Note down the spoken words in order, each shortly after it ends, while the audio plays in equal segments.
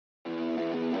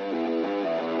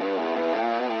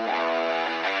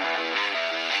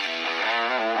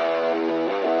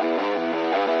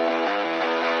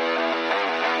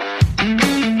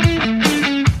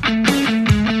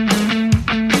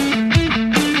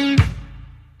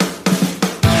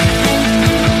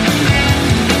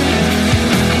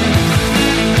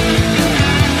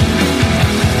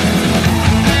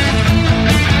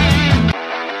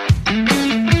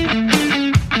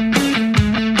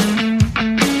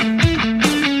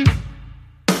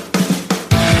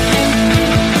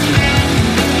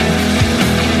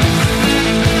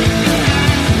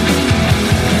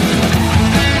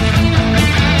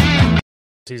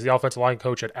He's the offensive line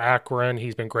coach at Akron.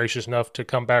 He's been gracious enough to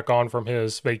come back on from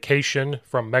his vacation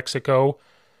from Mexico,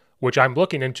 which I'm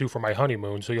looking into for my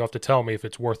honeymoon. So you'll have to tell me if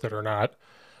it's worth it or not.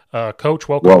 Coach,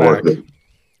 welcome Well back. worth it.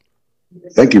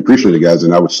 Thank you. Appreciate it, guys.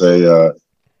 And I would say,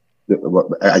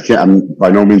 I'm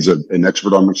by no means an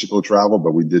expert on Mexico travel,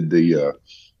 but we did the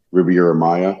Riviera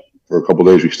Maya for a couple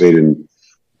of days. We stayed in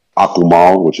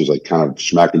Akumal, which is like kind of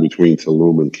smack in between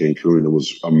Tulum and Cancun, and it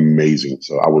was amazing.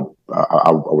 So I would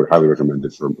highly recommend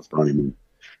it for honeymoon.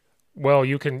 Well,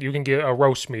 you can get a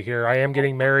roast me here. I am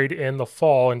getting married in the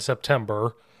fall in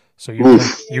September, so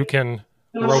Oof. you can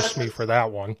roast me for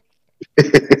that one.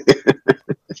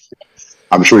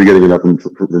 I'm sure you're getting enough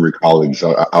from your colleagues.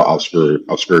 So I'll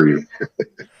spare you.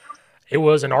 It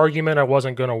was an argument I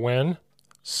wasn't going to win,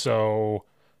 so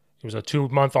it was a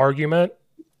 2-month argument.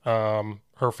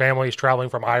 Her family is traveling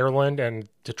from Ireland, and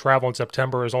to travel in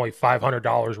September is only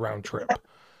 $500 round trip.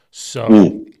 So,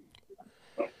 Mm.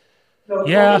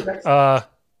 yeah,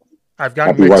 I've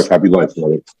gotten Happy wife, mixed. happy life,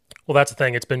 brother. Well, that's the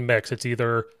thing. It's been mixed. It's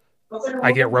either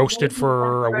I get roasted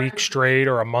for a week straight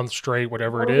or a month straight,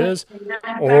 whatever it is,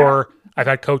 or I've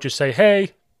had coaches say,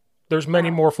 "Hey, there's many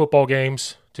more football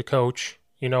games to coach.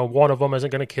 One of them isn't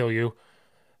going to kill you."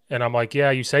 And I'm like,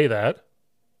 "Yeah, you say that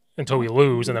until we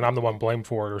lose, and then I'm the one blamed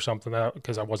for it or something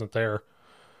because I wasn't there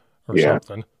or Yeah,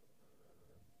 something."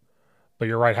 But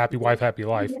you're right. Happy wife, happy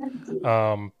life.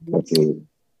 Um, absolutely.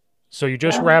 so you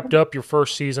just wrapped up your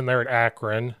first season there at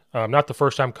Akron. Not the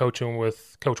first time coaching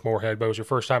with Coach Moorhead, but it was your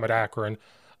first time at Akron.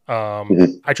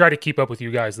 Mhm. I tried to keep up with you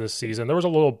guys this season. There was a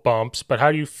little bumps, but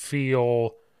how do you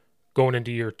feel going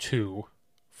into year 2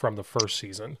 from the first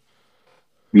season?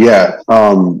 Yeah.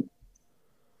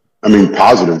 I mean,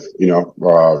 positive,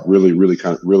 really, really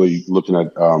really looking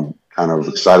at, kind of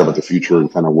excited about the future and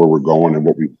kind of where we're going and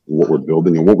what we're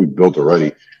building and what we built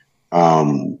already.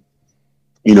 Um,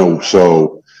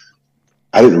 so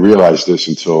I didn't realize this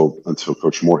until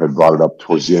Coach Moore had brought it up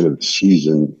towards the end of the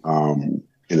season,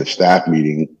 in a staff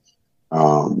meeting.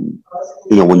 Um,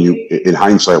 in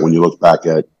hindsight, when you look back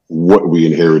at what we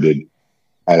inherited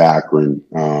at Akron,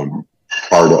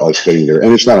 prior to us getting there,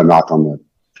 and it's not a knock on the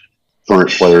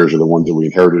current players or the ones that we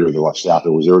inherited or the left staff.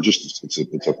 There were just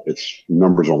it's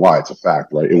numbers don't lie. It's a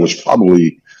fact, right? It was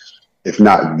probably, if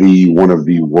not the one of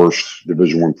the worst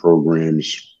Division I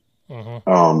programs, Mm-hmm.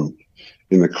 um,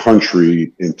 in the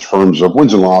country in terms of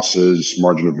wins and losses,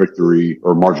 margin of victory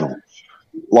or marginal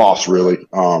loss, really.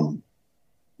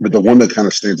 But the one that kind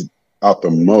of stands out the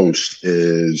most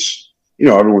is,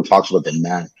 everyone talks about the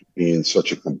MAC being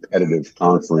such a competitive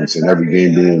conference and every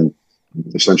game being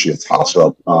essentially a toss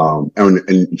up. And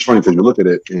it's funny because you look at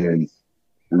it and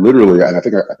literally, and I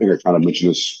think I kind of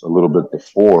mentioned this a little bit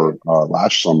before,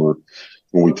 last summer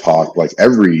when we talked. Like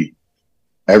every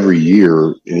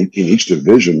year in each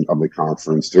division of the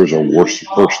conference, there's a worse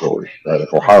story. Right?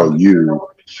 Like Ohio U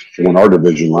won our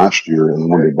division last year and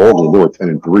won the bowl game. They were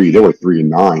 10-3. They were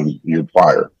 3-9 the year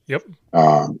prior. Yep.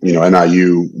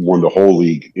 NIU won the whole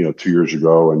league, 2 years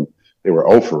ago, and they were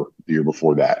 0 for the year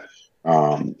before that.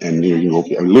 And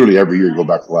literally every year you go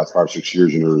back to the last 5 or 6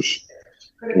 years, and there's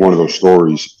one of those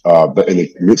stories. But in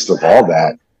the midst of all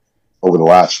that, over the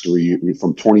last 3 years,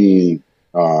 from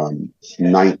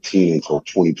 2019 until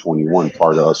 2021,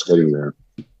 prior to us getting there,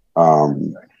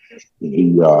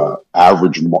 the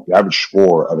average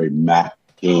score of a MAC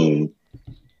game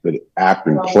that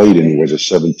Akron played in was a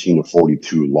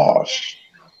 17-42 loss.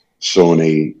 So in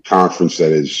a conference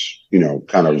that is,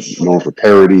 kind of known for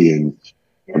parity and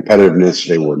competitiveness,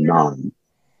 they were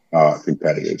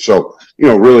non-competitive. So,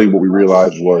 really what we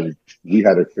realized was we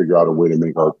had to figure out a way to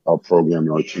make our program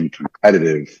and our team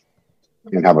competitive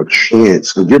and have a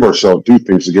chance to do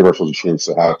things to give ourselves a chance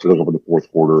to look up in the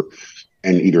fourth quarter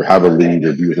and either have a lead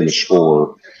or be within a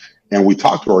score. And we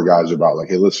talked to our guys about, like,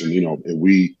 hey, listen, if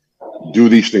we do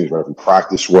these things, right? If you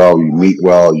practice well, you meet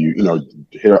well,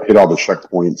 hit all the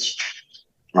checkpoints,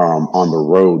 on the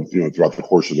road, throughout the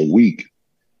course of the week,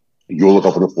 you'll look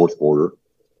up in the fourth quarter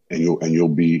and you'll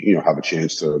be, have a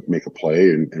chance to make a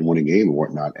play and win a game and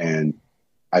whatnot. And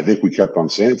I think we kept on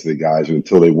saying to the guys, and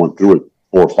until they went through it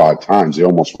 4 or 5 times, they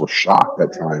almost were shocked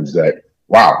at times that,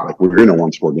 wow, like we're in a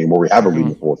 1-score game where we have a lead in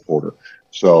the fourth quarter.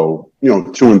 So,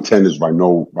 2-10 is by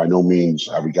no means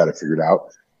have we got it figured out.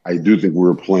 I do think we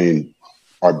were playing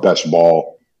our best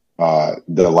ball,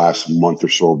 the last month or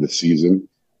so of the season.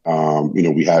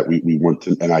 We went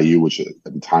to NIU, which at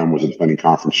the time was a defending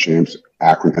conference champs.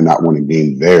 Akron had not won a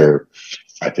game there,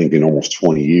 I think, in almost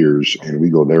 20 years, and we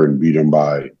go there and beat them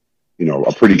by,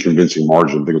 a pretty convincing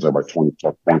margin. I think it was like by 20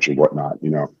 points or whatnot.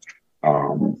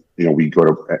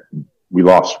 We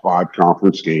lost 5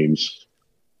 conference games.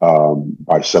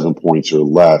 by 7 points or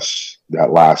less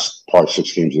that last part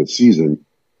 6 games of the season.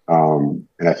 And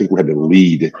I think we had to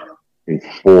lead in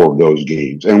 4 of those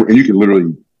games. And you can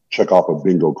literally check off a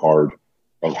bingo card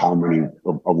of how many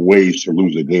of ways to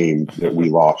lose a game that we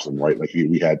lost them, right? Like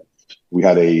we had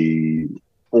a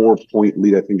 4-point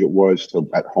lead, I think it was,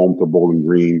 at home to Bowling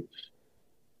Green.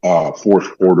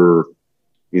 Fourth quarter,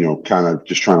 kind of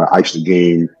just trying to ice the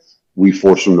game. We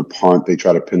force them to punt. They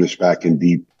try to pin us back in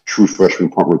deep. True freshman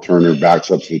punt returner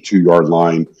backs up to the 2-yard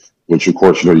line, which of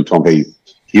course, you told him, hey,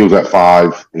 heels at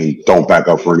 5 and don't back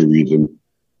up for any reason.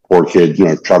 Poor kid,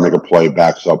 try to make a play,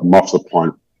 backs up, muffs the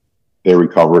punt. They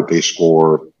recover it, they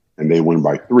score, and they win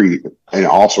by 3. And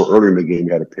also earlier in the game,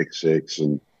 we had a pick 6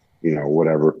 and,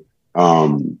 whatever.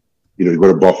 You go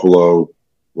to Buffalo,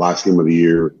 last game of the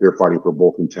year. They're fighting for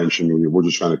bowl contention. We're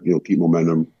just trying to, keep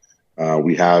momentum.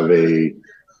 We have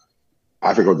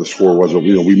I forget what the score was, but,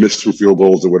 we missed 2 field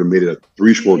goals that would have made it a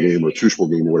 3-score game or a 2-score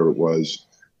game or whatever it was.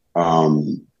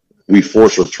 We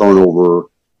forced a turnover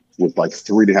with like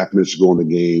 3.5 minutes to go in the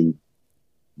game.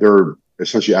 They're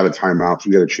essentially out of timeouts.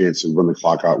 We had a chance to run the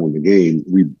clock out and win the game.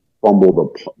 We fumbled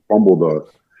the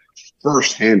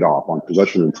first handoff on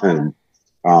possession and 10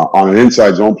 on an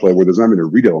inside zone play where there's not even a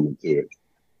read element to it.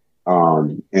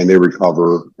 And they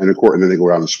recover, and of course, and then they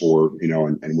go out and score,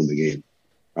 and win the game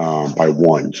by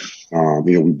 1.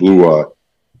 We blew a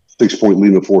 6-point lead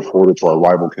in the fourth quarter to our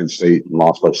rival Kent State and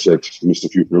lost by 6. We missed a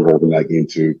few field goals in that game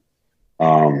too.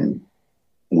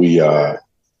 We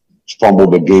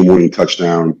fumbled the game-winning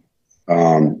touchdown,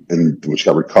 and which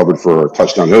got recovered for a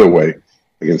touchdown the other way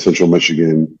against Central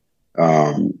Michigan.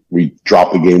 We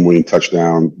dropped the game-winning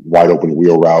touchdown, wide open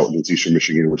wheel route against Eastern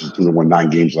Michigan, which is won 9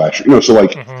 games last year. So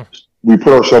we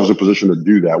put ourselves in a position to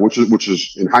do that, which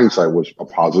is in hindsight was a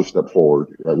positive step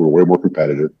forward. Right, we were way more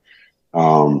competitive.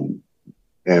 But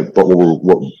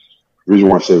the reason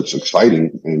why I say it's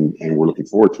exciting and we're looking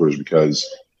forward to it is because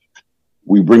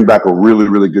we bring back a really,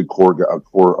 really good core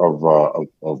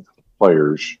of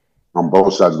players on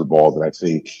both sides of the ball that I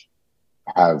think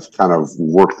have kind of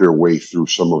worked their way through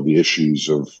some of the issues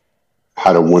of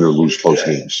how to win or lose close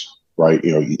games, right?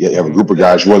 You have a group of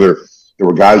guys, whether there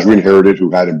were guys we inherited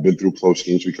who hadn't been through close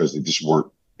games because they just weren't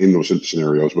in those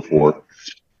scenarios before,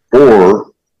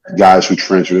 or guys who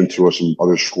transferred into us from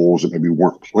other schools that maybe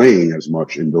weren't playing as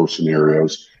much in those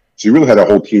scenarios. So you really had a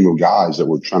whole team of guys that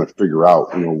were trying to figure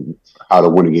out, how to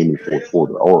win a game in the fourth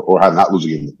quarter or how to not lose a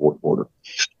game in the fourth quarter.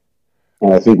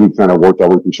 And I think we've kind of worked our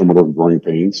way through some of those growing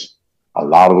pains. A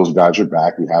lot of those guys are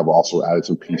back. We have also added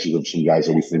some pieces of some guys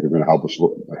that we think are going to help us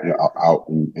out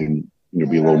and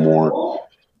be a little more,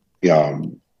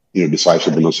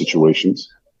 decisive in those situations.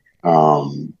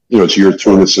 It's year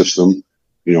 2 in the system.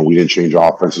 We didn't change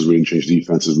offenses. We didn't change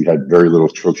defenses. We had very little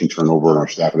coaching turnover in our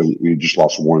staff. And we just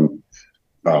lost 1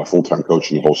 full-time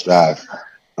coach in the whole staff.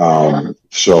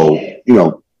 So,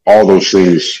 all those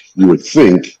things you would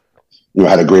think,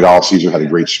 had a great off season, had a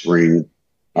great spring.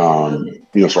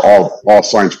 So all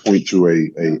signs point to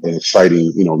an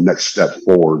exciting, next step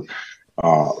forward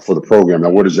for the program. Now,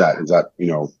 what is that? Is that,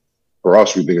 for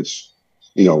us, we think it's,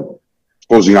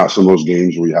 closing out some of those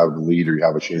games where you have the lead or you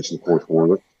have a chance in the fourth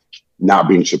quarter, not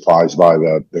being surprised by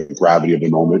the gravity of the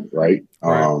moment, right?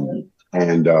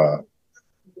 And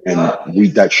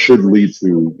that should lead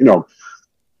to,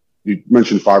 you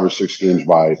mentioned 5 or 6 games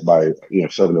by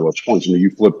 7 or less points. You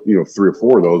flip, 3 or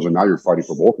 4 of those, and now you're fighting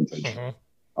for bowl contention.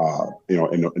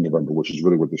 In November, which is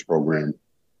really what this program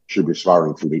should be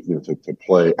aspiring to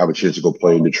play, have a chance to go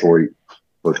play in Detroit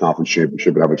for a conference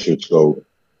championship, and have a chance to go,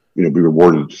 be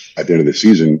rewarded at the end of the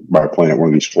season by playing at one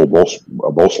of these full bowl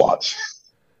slots.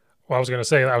 Well, I was going to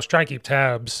say, I was trying to keep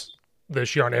tabs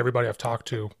this year on everybody I've talked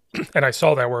to, and I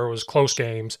saw that where it was close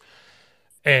games,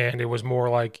 and it was more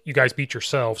like you guys beat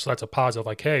yourselves, so that's a positive.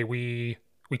 Like, hey, we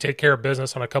take care of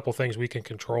business on a couple things we can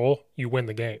control, you win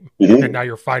the game. And now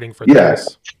you're fighting for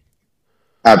this.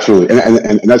 Absolutely.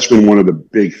 And that's been one of the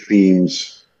big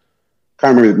themes,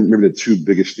 kind of maybe the 2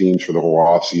 biggest themes for the whole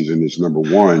offseason is, number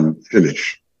 1,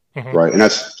 finish, right? And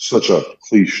that's such a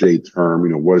cliche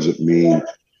term. What does it mean?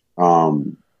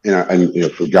 And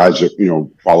for guys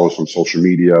that, follow us on social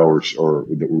media or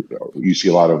you see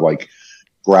a lot of like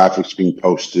graphics being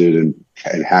posted and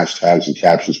hashtags and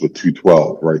captions with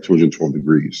 212, right? 212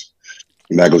 degrees.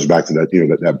 And that goes back to that,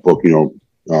 that book,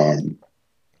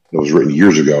 that was written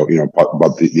years ago,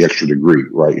 about the extra degree,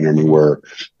 right? Where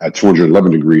at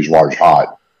 211 degrees while it's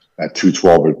hot, at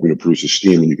 212, it produces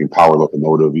steam and you can power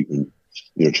locomotive, you can,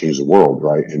 change the world,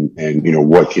 right? And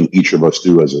what can each of us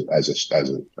do as a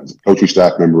coaching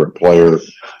staff member, a player,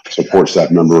 support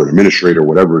staff member, an administrator,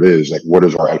 whatever it is, like what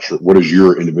is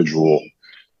your individual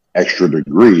extra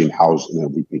degree, and how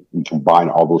we combine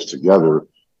all those together.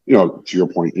 To your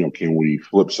point, can we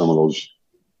flip some of those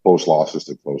close losses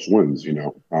to close wins?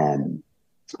 And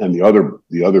the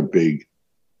other big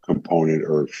component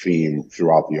or theme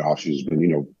throughout the offseason has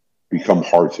been, become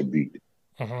hard to beat.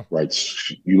 Mm-hmm. Right?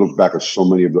 You look back at so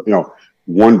many of the,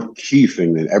 one key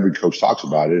thing that every coach talks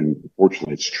about it, and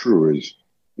unfortunately it's true, is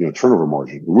turnover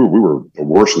margin. We were the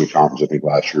worst in the conference, I think,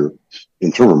 last year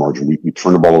in turnover margin. We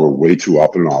turned the ball over way too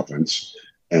often on offense,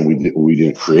 and we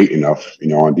didn't create enough,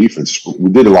 on defense. We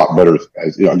did a lot better.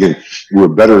 Again, we were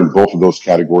better in both of those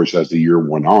categories as the year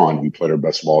went on. We played our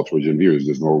best ball towards the end of the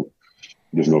year.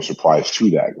 There's no surprise to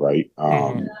that, right?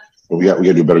 Mm-hmm. But we got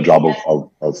to do a better job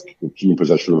of keeping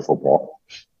possession of the football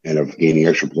and of gaining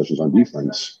extra possessions on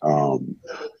defense.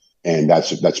 And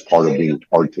that's part of being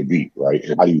hard to beat, right?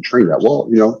 And how do you train that?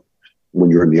 Well, when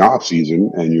you're in the off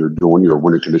season and you're doing your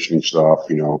winter conditioning stuff,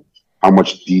 how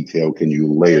much detail can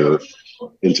you layer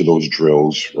into those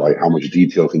drills, right? How much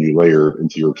detail can you layer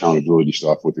into your accountability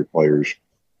stuff with your players?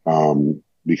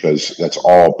 Because that's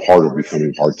all part of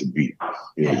becoming hard to beat.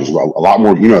 There's a lot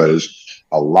more, there's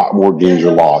a lot more games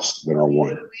are lost than are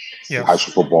won. Yes. High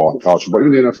school football and college football,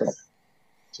 even the NFL.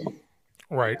 So.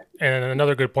 Right. And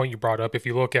another good point you brought up, if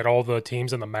you look at all the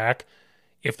teams in the MAC,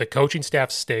 if the coaching staff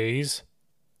stays,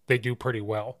 they do pretty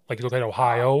well. Like you look at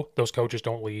Ohio, those coaches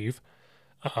don't leave.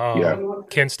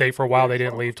 Kent State for a while, they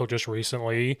didn't leave till just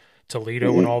recently.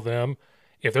 Toledo and all them.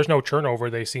 If there's no turnover,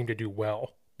 they seem to do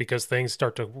well because things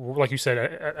start to, like you said,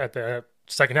 at the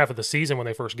second half of the season when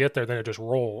they first get there, then it just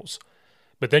rolls.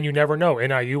 But then you never know.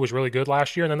 NIU was really good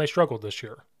last year, and then they struggled this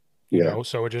year. You know,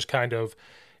 so it just kind of,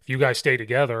 if you guys stay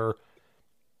together,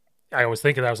 I was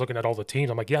thinking, I was looking at all the teams.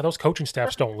 I'm like, yeah, those coaching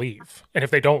staffs don't leave. And if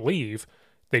they don't leave,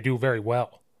 they do very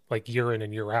well, like year in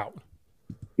and year out.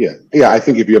 Yeah. I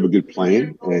think if you have a good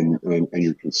plan and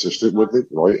you're consistent with it,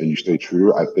 right, and you stay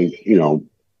true, I think,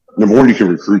 number one, you can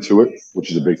recruit to it, which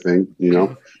is a big thing,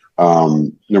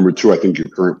 Number two, I think your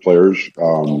current players,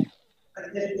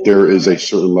 there is a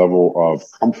certain level of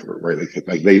comfort, right?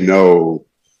 Like they know,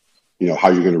 how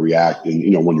you're going to react,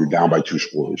 and when you're down by 2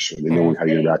 scores, and they know how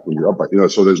you react when you're up by,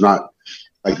 so there's not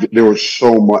like there was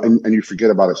so much, and you forget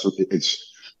about it. So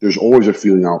there's always a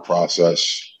feeling out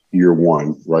process year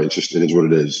one, right? It is what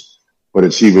it is, but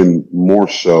it's even more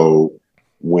so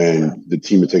when the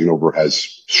team that's taken over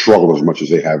has struggled as much as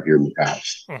they have here in the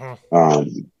past,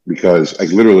 because like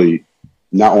literally,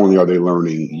 not only are they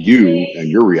learning you and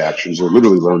your reactions, they're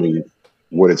literally learning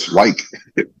what it's like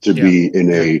to be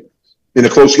in a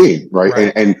close game,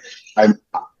 right? And I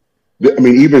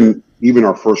mean, even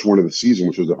our first one of the season,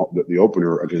 which was the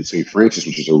opener against St. Francis,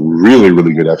 which is a really,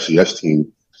 really good FCS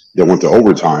team that went to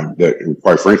overtime, that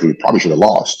quite frankly we probably should have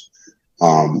lost.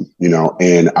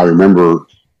 And I remember,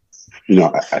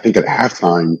 I think at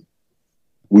halftime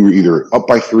we were either up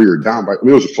by 3 or down by. I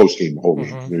mean, it was a close game the whole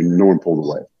game. I mean, no one pulled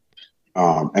away.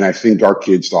 And I think our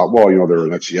kids thought, well, they're an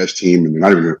FCS team, and they're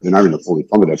not even a fully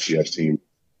funded FCS team.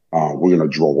 We're going to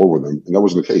draw over them, and that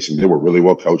wasn't the case. And they were really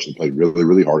well coached and played really,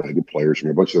 really hard. Had good players. I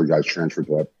mean, a bunch of other guys transferred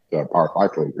to Power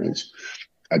 5 programs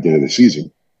at the end of the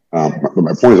season. My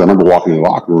point is, I remember walking in the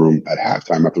locker room at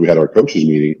halftime after we had our coaches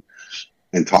meeting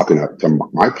and talking to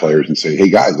my players and saying, "Hey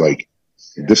guys, like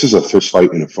this is a fist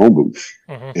fight in a phone booth,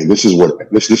 and this is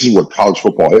what college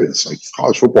football is. Like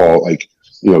college football, like."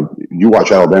 You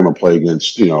watch Alabama play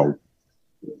against, I don't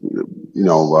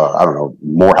know,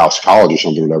 Morehouse College or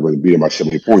something, whatever, and beat them by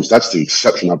 70 points. That's the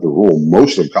exception, not the rule.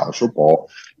 Most of college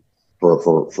football, for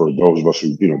those of us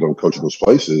who, don't coach at those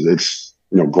places, it's,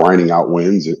 grinding out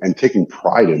wins and taking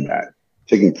pride in that,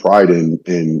 taking pride in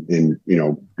being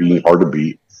hard to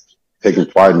beat, taking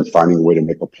pride in finding a way to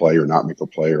make a play or not make a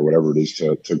play or whatever it is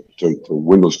to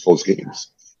win those close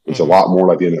games. It's a lot more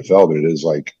like the NFL than it is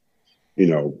like,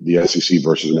 the SEC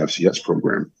versus an FCS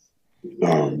program. You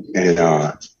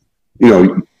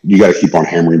got to keep on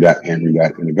hammering that. And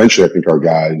eventually I think our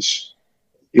guys,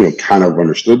 kind of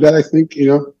understood that, I think,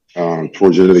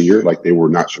 towards the end of the year, like they were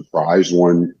not surprised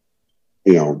when,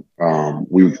 we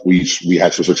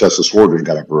had some success this quarter and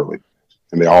got up early.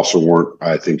 And they also weren't,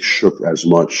 I think, shook as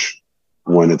much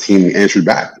when the team answered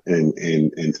back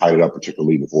and tied it up,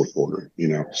 particularly in the fourth quarter,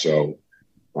 so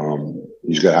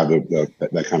you just got to have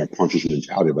that kind of puncher's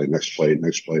mentality, like next play,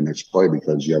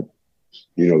 because you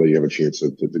know that you have a chance to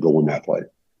go win that play.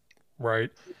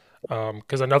 Right.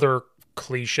 Because another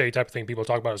cliche type of thing people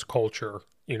talk about is culture,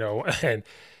 and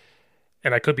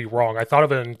I could be wrong. I thought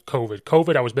of it in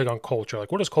COVID. I was big on culture.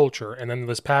 Like, what is culture? And then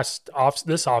this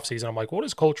off season, I'm like, what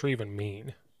does culture even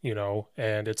mean?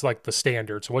 And it's like the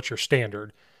standard. So what's your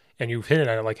standard? And you've hit it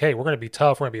at it like, hey, we're going to be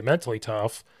tough. We're going to be mentally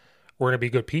tough. we're going to be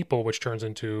good people, which turns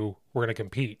into we're going to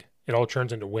compete. It all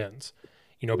turns into wins.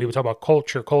 You know, people talk about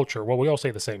culture. Well, we all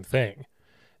say the same thing.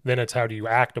 Then it's how do you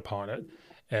act upon it,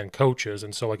 and coaches.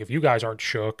 And so, like, if you guys aren't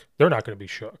shook, they're not going to be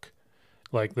shook.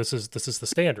 Like, this is the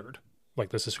standard. Like,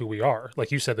 this is who we are.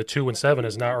 Like you said, the 2-7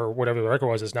 is not, or whatever the record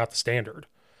was, is not the standard.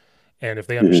 And if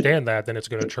they understand that, then it's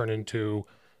going to turn into,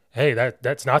 hey,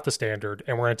 that's not the standard,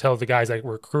 and we're going to tell the guys that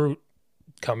recruit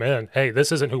come in, hey,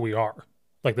 this isn't who we are.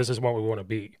 Like, this is what we want to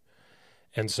be.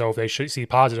 And so if they should see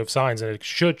positive signs, and it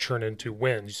should turn into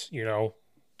wins, you know,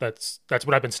 that's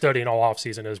what I've been studying all off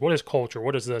season is what is culture?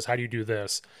 What is this? How do you do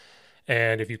this?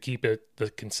 And if you keep it the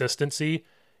consistency,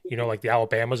 you know, like the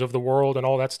Alabamas of the world and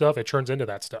all that stuff, it turns into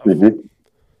that stuff. Mm-hmm.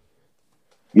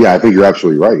 Yeah, I think you're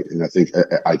absolutely right, and I think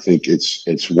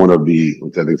it's one of the.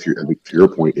 I think to your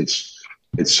point, it's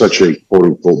such a quote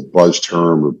unquote buzz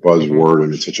term or buzzword,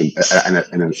 and it's such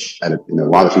in a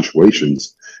lot of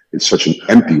situations, it's such an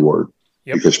empty word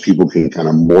because people can kind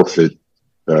of morph it,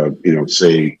 you know,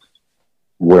 say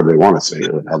whatever they want to say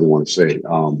or how they want to say it.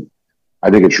 I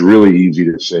think it's really easy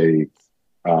to say,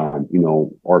 you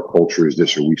know, our culture is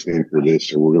this, or we stand for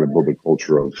this, or we're going to build a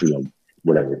culture of, you know,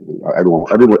 whatever.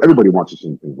 Everybody wants the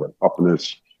same thing, right?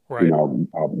 Toughness, right. You know,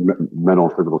 mental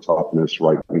and physical toughness,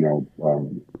 right? You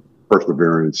know,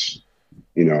 perseverance,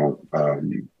 you know,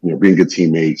 being good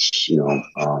teammates, you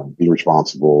know, being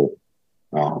responsible,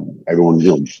 everyone, you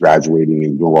know, graduating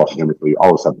and doing well academically,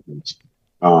 all those type of things.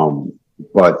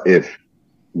 But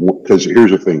because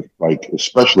here's the thing, like,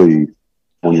 especially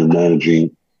when you're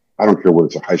managing, I don't care whether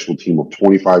it's a high school team of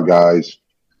 25 guys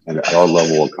and at our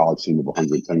level, a college team of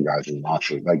 110 guys, and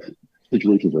actually, like,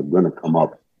 situations are going to come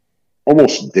up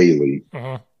almost daily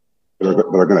that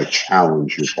are going to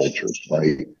challenge your culture,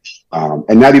 right?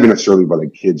 And not even necessarily by the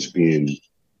kids being,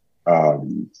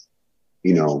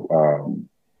 you know,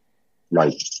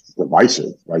 like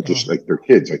divisive, right? Just like they're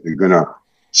kids, like they're going to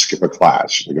skip a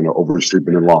class, they're going to oversleep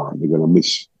an alarm, they're going to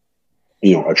miss,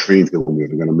 you know, a train failure,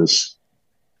 they're going to miss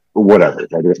whatever.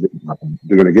 Right?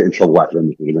 They're going to get in trouble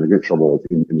academically. They're going to get in trouble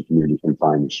in the community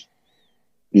sometimes,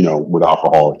 you know, with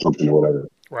alcohol or something or whatever.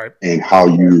 Right. And how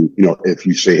you know, if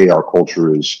you say, hey, our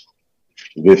culture is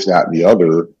this, that, and the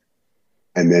other,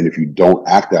 and then if you don't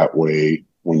act that way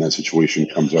when that situation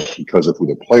comes up because of who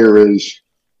the player is,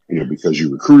 you know, because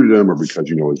you recruited him or because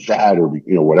you know his dad or,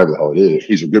 you know, whatever the hell it is,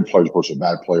 he's a good player as opposed to a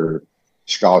bad player,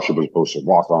 scholarship as opposed to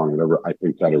walk on, whatever, I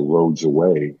think that erodes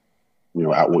away, you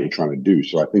know, at what you're trying to do.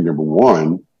 So I think number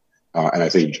one, and I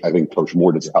think Coach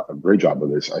Moore does a great job of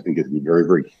this. I think it'd be very,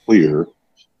 very clear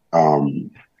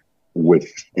with,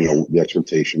 you know, the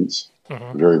expectations,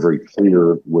 very, very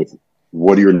clear with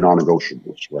what are your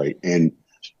non-negotiables, right? And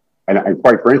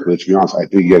quite frankly, let's be honest, I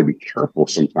think you got to be careful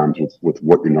sometimes with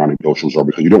what your non-negotiables are,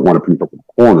 because you don't want to put yourself in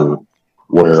a corner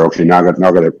where, okay, now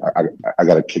I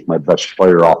got to kick my best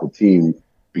player off the team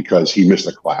because he missed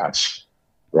a class,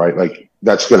 right? Like,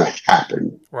 that's going to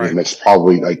happen, right? And that's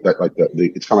probably like that. Like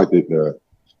it's kind of like the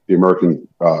American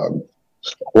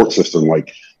court system.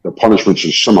 Like, the punishment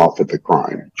should somehow fit the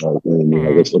crime, right?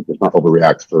 And let's not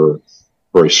overreact for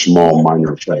a small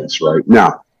minor offense, right?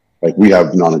 Now, like, we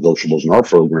have non-negotiables in our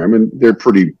program, and they're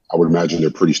pretty. I would imagine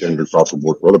they're pretty standard across the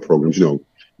board for other programs. You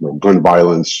know, gun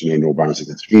violence. You know, no violence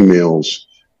against females.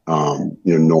 You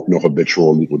know, no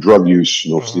habitual illegal drug use.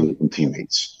 No stealing from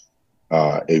teammates.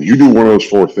 If you do one of those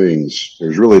four things,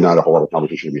 there's really not a whole lot of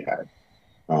competition to be had.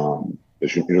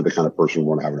 If you're the kind of person we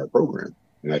want to have in our program.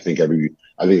 And I think if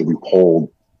we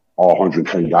polled all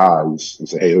 110 guys and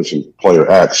say, hey, listen, player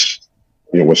X,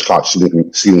 you know, was caught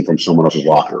stealing from someone else's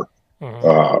locker,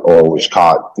 or was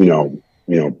caught, you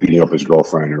know, beating up his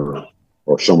girlfriend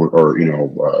or someone, or, you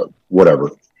know, whatever.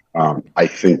 I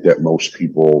think that most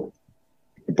people,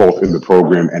 both in the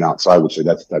program and outside, would say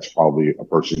that's probably a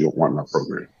person you don't want in our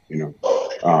program, you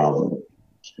know.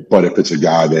 But if it's a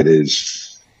guy that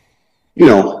is, you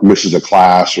know, misses a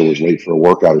class or is late for a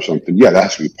workout or something, yeah, that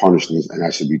has to be punished and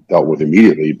has to be dealt with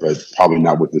immediately, but probably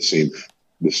not with the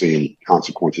same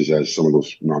consequences as some of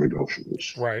those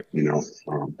non-negotiables, right? You know,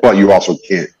 but you also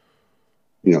can't,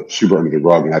 you know, sweep it under the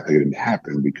rug and have to get it to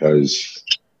happen, because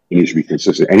it needs to be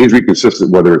consistent. And it needs to be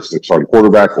consistent whether it's the starting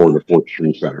quarterback or the fourth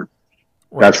string center.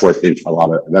 Right. That's where I think a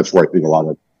lot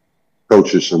of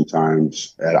coaches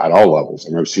sometimes at all levels,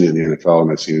 and I've seen it in the NFL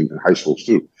and I've seen it in high schools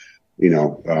too. You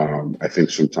know, I think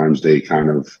sometimes they kind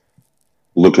of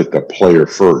look at the player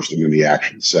first and then the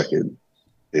action second.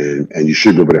 And you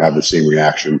should be able to have the same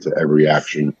reaction to every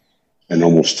action and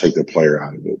almost take the player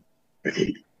out of it, I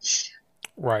think.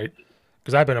 Right.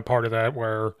 Because I've been a part of that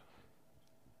where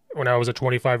when I was a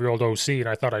 25-year-old OC and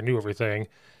I thought I knew everything,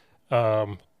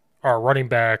 our running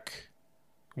back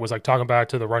was like talking back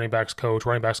to the running backs coach.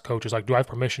 Running backs coach is like, "Do I have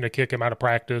permission to kick him out of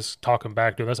practice?" Talking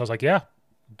back to this, I was like, "Yeah,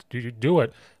 do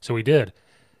it." So he did.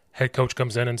 Head coach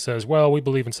comes in and says, "Well, we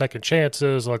believe in second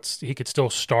chances. He could still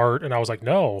start." And I was like,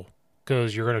 "No,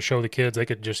 because you're going to show the kids they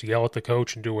could just yell at the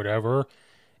coach and do whatever,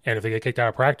 and if they get kicked out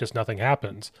of practice, nothing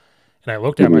happens." And I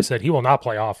looked at him. I Mhm. said, "He will not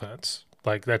play offense.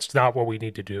 Like that's not what we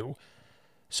need to do."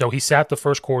 So he sat the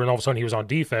first quarter, and all of a sudden he was on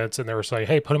defense, and they were saying,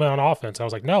 "Hey, put him on offense." I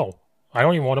was like, "No, I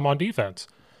don't even want him on defense."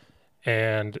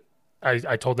 And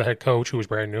I told the head coach, who was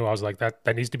brand new, I was like,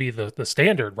 that needs to be the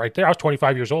standard right there. I was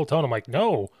 25 years old, telling him like,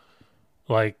 "No,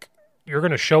 like you're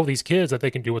going to show these kids that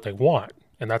they can do what they want,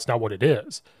 and that's not what it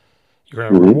is. You're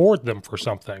going to Mhm. reward them for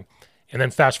something." And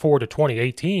then fast forward to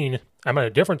 2018, I'm at a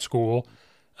different school.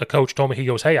 A coach told me, he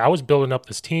goes, "Hey, I was building up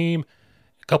this team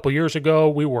a couple years ago.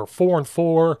 We were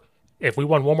 4-4. If we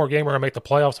won one more game, we're going to make the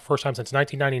playoffs the first time since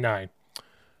 1999."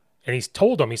 And he's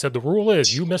told them, he said, "The rule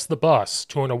is you miss the bus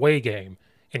to an away game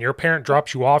and your parent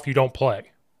drops you off, you don't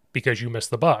play because you missed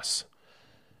the bus."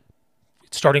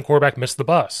 Starting quarterback missed the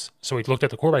bus. So he looked at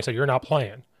the quarterback and said, "You're not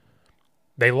playing."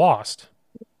 They lost.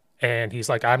 And he's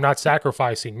like, "I'm not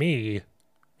sacrificing me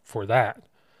for that."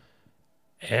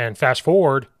 And fast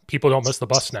forward, people don't miss the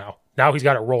bus now. Now he's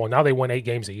got it rolling. Now they win 8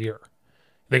 games a year.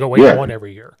 They go 8-1 Yeah.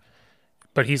 every year.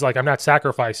 But he's like, "I'm not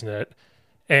sacrificing it."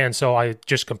 And so I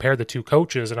just compared the two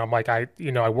coaches, and I'm like, I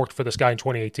worked for this guy in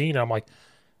 2018. And I'm like,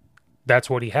 that's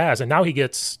what he has. And now he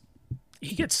gets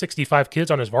 65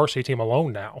 kids on his varsity team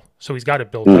alone now. So he's got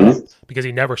it built up Mhm. because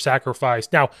he never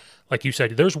sacrificed. Now, like you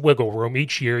said, there's wiggle room.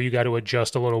 Each year you got to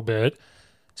adjust a little bit,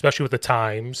 especially with the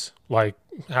times, like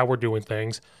how we're doing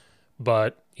things.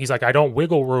 But he's like, I don't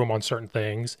wiggle room on certain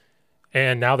things.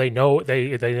 And now they know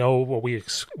what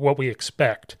we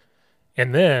expect.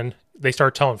 And then they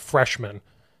start telling freshmen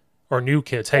or new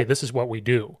kids, "Hey, this is what we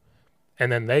do."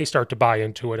 And then they start to buy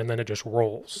into it, and then it just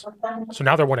rolls. So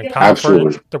now they're winning conference.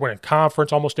 Absolutely. They're winning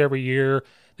conference almost every year.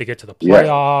 They get to the Yeah.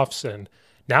 playoffs, and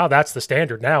now that's the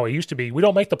standard. Now it used to be we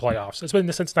don't make the playoffs. It's been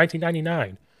since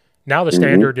 1999. Now the Mhm.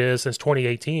 standard is since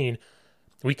 2018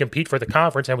 we compete for the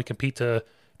conference and we compete to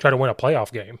try to win a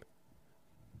playoff game.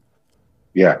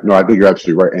 Yeah. No, I think you're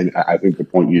absolutely right. And I think the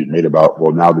point you made about,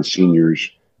 well, now the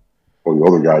seniors or the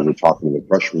other guys are talking to the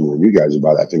freshmen and you guys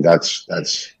about it. I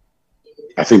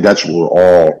think that's what we're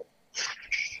all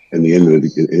at the end of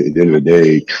the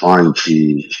day trying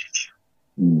to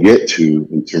get to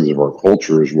in terms of our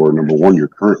culture is where number one, your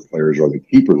current players are the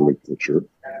keepers of the culture,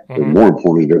 but Mm-hmm. more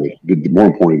importantly,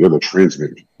 they're the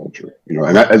transmitters of culture. And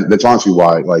Right. that's honestly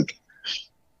why, like,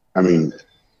 I mean,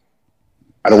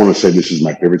 I don't want to say this is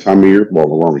my favorite time of year. Well,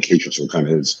 we're on vacation, so it kind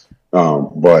of is.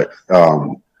 But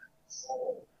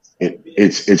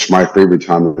it's my favorite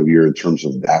time of year in terms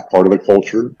of that part of the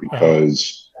culture Uh-huh.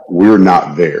 because we're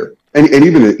not there. And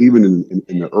even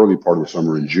in the early part of the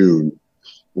summer in June,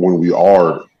 when we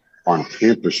are on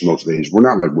campus most days, we're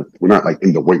not like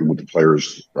in the weight room with the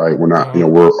players, right? We're not, Uh-huh.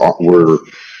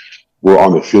 we're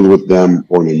on the field with them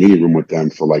or in the meeting room with them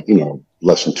for like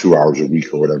less than 2 hours a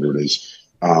week or whatever it is.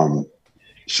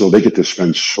 So they get to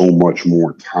spend so much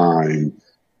more time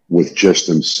with just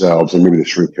themselves and maybe the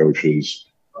strength coaches.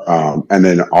 And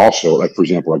then also, like for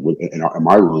example, like in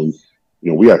my room,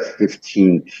 we have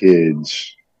 15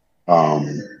 kids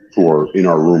who are in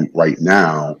our room right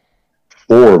now.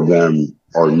 4 of them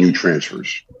are new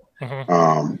transfers,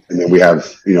 Uh-huh. and then we have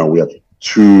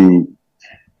two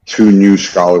new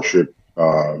scholarship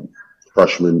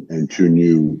freshmen and 2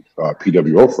 new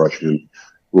PWO freshmen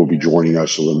who will be joining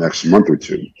us in the next month or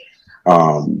two.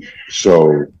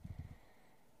 So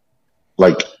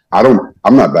like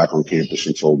I'm not back on campus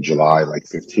until July like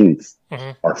 15th.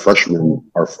 Uh-huh. Our freshmen,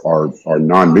 our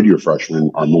non-mid-year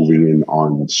freshmen are moving in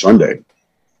on Sunday.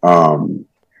 Um,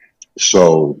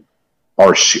 so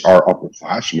our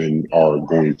upperclassmen are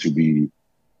going to be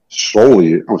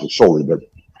solely, I won't say solely, but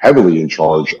heavily in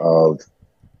charge of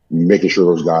making sure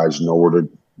those guys know where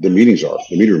the meetings are,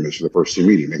 the meeting room is for the first team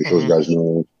meeting, making sure those Uh-huh. guys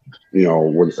know,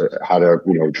 how to,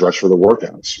 dress for the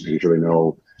workouts, making sure they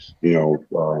know,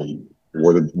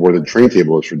 where the train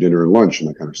table is for dinner and lunch and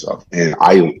that kind of stuff. And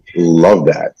I love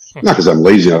that. Not Uh-huh. because I'm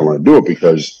lazy and I don't want to do it,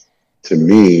 because to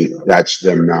me, that's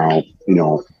them now,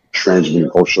 transmitting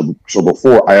culture. So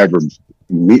before I ever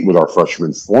meet with our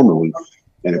freshmen formally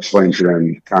and explain to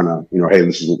them kind of, hey,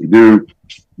 this is what we do.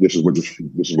 This is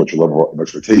what your level of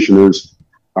expectation is,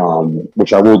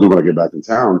 which I will do when I get back in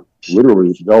town.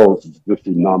 Literally, they'll just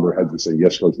be nod their heads and say,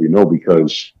 "Yes, coach, we know,"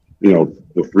 because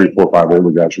the 3, 4, 5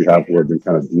 older guys we have who have been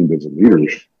kind of deemed as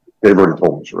leaders, they've already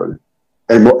told us already.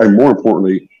 And more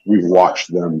importantly, we've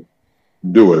watched them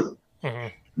do it, Uh-huh.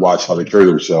 watch how they carry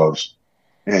themselves,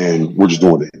 and we're just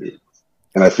doing what they do.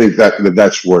 And I think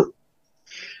that's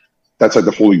like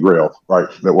the holy grail, right?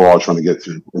 That we're all trying to get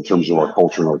to in terms of our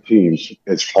culture and our teams.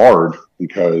 It's hard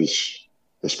because,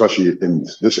 especially in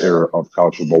this era of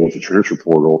college football with the transfer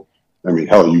portal, I mean,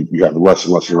 hell, you have less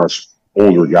and less and less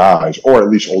older guys, or at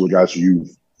least older guys who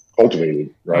you've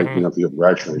cultivated, right? Mm-hmm. You know, if you have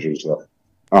grad transfers and stuff.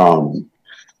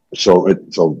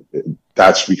 So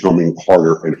that's becoming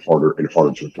harder and harder and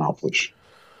harder to accomplish.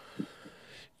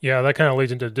 Yeah, that kind of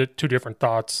leads into two different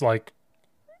thoughts. Like,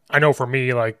 I know for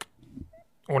me, like,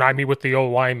 when I meet with the O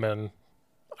lineman,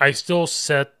 I still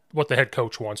set what the head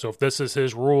coach wants. So if this is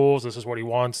his rules, this is what he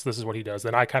wants, this is what he does,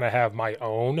 then I kind of have my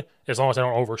own, as long as I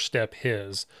don't overstep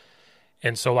his.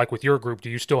 And so, like, with your group, do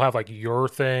you still have like your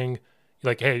thing?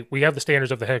 Like, hey, we have the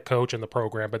standards of the head coach and the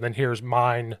program, but then here's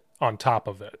mine on top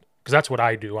of it. Because that's what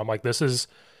I do. I'm like, this is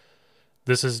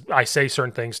I say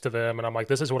certain things to them, and I'm like,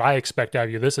 this is what I expect out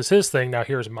of you. This is his thing. Now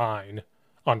here's mine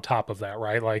on top of that,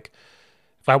 right? Like,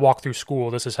 if I walk through school,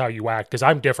 this is how you act. Because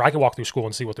I'm different. I can walk through school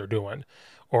and see what they're doing.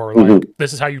 Or like, Mm-hmm.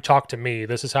 this is how you talk to me.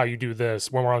 This is how you do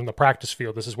this. When we're on the practice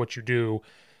field, this is what you do.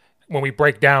 When we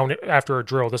break down after a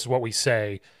drill, this is what we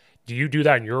say. Do you do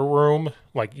that in your room?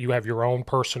 Like, you have your own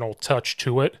personal touch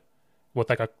to it with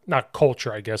like a, not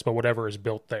culture, I guess, but whatever is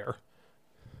built there.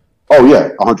 Oh yeah,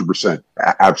 100%,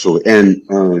 absolutely.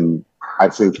 And I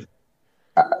think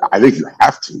you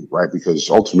have to, right? Because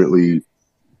ultimately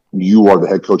you are the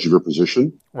head coach of your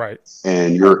position, Right.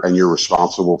 and you're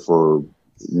responsible for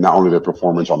not only their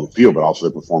performance on the field, but also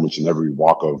their performance in every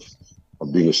walk of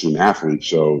being a student athlete.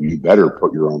 So you better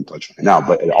put your own touch on it now,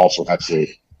 but it also has to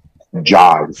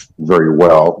jive very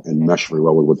well and mesh very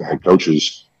well with what the head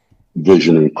coach's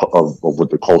vision of what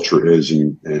the culture is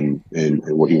and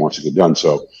what he wants to get done.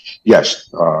 So yes,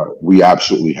 we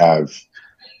absolutely have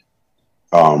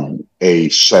a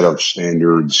set of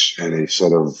standards and a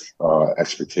set of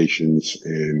expectations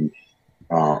and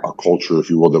a culture, if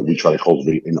you will, that we try to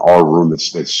cultivate in our room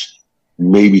that's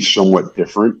maybe somewhat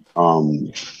different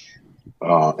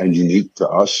and unique to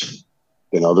us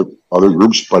than other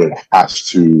groups, but it has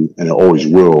to, and it always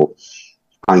will,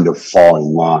 kind of fall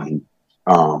in line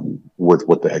with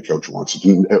what the head coach wants.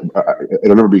 It'll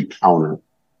never be counter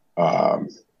to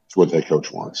what the head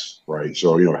coach wants, right?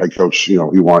 So, head coach, he's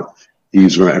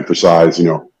going to emphasize,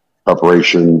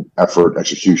 preparation, effort,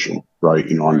 execution, right?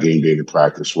 On Right. game day and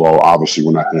practice. Well, obviously,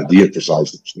 we're not going to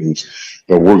de-emphasize those things,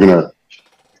 but we're going to.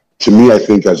 To me, I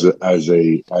think as a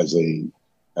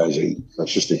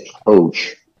assistant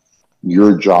coach,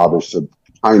 your job is to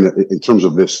kind of, in terms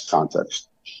of this context,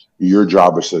 your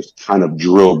job is to kind of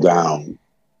drill down,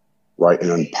 right,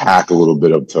 and unpack a little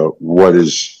bit of to what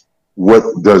does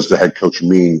the head coach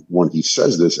mean when he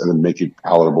says this, and then make it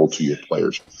palatable to your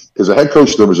players. Because the head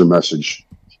coach delivers a message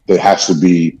that has to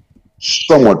be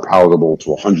somewhat palatable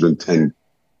to 110,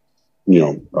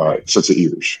 sets of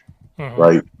ears, Mm-hmm.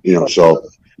 right? So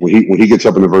when he gets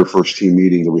up in the very first team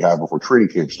meeting that we have before training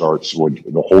camp starts, when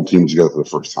the whole team is together for the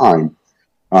first time,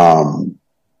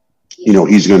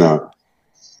 he's going to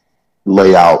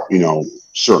lay out,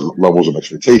 certain levels of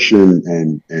expectation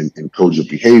and codes of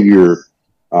behavior,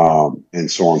 and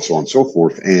so on, so on, so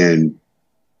forth. And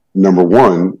number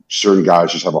one, certain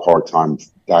guys just have a hard time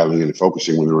dialing in and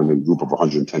focusing when they're in a group of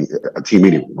 110, a team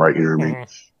meeting, right? You know what I mean?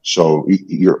 Mm-hmm. So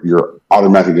you're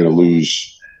automatically going to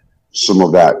lose some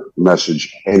of that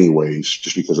message anyways,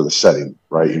 just because of the setting,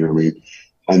 right? You know what I mean?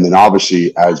 And then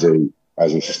obviously as an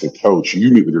assistant coach,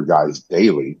 you meet with your guys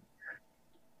daily,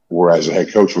 whereas a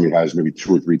head coach only has maybe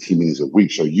 2 or 3 team meetings a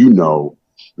week. So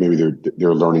maybe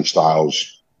their learning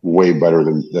styles way better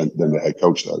than the head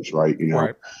coach does, right?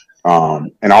 Right.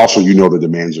 And also the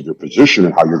demands of your position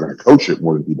and how you're going to coach it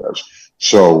more than he does.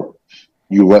 So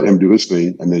you let him do his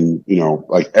thing, and then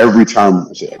like I would say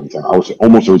almost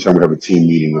every time we have a team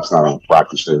meeting, it's not on a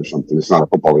practice day or something, it's not a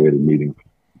football related meeting,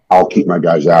 I'll keep my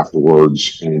guys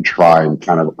afterwards and try and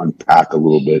kind of unpack a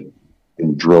little bit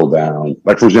and drill down.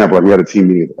 Like, for example, like we had a team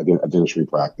meeting at the spring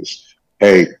practice.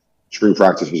 Hey, spring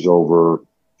practice is over.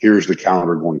 Here's the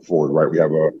calendar going forward, right? We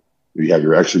have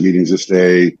your extra meetings this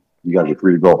day. You guys are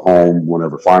free to go home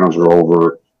whenever finals are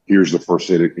over. Here's the first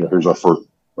day. Here's our first,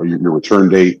 or your return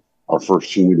date. Our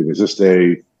first team meeting is this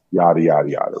day. Yada yada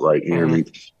yada. Right? You know what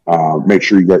I mean? Make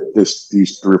sure you get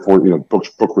these 3 or 4.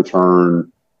 Book return.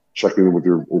 Check in with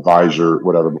your advisor,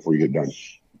 whatever, before you get done.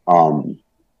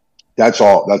 That's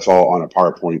all on a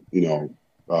PowerPoint,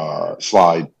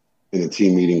 slide in a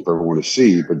team meeting for everyone to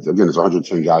see. But again, there's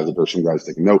 110 guys. There's some guys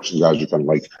taking notes, some guys are kind of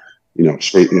like,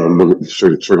 space,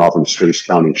 turn off in the space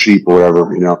counting sheep or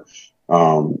whatever,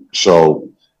 So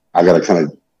I got to kind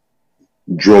of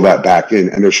drill that back in.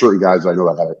 And there's certain guys I know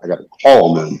I got to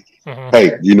call on them. Mm-hmm.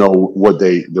 Hey, you know what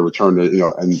the return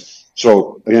to, and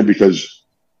so again, because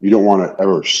you don't want to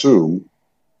ever assume,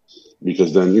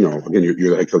 because then, again,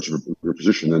 you're the head coach of your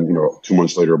position. Then, 2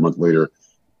 months later, a month later,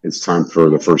 it's time for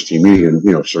the first team meeting,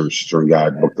 and certain guy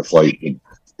booked the flight the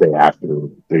day after,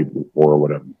 the day before, or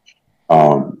whatever.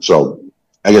 So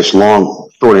I guess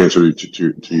short answer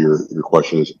to your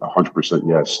question is 100%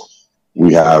 yes.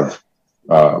 We have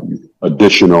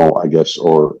additional, I guess,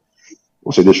 or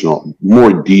what's additional,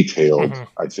 more detailed, Mm-hmm.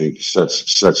 I think,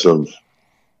 sets of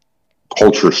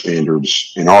culture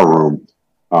standards in our room,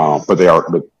 but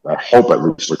I hope at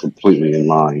least they're completely in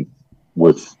line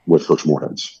with Coach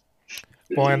Moorhead's.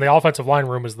 Well, and the offensive line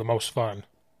room is the most fun,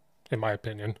 in my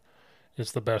opinion.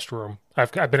 It's the best room.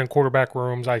 I've been in quarterback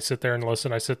rooms. I sit there and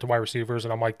listen. I sit to wide receivers,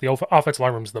 and I'm like, the offensive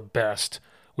line room is the best.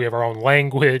 We have our own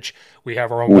language. We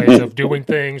have our own ways of doing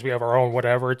things. We have our own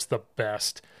whatever. It's the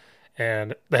best.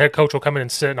 And the head coach will come in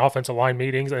and sit in offensive line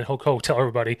meetings, and he'll go tell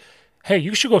everybody, hey,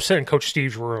 you should go sit in Coach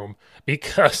Steve's room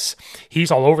because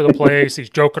he's all over the place. He's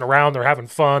joking around. They're having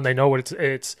fun. They know what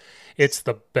it's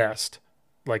the best.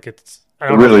 Like I It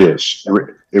don't know. really is.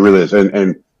 It really is.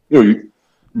 And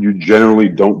you generally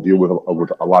don't deal with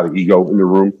a lot of ego in the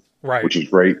room, Right. which is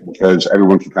great because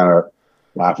everyone can kind of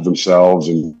laugh at themselves,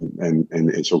 and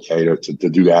it's okay to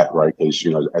do that, right? Because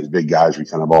as big guys, we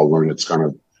kind of all learn it's kind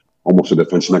of almost a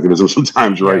defense mechanism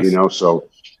sometimes, right? Yes. So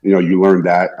you learn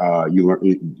that.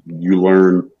 You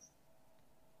learn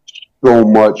so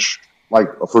much. Like,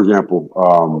 for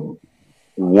example,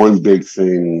 one big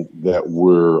thing that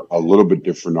we're a little bit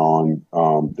different on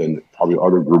than probably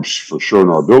other groups for sure in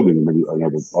our building, maybe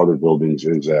in other buildings,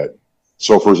 is that.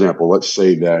 So, for example, let's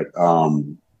say that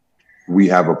we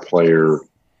have a player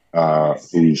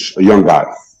who's a young guy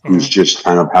who's just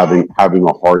kind of having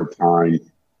a hard time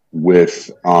with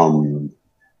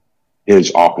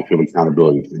his off the field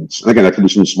accountability things. And again, that could be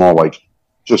something small like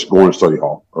just going to study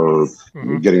hall, or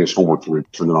getting his homework turned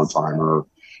in on time, or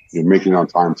making it on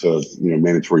time to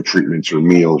mandatory treatments or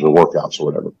meals or workouts or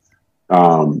whatever.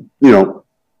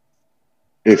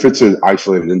 If it's an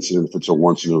isolated incident, if it's a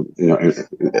once,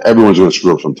 everyone's going to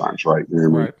screw up sometimes, right? You know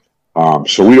what I mean? Right.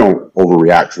 So we don't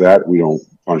overreact to that. We don't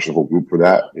punish the whole group for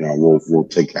that. We'll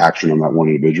take action on that one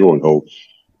individual, and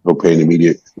he'll pay an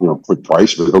immediate, quick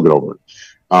price, but he'll get over it.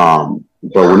 But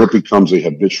when it becomes a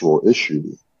habitual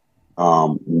issue,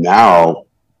 now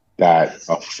that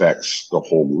affects the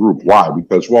whole group. Why?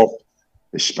 Because, well,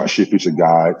 especially if he's a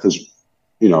guy, because,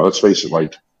 let's face it,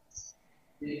 like,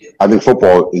 I think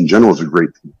football in general is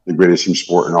the greatest team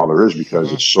sport in all there is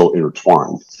because it's so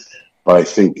intertwined. But I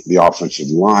think the offensive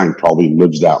line probably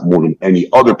lives that more than any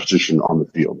other position on the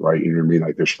field, right? You know what I mean?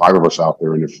 Like, there's 5 of us out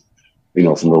there, and if,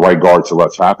 from the right guard to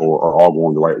left tackle are all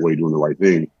going the right way, doing the right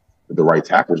thing, if the right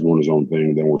tackle is doing his own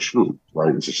thing, then we're screwed,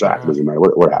 right? It's a sack. It doesn't matter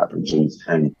what happens. And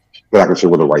they're not going to say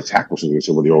what the right tackle is, they're going to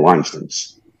say what the O-line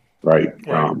thinks, right?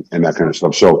 And that kind of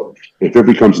stuff. So if it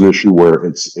becomes an issue where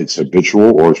it's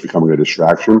habitual or it's becoming a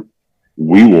distraction,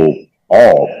 we will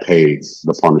all pay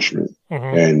the punishment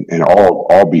and all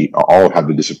have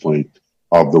the discipline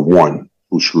of the one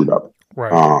who screwed up.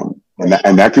 Right.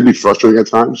 And that can be frustrating at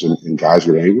times, and guys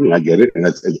get angry, and I get it. And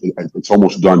it's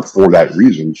almost done for that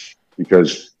reason,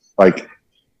 because, like,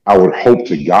 I would hope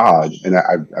to God, and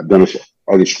I've done it at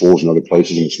other schools and other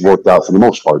places, and it's worked out for the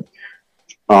most part.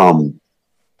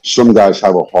 Some guys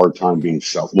have a hard time being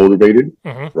self-motivated,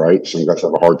 right? Some guys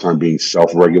have a hard time being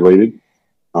self-regulated,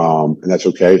 and that's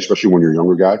okay, especially when you're a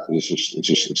younger guy, because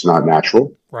it's not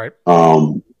natural. Right.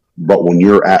 But when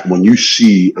you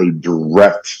see a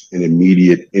direct and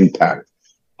immediate impact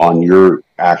on your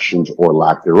actions or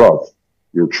lack thereof,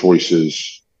 your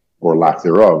choices or lack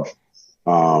thereof,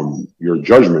 your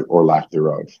judgment or lack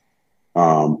thereof,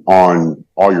 on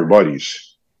all your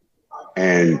buddies,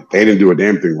 and they didn't do a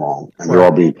damn thing wrong, and they're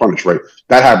all being punished, right?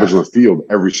 That happens on the field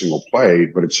every single play,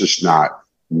 but it's just not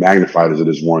magnified as it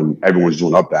is when everyone's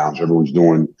doing up downs, everyone's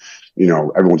doing,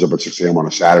 everyone's up at 6 a.m. on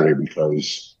a Saturday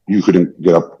because you couldn't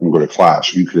get up and go to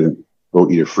class, you couldn't go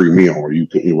eat a free meal, or you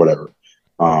could eat whatever.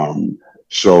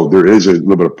 So there is a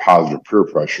little bit of positive peer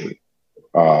pressure,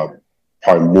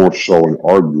 probably more so in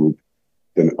our group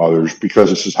than others, because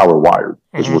this is how we're wired,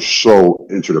 because we're so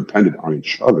interdependent on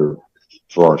each other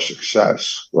for our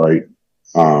success, right?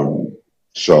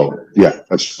 So yeah,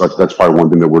 that's probably one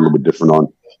thing that we're a little bit different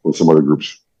on than some other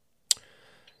groups.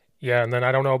 Yeah, and then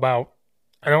I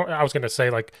was going to say,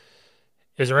 like,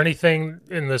 is there anything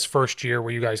in this first year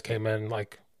where you guys came in,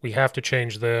 like, we have to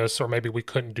change this, or maybe we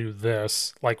couldn't do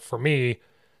this? Like, for me,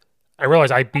 I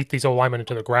realized I beat these old linemen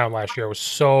into the ground last year. I was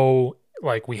so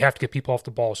like we have to get people off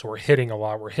the ball, so we're hitting a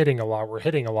lot, we're hitting a lot, we're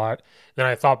hitting a lot. Then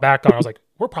I thought back on it, I was like,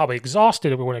 we're probably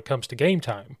exhausted when it comes to game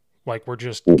time. Like we're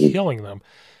just Mhm. killing them.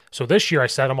 So this year I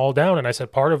sat them all down and I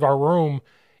said, part of our room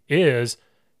is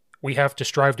we have to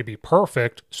strive to be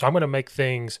perfect. So I'm going to make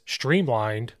things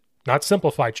streamlined, not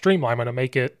simplified, streamlined. I'm going to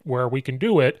make it where we can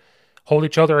do it, hold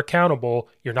each other accountable.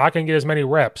 You're not going to get as many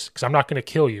reps because I'm not going to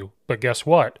kill you. But guess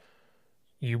what?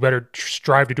 You better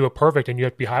strive to do it perfect, and you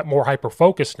have to be more hyper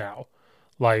focused now.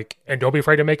 Like, and don't be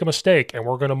afraid to make a mistake, and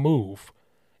we're going to move.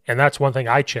 And that's one thing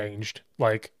I changed.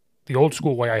 Like, the old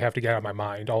school way I have to get out of my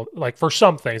mind. Like, for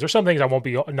some things, there's some things I won't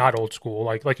be not old school.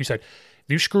 Like you said, if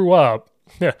you screw up,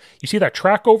 yeah, you see that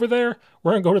track over there?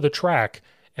 We're going to go to the track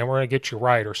and we're going to get you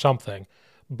right or something.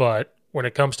 But when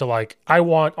it comes to like, I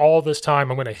want all this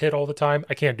time, I'm going to hit all the time,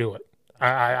 I can't do it.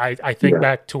 I think Yeah.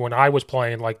 back to when I was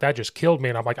playing, like that just killed me.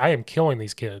 And I'm like, I am killing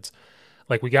these kids.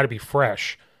 Like, we got to be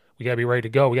fresh. We got to be ready to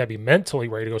go. We got to be mentally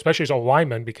ready to go, especially as old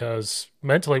linemen, because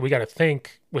mentally we got to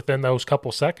think within those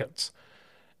couple seconds.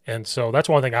 And so that's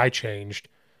one thing I changed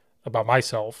about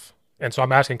myself. And so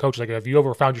I'm asking coaches, like, have you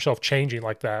ever found yourself changing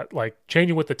like that? Like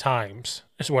changing with the times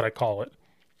is what I call it.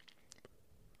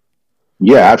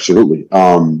 Yeah, absolutely.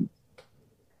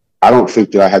 I don't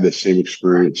think that I had the same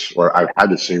experience, or I've had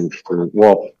the same experience.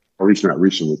 Well, at least not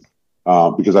recently,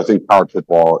 because I think college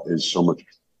football is so much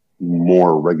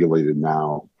more regulated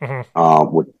now,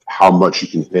 Mm-hmm. with how much you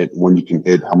can hit, when you can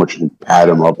hit, how much you can pad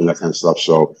them up, and that kind of stuff.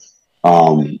 So,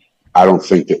 um, I don't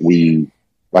think that we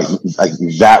like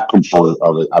that component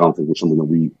of it. I don't think it's something that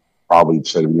we probably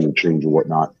said we're going to change or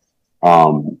whatnot.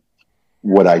 Um,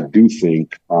 what I do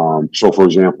think, so for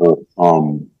example,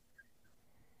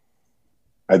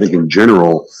 I think in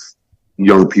general,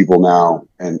 young people now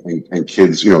and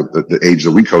kids, the age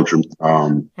that we coach them,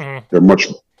 Mm-hmm. they're much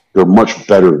they're much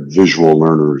better visual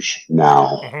learners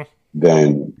now Mm-hmm.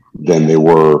 than they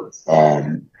were,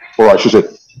 or I should say,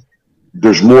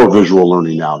 there's more visual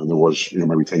learning now than there was,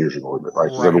 maybe 10 years ago, right?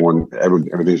 Because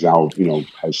Right. everything's now,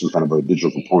 has some kind of a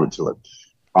digital component to it.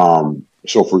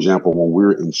 So, for example, when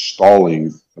we're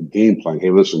installing a game plan, hey,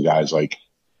 listen, guys, like,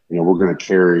 we're going to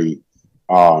carry,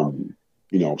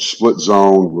 split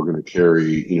zone. We're going to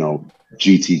carry,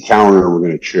 GT counter. We're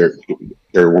going to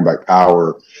carry one back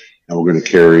power, and we're going to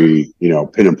carry,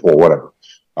 pin and pull, whatever,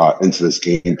 into this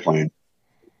game plan.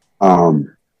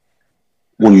 Um,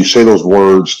 when you say those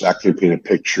words, that can paint a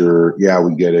picture. Yeah,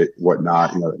 we get it,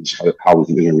 whatnot. It's how we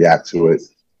can react to it.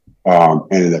 And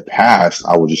in the past,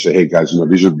 I would just say, "Hey guys,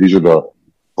 these are the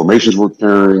formations we're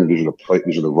carrying. These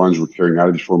are the runs we're carrying out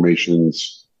of these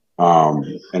formations."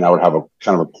 And I would have a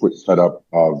kind of a quick setup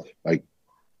of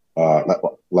uh,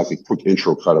 like a quick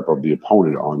intro cut up of the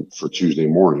opponent on for Tuesday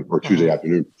morning or Mm-hmm. Tuesday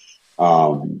afternoon.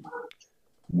 Um,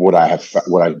 what I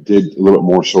did a little bit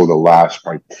more so the last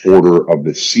probably quarter of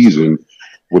the season,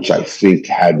 which I think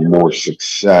had more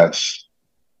success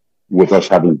with us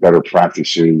having better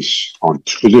practices on,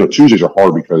 because Tuesdays are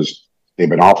hard because they've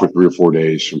been off for 3 or 4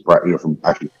 days from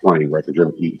actually playing, right?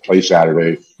 Because you play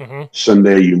Saturday, Mm-hmm.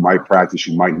 Sunday you might practice,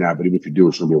 you might not, but even if you do,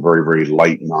 it's going to be a very, very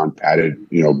light, non-padded,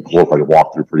 glorified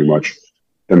walkthrough pretty much.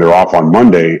 Then they're off on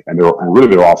Monday, and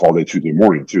they're off all day Tuesday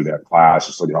morning too. They have class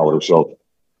and study holiday, so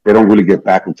they don't really get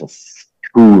back into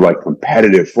true like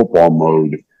competitive football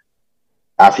mode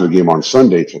after the game on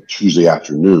Sunday till Tuesday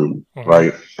afternoon, Mm-hmm.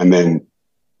 right? And then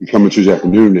you come in Tuesday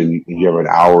afternoon and you have an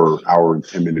hour and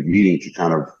 10-minute meeting to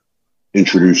kind of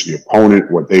introduce the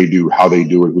opponent, what they do, how they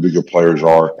do it, who the good players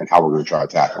are, and how we're going to try to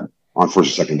attack them on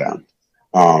first and second down.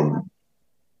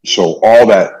 So all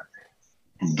that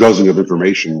dozen of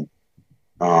information,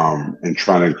 and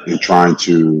trying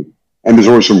to, and there's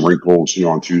always some wrinkles,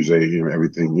 on Tuesday,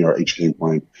 everything, each game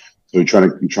plan. So you're trying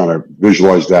to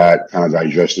visualize that, kind of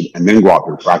digest it, and then go out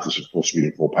there and practice at full speed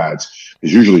and full pads.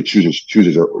 Because usually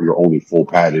Tuesdays are your only full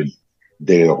padded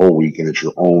day of the whole week, and it's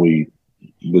your only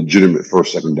legitimate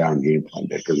first, second down game plan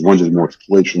day. Because Wednesday's more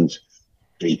situations,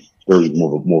 Thursday's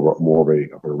more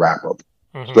of a wrap up.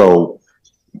 Mm-hmm. So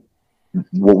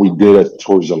what we did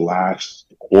towards the last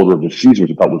quarter of the season,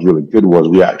 which I thought was really good, was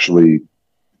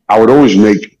I would always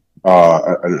make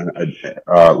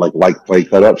like play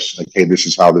cut-ups. Like, hey, this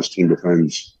is how this team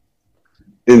defends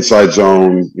inside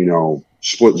zone,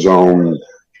 split zone,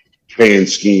 fan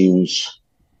schemes,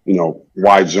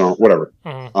 wide zone, whatever.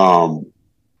 Mm-hmm.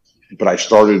 But I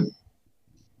started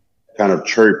kind of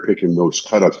cherry picking those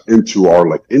cut-ups into our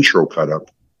like intro cut-up.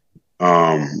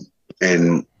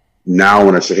 And now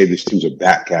when I say, hey, this team's a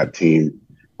back cap team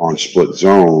on split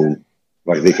zone,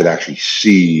 like they could actually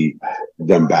see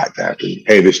them back capping.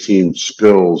 Hey, this team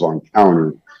spills on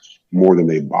counter more than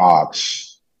they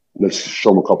box. let's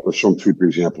show them let's show them 2, 3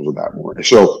 examples of that more.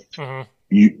 So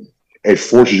Mm-hmm. it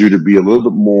forces you to be a little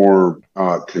bit more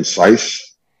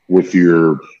concise with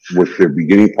the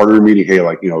beginning part of the meeting. Hey,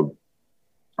 like,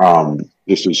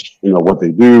 this is, what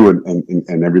they do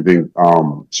and everything.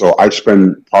 So I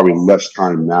spend probably less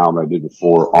time now than I did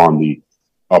before on the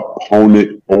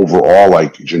opponent overall,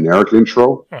 like generic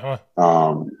intro.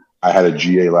 Uh-huh. I had a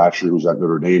GA last year who's at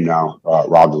Notre Dame now,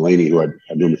 Rob Delaney, who had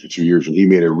known me for 2 years, and he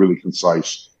made a really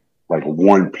concise, like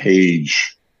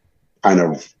 1-page kind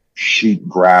of sheet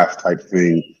graph type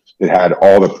thing that had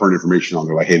all the current information on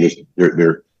there. Like, hey,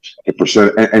 they're the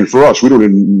percent, and for us, we don't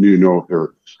even need to know if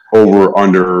they're over or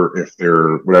under, if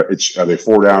they're whatever. Are they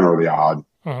 4 down or are they odd,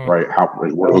 Uh-huh. right?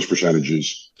 What are those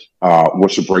percentages?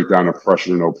 What's the breakdown of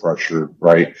pressure, no pressure,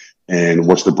 right? And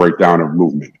what's the breakdown of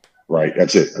movement, right?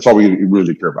 That's it. That's all we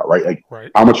really care about, right? Like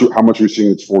Right. how much are we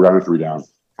seeing? It's 4 down and 3 down.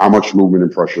 How much movement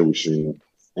and pressure are we seeing?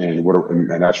 And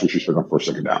and that's what you spend on first,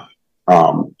 second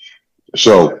down.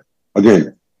 So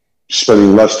again,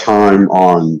 spending less time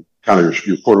on kind of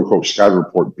your quote unquote scatter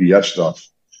report BS stuff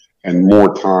and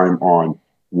more time on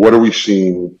what are we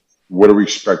seeing, what do we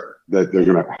expect that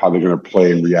how they're gonna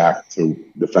play and react to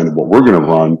defend what we're gonna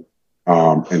run,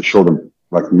 and show them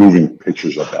like moving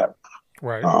pictures of that.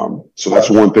 Right. So that's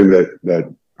one thing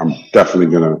that I'm definitely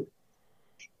gonna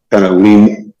kind of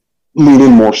lean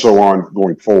in more so on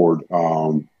going forward,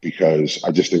 because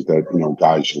I just think that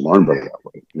guys learn better that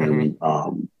way. You know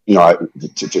Mm-hmm. what I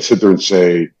mean? To sit there and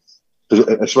say,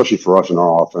 especially for us in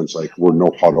our offense, like we're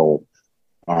no huddle.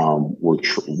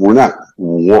 We're not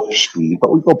warp speed,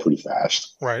 but we go pretty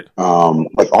fast. Right.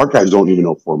 Like our guys don't even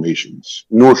know formations,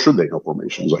 nor should they know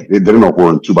formations. Like they don't know if we're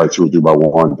in 2 by 2 or 3 by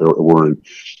 1. We're in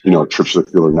trips to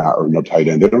the field or not, or no tight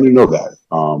end. They don't even know that.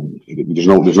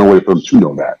 There's no way for them to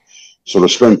know that. So to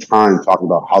spend time talking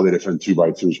about how they defend 2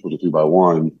 by 2 as opposed to 3 by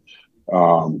 1,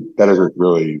 that doesn't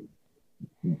really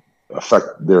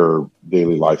affect their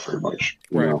daily life very much.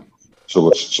 Right. So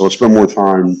let's spend more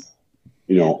time,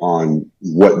 on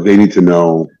what they need to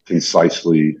know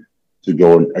concisely to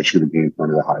go and execute a game plan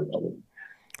at a high level.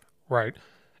 Right.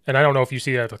 And I don't know if you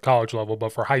see that at the college level,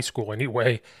 but for high school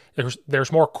anyway,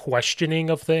 there's more questioning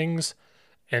of things.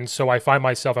 And so I find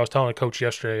myself, I was telling a coach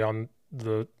yesterday I'm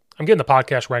getting the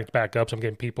podcast ranked back up. So I'm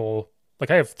getting people,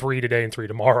 like I have 3 today and 3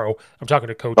 tomorrow. I'm talking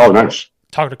to coaches. Oh, nice.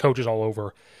 Talking to coaches all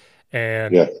over.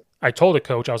 And yeah. I told a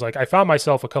coach, I was like, I found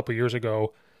myself a couple years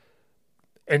ago,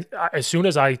 and as soon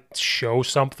as I show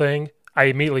something, I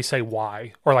immediately say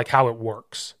why or like how it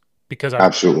works.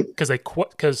 Absolutely.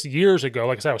 Because years ago,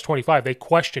 like I said, I was 25, they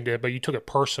questioned it, but you took it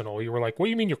personal. You were like, what do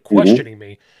you mean you're questioning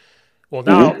me? Well,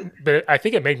 now, but I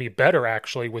think it made me better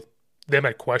actually with them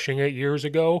at questioning it years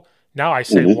ago. Now I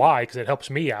say why, because it helps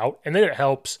me out. And then it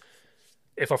helps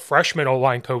if a freshman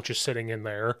O-line coach is sitting in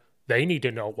there, they need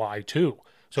to know why too.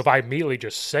 So if I immediately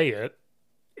just say it,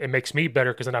 it makes me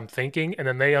better because then I'm thinking and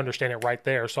then they understand it right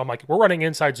there. So I'm like, we're running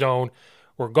inside zone.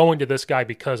 We're going to this guy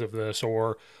because of this,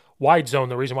 or wide zone.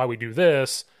 The reason why we do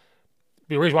this,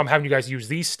 the reason why I'm having you guys use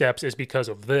these steps is because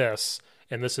of this.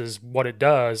 And this is what it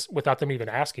does without them even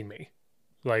asking me.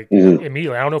 Like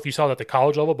immediately, I don't know if you saw that at the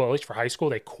college level, but at least for high school,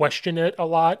 they question it a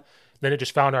lot. Then it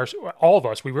just found all of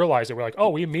us, we realized it. We're like, oh,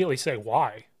 we immediately say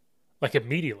why, like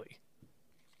immediately.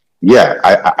 Yeah,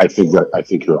 I think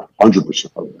you're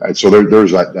 100% right. So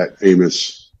there's that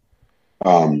famous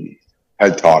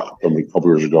head talk from a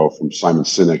couple years ago from Simon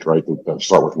Sinek, right? That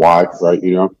start with why, right?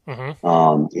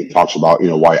 It talks about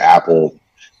why Apple,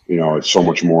 is so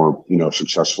much more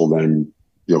successful than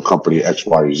company X,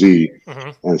 Y, or Z,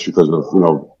 and it's because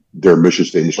of their mission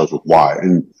statement starts with why.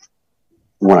 And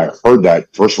when I heard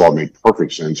that, first of all, it made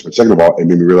perfect sense, but second of all, it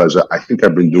made me realize that I think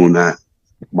I've been doing that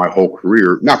my whole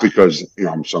career, not because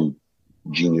I'm some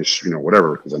genius,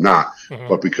 whatever, because I'm not,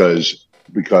 but because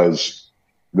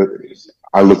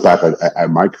I look back at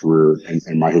my career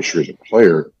and my history as a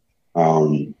player.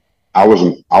 I was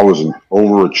an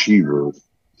overachiever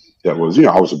that was,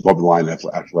 I was above the line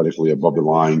athletically, above the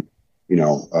line,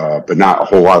 but not a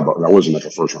whole lot. I wasn't like a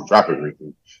first round draft pick or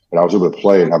anything, but I was able to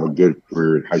play and have a good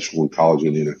career in high school and college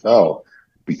and the NFL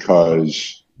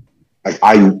because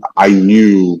I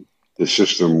knew the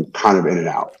system kind of in and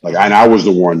out. And I was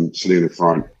the one sitting in the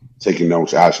front taking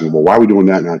notes, asking, well, why are we doing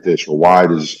that, not this? Or why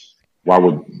does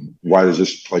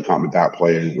this play complement that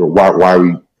play? Or why are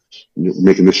we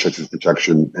making this such a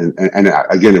protection? And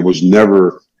again, it was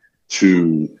never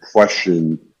to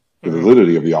question the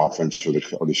validity of the offense or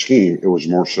the scheme. It was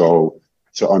more so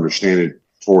to understand it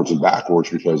forwards and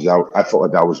backwards because I felt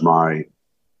like that was my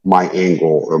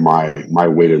angle or my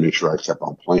way to make sure I kept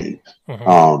on playing.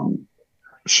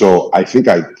 So I think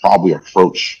I probably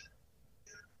approach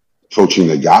coaching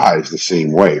the guys the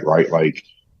same way, right? Like,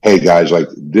 hey guys, like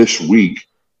this week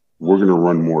we're going to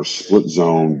run more split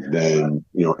zone than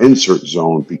insert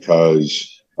zone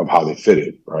because of how they fit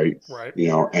it, right? Right.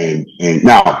 And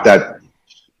now that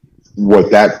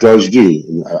what that does do,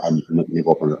 and I'm going to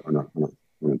go up on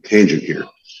a tangent here.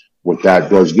 What that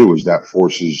does do is that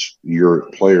forces your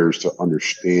players to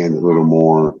understand a little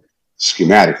more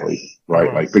schematically,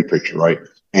 right? Like big picture, right?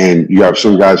 And you have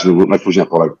some guys who, like for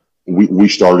example, like we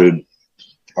started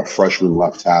a freshman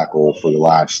left tackle for the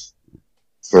last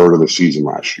third of the season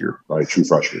last year, right? True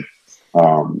freshman.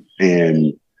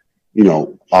 And,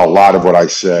 a lot of what I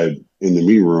said in the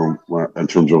meeting room in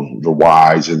terms of the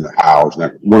whys and the hows, and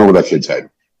that went over that kid's head.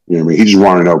 You know what I mean? He just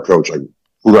wanted to know, coach, like,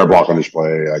 who do I block on this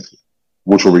play? Like,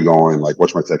 which way are we going? Like,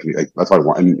 what's my technique? Like, that's what I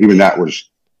want. And even that was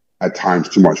at times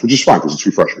too much, which is fine because it's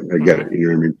true freshman. I get it.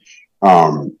 You know what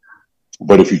I mean?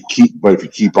 But if you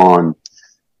keep on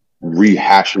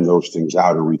rehashing those things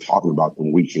out and re-talking about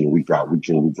them week in, week out,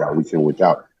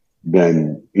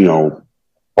 then,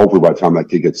 hopefully by the time that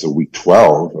kid gets to week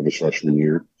 12 of his freshman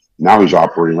year, now he's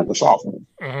operating like a sophomore,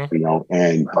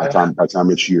 and by the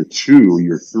time it's year 2,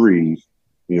 year 3,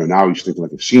 now he's thinking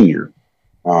like a senior.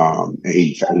 And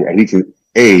he can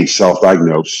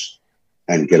self-diagnose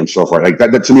and get himself right. Like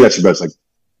that to me, that's the best. Like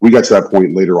we got to that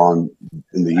point later on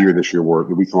in the year this year where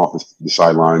we come off the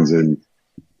sidelines and,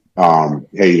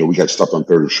 hey, we got stuck on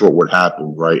 3rd and short. What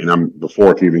happened, right? And before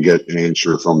I could even get an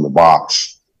answer from the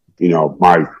box,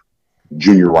 my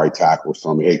junior right tackle was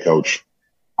telling me, "Hey, coach,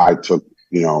 I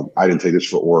didn't take this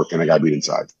footwork and I got beat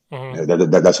inside."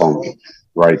 That's on me,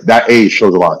 right? That A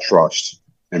shows a lot of trust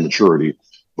and maturity,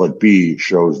 but B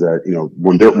shows that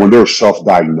when they're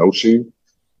self-diagnosing,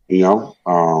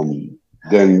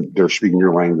 then they're speaking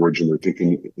your language and they're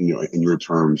thinking in your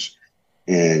terms,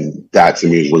 and that to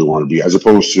me is where they want to be, as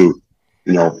opposed to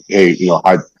hey,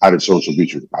 how did so and so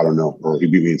beat you? I don't know, or he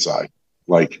beat me inside.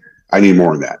 Like I need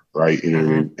more than that, right? You know what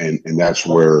I mean? And that's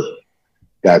where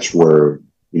we're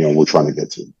trying to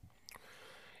get to.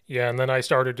 Yeah, and then I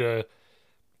started to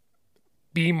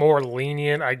be more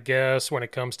lenient, I guess, when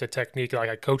it comes to technique. Like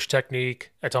I coach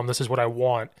technique. I tell them this is what I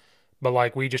want. But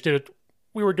like we just did it.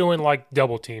 We were doing like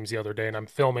double teams the other day, and I'm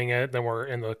filming it. Then we're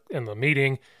in the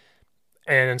meeting,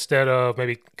 and instead of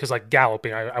maybe because like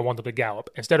galloping, I want them to gallop.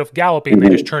 Instead of galloping, they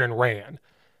just turned and ran.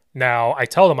 Now I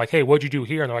tell them like, hey, what'd you do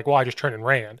here? And they're like, well, I just turned and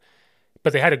ran.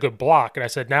 But they had a good block, and I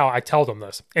said, now I tell them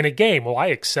this in a game. Will I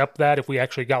accept that if we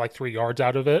actually got like 3 yards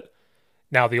out of it?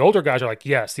 Now, the older guys are like,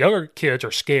 yes. The younger kids are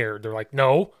scared. They're like,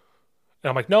 no. And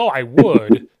I'm like, no, I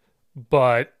would.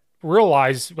 But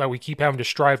realize that we keep having to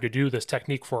strive to do this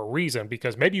technique for a reason,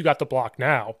 because maybe you got the block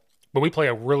now, but we play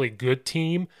a really good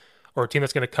team or a team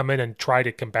that's going to come in and try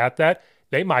to combat that.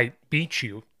 They might beat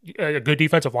you. A good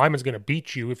defensive lineman's going to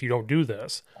beat you if you don't do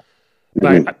this.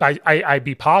 But I'd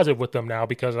be positive with them now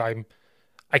because I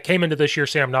came into this year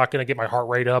saying I'm not going to get my heart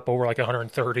rate up over like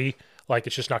 130. Like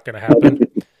it's just not going to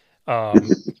happen.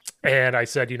 And I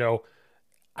said,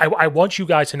 I want you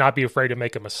guys to not be afraid to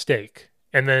make a mistake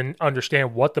and then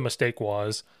understand what the mistake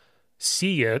was,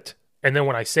 see it. And then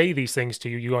when I say these things to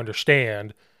you, you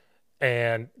understand.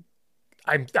 And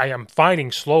I am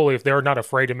finding slowly if they're not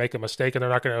afraid to make a mistake and they're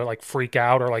not going to like freak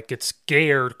out or like get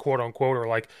scared, quote unquote, or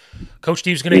like Coach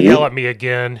Steve's going to yell at me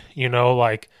again,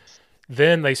 like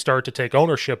then they start to take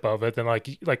ownership of it. Then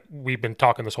like we've been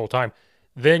talking this whole time,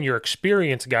 then your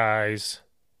experienced guys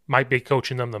might be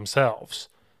coaching them themselves.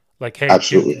 Like, hey,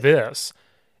 Absolutely. do this.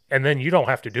 And then you don't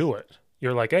have to do it.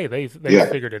 You're like, hey, they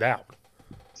figured it out.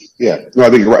 Yeah, no,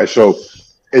 I think you're right. So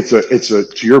it's a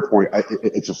to your point,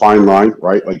 it's a fine line,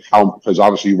 right? Like because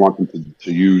obviously you want them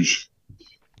to use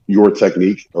your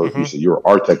technique, or you said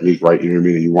our technique, right? You know what I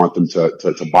mean? And you want them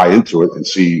to buy into it and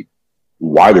see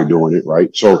why they're doing it,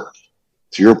 right? So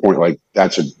to your point, like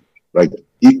that's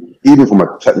even from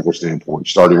a technical standpoint,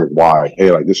 starting with why,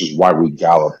 hey, like this is why we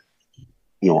gallop,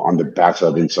 on the backside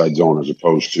of inside zone as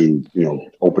opposed to,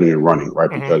 opening and running,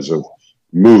 right? Because of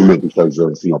movement, because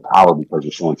of, power, because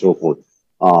of so on and so forth.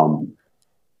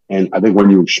 And I think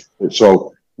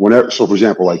so for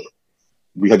example, like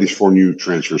we had these 4 new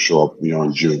transfers show up,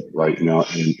 in June, right? And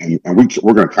we're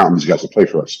going to count these guys to play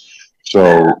for us.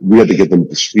 So we had to get them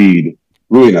to speed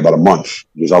really in about a month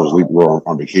because we were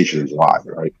on vacation in July,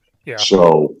 right? Yeah.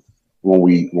 So when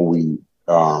we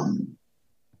don't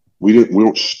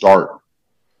start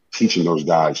teaching those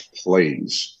guys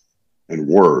plays and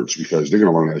words because they're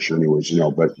going to learn that shit anyways,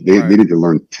 but they need to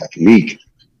learn technique.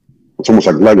 It's almost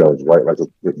like Legos, right? Like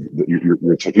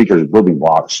your technique is building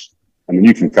blocks, and then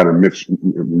you can kind of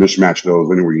mismatch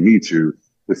those anywhere you need to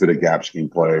fit a gap scheme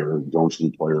play or zone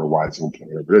scheme play or wide zone play,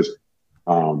 whatever it is.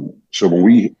 So when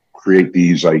we create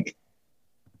these like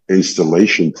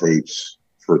installation tapes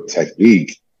for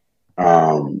technique.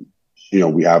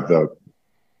 We have the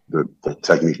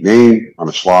technique name on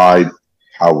a slide,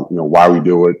 how, why we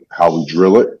do it, how we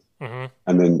drill it. Mm-hmm.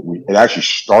 And then it actually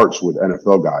starts with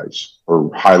NFL guys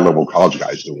or high level college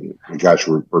guys doing it. The guys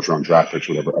who are first round draft picks,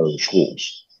 whatever, other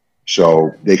schools.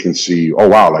 So they can see, oh,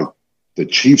 wow, like the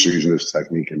Chiefs are using this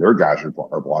technique and their guys are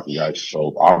blocking guys.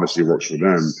 So obviously it works for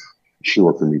them. It should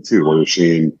work for me too. Where they're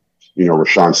seeing,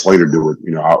 Rashawn Slater do it,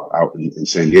 out in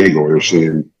San Diego. Or they're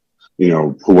seeing,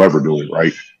 whoever do it,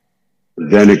 right?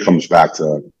 Then it comes back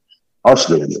to us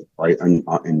doing it, right? In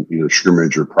either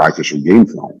scrimmage or practice or game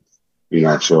film.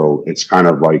 So it's kind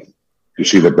of like you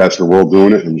see the best in the world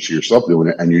doing it, and you see yourself doing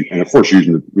it, and of course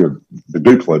using the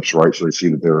good clips, right? So they see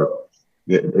that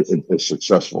it's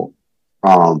successful.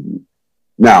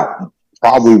 Now,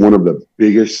 probably one of the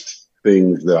biggest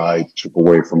things that I took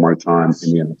away from my time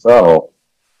in the NFL,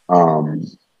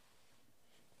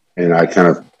 and I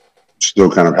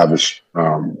still have this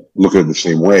look at it the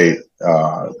same way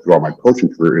throughout my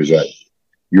coaching career, is that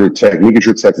your technique is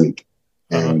your technique.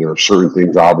 And there are certain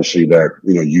things, obviously, that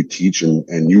you teach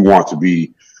and you want to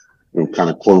be, kind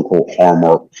of quote unquote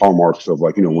hallmarks of,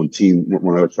 like,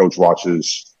 when a coach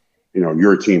watches,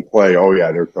 your team play. Oh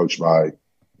yeah, they're coached by,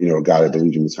 a guy that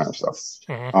believes in this kind of stuff.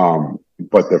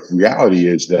 But the reality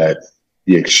is that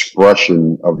the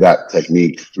expression of that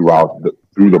technique through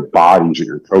the bodies that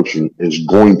you're coaching is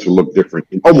going to look different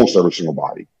in almost every single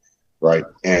body, right?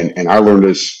 And I learned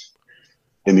this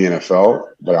in the NFL,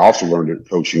 but I also learned it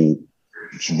coaching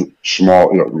small,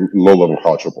 low-level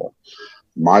college football.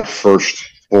 My first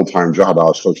full-time job, I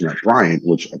was coaching at Bryant,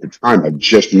 which at the time had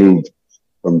just moved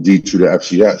from D2 to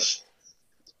FCS.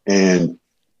 And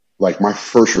like my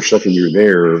first or second year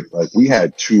there, like we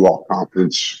had two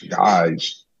all-conference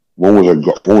guys. One was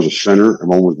a center and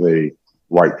one was a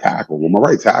right tackle. Well, my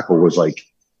right tackle was like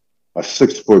a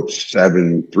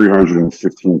 6'7",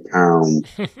 315-pound.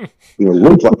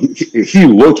 He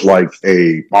looked like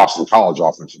a Boston College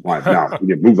offensive line. Now he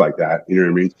didn't move like that. You know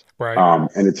what I mean? Right.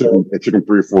 And it took him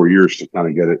 3 or 4 years to kind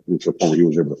of get it into a point where he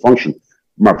was able to function.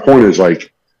 My point is,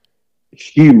 like,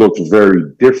 he looked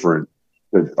very different.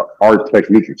 Our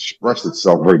technique expressed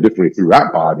itself very differently through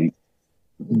that body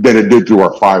than it did through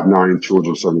our 5'9",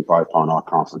 275-pound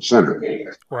all-conference center.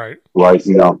 Right. Right.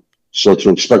 So to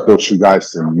expect those two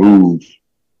guys to move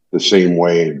the same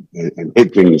way and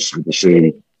hit things with the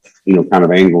same, kind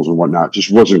of angles and whatnot just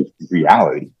wasn't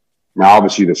reality. Now,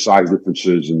 obviously, the size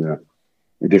differences and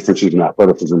the differences in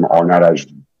athleticism are not as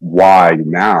wide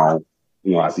now,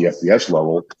 at the FBS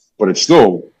level, but it's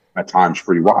still at times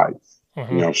pretty wide.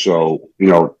 So,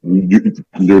 your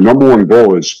number one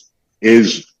goal is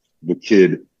the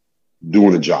kid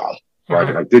doing the job,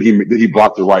 right? Like, did he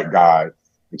block the right guy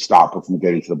and stop him from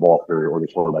getting to the ball carrier or the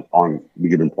quarterback on the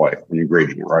given play when you're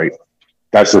grading it, right?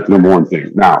 That's the number one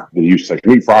thing. Now, they use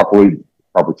technique properly,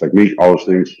 proper technique, all those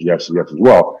things, yes as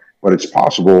well. But it's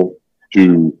possible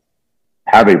to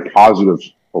have a positive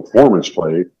performance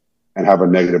play and have a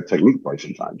negative technique play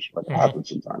sometimes. Like it happens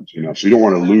sometimes, So you don't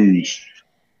want to lose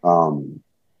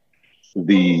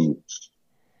the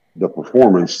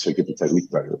performance to get the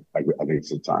technique better. I think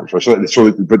sometimes.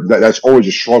 But that's always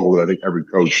a struggle that I think every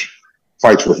coach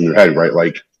fights with in their head, right?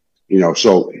 Like,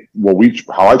 so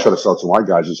how I try to sell to my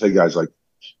guys is, hey guys, like,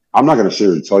 I'm not going to sit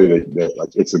here and tell you that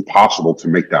like it's impossible to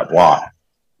make that block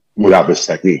without this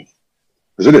technique,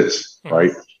 because it is,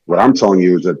 right? What I'm telling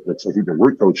you is that the technique that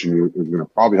we're coaching you is going to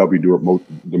probably help you do it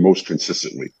the most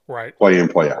consistently, right? Play in,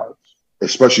 play out,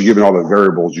 especially given all the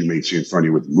variables you may see in front of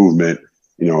you with movement,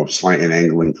 slanting,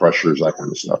 angling, pressures, that kind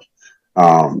of stuff.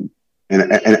 And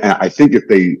I think if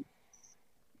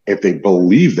they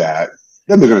believe that,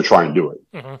 then they're going to try and do it.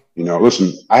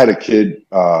 Listen, I had a kid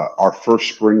our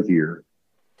first spring here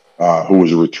who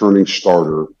was a returning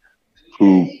starter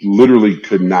who literally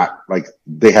could not, like,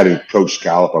 they hadn't coached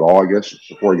Gallup at all, I guess,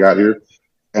 before he got here.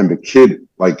 And the kid,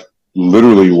 like,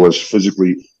 literally was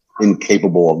physically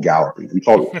incapable of galloping. We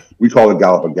call it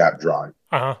Gallup a gap drive.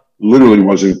 Literally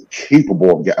wasn't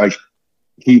capable of like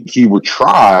he would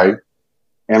try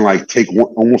and like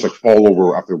almost like fall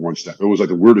over after one step. It was like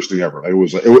the weirdest thing ever.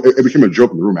 Like, it became a joke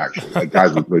in the room, actually. Like,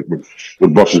 guys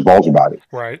would bust his balls about it.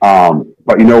 Right.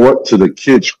 But you know what? To the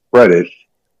kid's credit,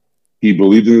 he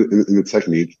believed in the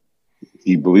technique.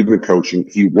 He believed in the coaching.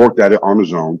 He worked at it on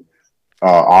his own.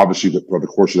 Obviously, for the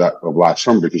course of last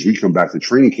summer, because we come back to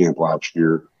training camp last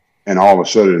year, and all of a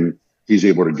sudden he's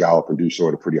able to gallop and do so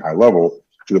at a pretty high level,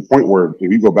 to the point where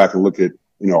if you go back and look at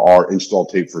our install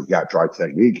tape for gap drive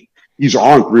technique, he's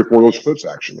on 3 or 4 of those clips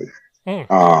actually.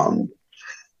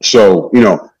 So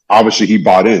obviously he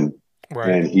bought in. Right.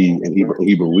 and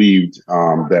he believed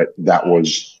that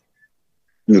was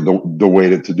the way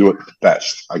to do it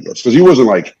best, I guess, because he wasn't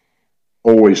like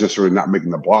always necessarily not making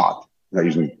the block, not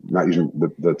using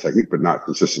the technique, but not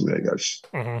consistently, I guess.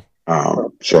 Hmm.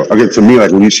 So again, to me,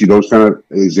 like when you see those kind of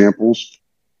examples,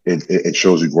 it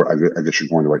shows you where I guess you're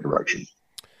going the right direction.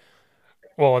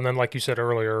 Well, and then like you said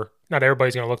earlier, not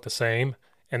everybody's going to look the same,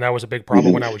 and that was a big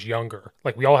problem when I Mm-hmm. was younger.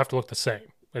 Like we all have to look the same.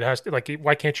 It has to, like,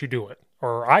 why can't you do it?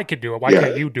 Or I could do it. Why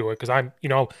can't Yeah. you do it? Because I'm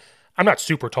not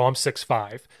super tall. I'm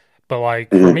 6'5", but like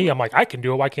for me, Mm-hmm. I'm like I can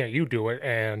do it. Why can't you do it?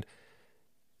 And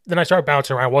then I started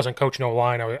bouncing around. I wasn't coaching O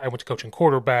line. I went to coaching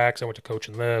quarterbacks. I went to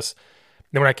coaching this.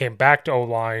 Then when I came back to O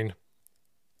line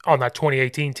on that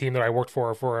 2018 team that I worked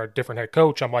for a different head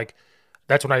coach, I'm like,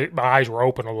 that's when my eyes were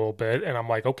open a little bit, and I'm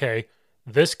like, okay,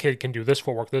 this kid can do this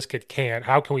footwork. This kid can't.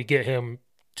 How can we get him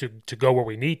to go where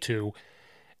we need to?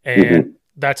 And Mm-hmm.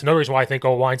 that's another reason why I think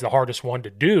O line's the hardest one to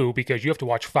do, because you have to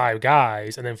watch five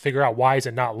guys and then figure out why is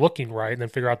it not looking right, and then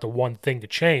figure out the one thing to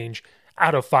change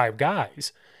out of five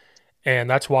guys. And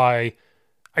that's why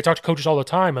I talk to coaches all the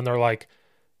time, and they're like,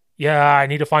 yeah, I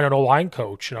need to find an O line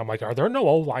coach. And I'm like, are there no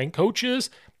O line coaches?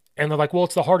 And they're like, well,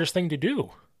 it's the hardest thing to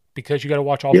do because you got to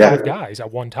watch all five Yeah. guys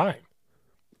at one time.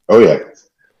 Oh yeah.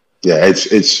 Yeah.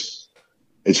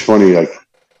 It's funny. Like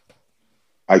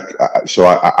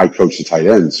I coached the tight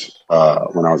ends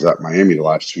when I was at Miami the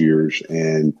last 2 years,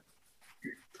 and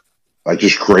like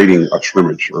just grading a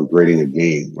scrimmage or grading a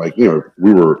game. Like we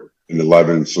were an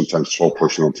 11, sometimes 12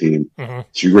 personnel team, Hmm.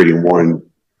 so you're grading one,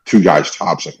 two guys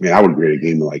tops. Like man, I would grade a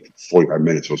game in like 45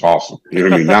 minutes. It was awesome. You know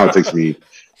what I mean? Now it takes me,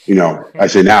 I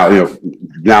say now,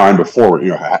 now and before,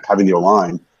 having the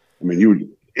line. I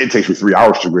mean, it takes me 3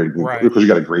 hours to grade a game Right. because you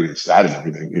got to grade stat and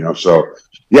everything. So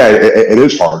yeah, it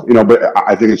is hard. But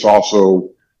I think it's also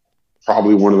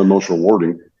probably one of the most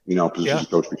rewarding, positions Yeah. to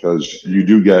coach because you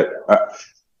do get.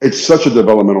 It's such a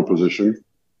developmental position,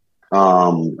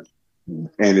 um,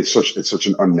 and it's such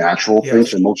an unnatural thing Yes.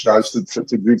 for most guys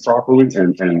to do properly.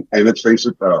 And let's face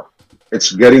it,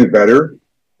 it's getting better,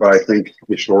 but I think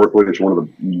historically it's one of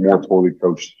the more poorly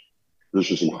coached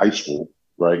positions in high school,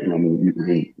 right?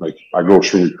 Like I go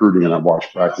through recruiting and I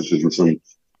watch practices and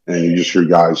you just hear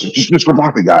guys just go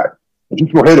block the guy,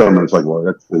 just go hit him, and it's like, well,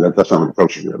 that's not what the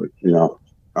coach is really.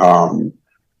 Um,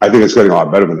 I think it's getting a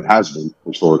lot better than it has been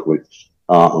historically.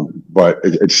 But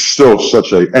it's still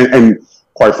such and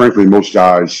quite frankly, most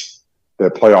guys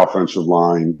that play offensive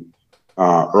line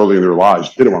early in their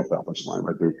lives didn't want to play offensive line,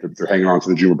 right? They're hanging on to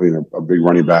the dream of being a big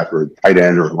running back or a tight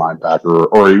end or a linebacker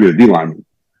or even a D lineman.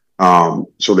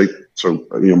 So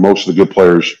most of the good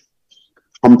players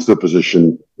come to the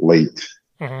position late,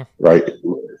 Hmm. right?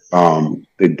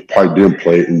 They probably didn't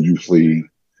play it in youth league.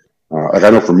 Like I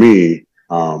know for me,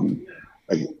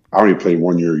 like I only played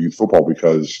 1 year of youth football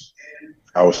because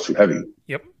I was too heavy.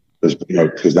 Yep.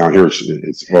 Because down here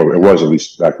it's well, it was at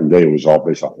least back in the day. It was all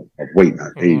based off of weight,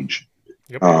 not Hmm. age.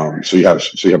 Yep. So you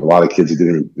have a lot of kids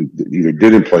that either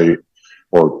didn't play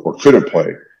or couldn't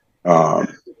play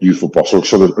youth football.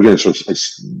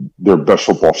 It's their best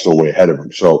football still way ahead of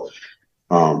them. So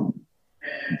um,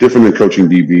 different than coaching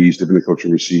DBs, different than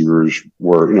coaching receivers.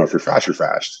 Where if you're fast, you're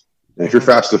fast. And if you're Hmm.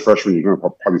 fast as a freshman, you're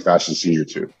going to probably fast as a senior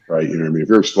too, right? You know what I mean? If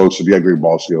you're explosive, you have great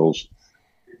ball skills,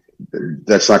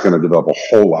 that's not going to develop a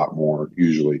whole lot more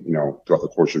usually, throughout the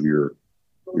course of your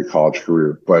college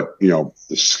career. But, the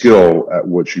skill at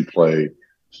which you play,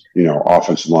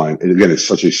 offensive line, and again, it's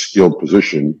such a skilled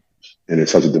position and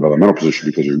it's such a developmental position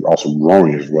because you're also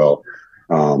growing as well.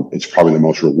 It's probably the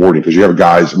most rewarding because you have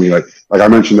guys. I mean, like I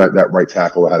mentioned that right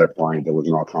tackle I had at Bryant that was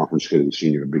an all conference kid as a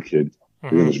senior, a big kid.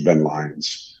 His name Hmm. was Ben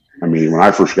Lyons. I mean, when I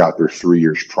first got there 3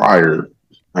 years prior,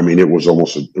 I mean, it was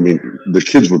almost. The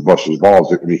kids would bust his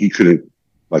balls. I mean, he couldn't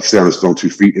like stay on his own 2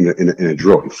 feet in a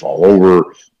drill. He'd fall over.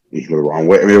 He'd go the wrong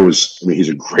way. I mean, it was. I mean, he's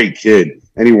a great kid,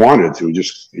 and he wanted to.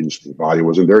 His body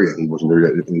wasn't there yet. He wasn't there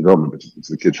yet in development. But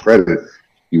to the kid's credit,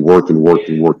 he worked and worked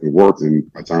and worked and worked,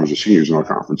 and by the time he was a senior, he was in our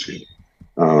conference game.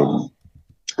 Um,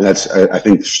 and I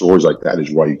think stories like that is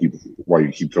why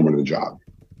you keep coming to the job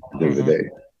at the end of the Hmm. day.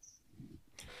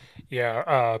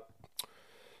 Yeah.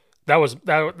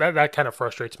 That kind of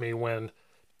frustrates me when,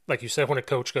 like you said, when a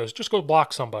coach goes, just go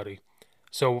block somebody.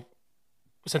 So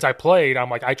since I played, I'm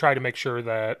like, I try to make sure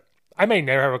that I may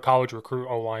never have a college recruit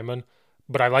O lineman,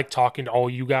 but I like talking to all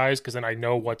you guys because then I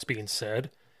know what's being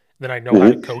said. Then I know how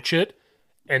to Mm-hmm. coach it.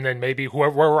 And then maybe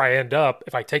wherever I end up,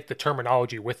 if I take the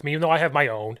terminology with me, even though I have my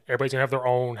own, everybody's gonna have their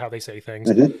own how they say things.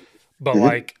 Mm-hmm. But Mm-hmm.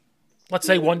 like, let's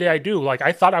say one day I do. Like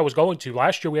I thought I was going to.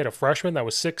 Last year we had a freshman that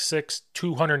was 6'6",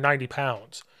 290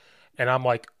 pounds. And I'm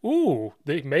like, ooh,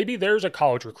 maybe there's a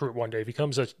college recruit one day.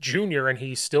 Becomes a junior and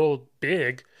he's still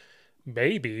big,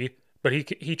 maybe, but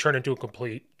he turned into a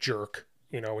complete jerk,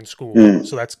 in school. Mm,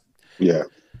 So that's yeah.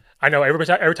 I know every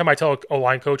time I tell a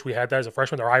line coach we had that as a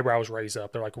freshman, their eyebrows raise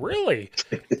up. They're like, really?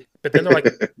 But then they're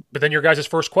like, but then your guys'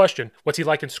 first question, what's he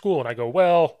like in school? And I go,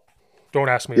 well, don't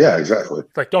ask me Yeah, that. exactly.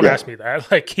 Like, don't Yeah. ask me that.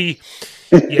 Like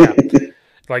yeah,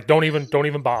 like don't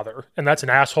even bother. And that's an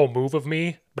asshole move of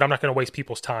me. But I'm not going to waste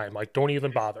people's time. Like, don't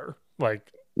even bother.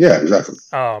 Like, Yeah, exactly.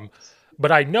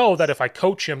 but I know that if I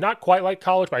coach him, not quite like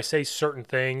college, but I say certain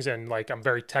things and like I'm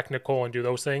very technical and do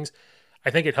those things, I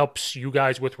think it helps you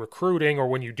guys with recruiting or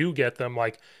when you do get them,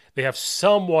 like they have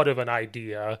somewhat of an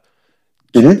idea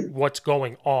to Hmm. what's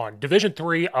going on. Division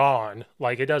 3 on,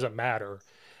 like it doesn't matter.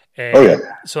 Oh yeah. And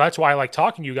so that's why I like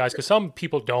talking to you guys because some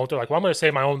people don't. They're like, well, I'm going to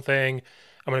say my own thing.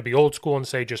 I'm going to be old school and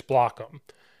say just block them.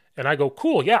 And I go,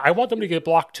 cool. Yeah, I want them to get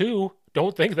blocked too.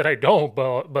 Don't think that I don't,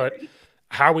 but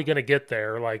how are we going to get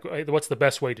there? Like, what's the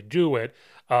best way to do it?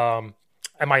 Am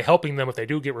I helping them if they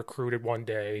do get recruited one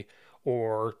day?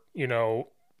 Or,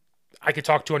 I could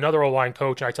talk to another O-line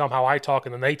coach and I tell them how I talk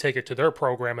and then they take it to their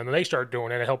program and then they start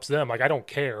doing it. It helps them. Like, I don't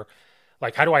care.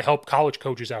 Like, how do I help college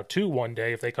coaches out too one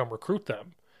day if they come recruit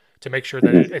them to make sure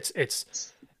that Hmm.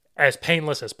 it's as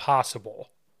painless as possible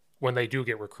when they do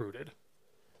get recruited?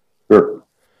 Sure.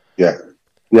 Yeah.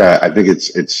 Yeah. I think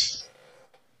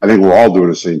I think we're all doing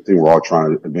the same thing. We're all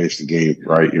trying to advance the game,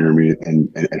 right? You know what I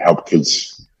mean? And help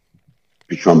kids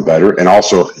become better. And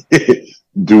also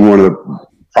do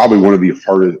probably one of the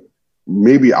hardest,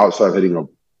 maybe outside hitting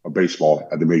a baseball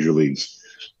at the major leagues,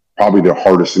 probably the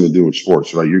hardest thing to do in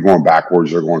sports, right? You're going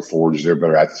backwards, they're going forwards, they're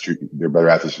better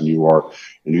athletes than you are,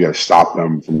 and you got to stop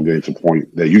them from getting to a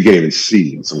point that you can't even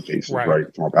see in some cases, Right.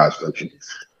 right? From a pass protection.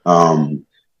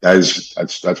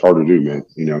 That's hard to do,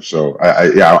 man. So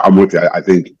I'm with you. I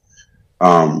think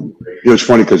it's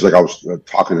funny because like I was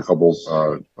talking to a couple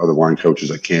other line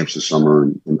coaches at camps this summer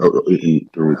and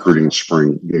recruiting in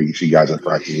spring. You see guys at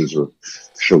practices or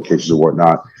showcases or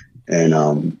whatnot, and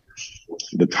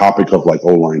the topic of like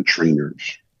O-line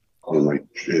trainers and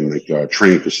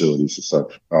training facilities and stuff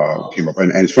came up.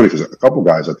 And it's funny because a couple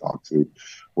guys I talked to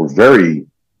were very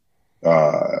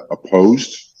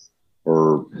opposed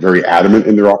or very adamant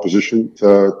in their opposition to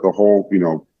the whole,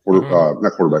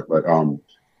 not quarterback, but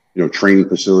training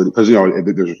facility. Because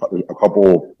there's a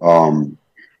couple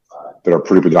that are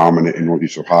pretty predominant in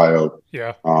Northeast Ohio.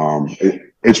 Yeah.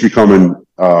 It's becoming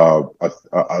a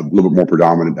little bit more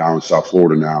predominant down in South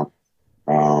Florida now.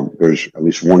 There's at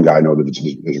least one guy I know that does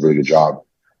a really good job.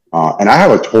 And I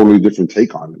have a totally different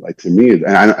take on it. Like to me, and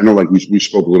I know like we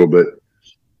spoke a little bit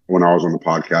when I was on the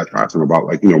podcast talking about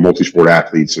like, multi-sport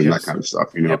athletes and that kind of stuff,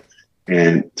 Yep.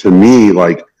 And to me,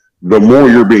 like the more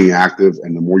you're being active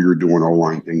and the more you're doing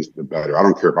O-line things, the better. I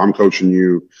don't care if I'm coaching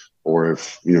you or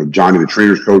if, Johnny, the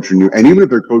trainer's coaching you. And even if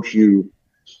they're coaching you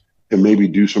to maybe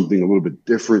do something a little bit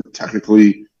different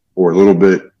technically or a little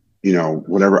bit,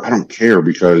 whatever, I don't care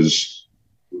because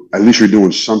at least you're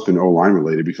doing something O-line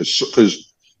related because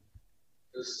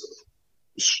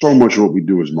so much of what we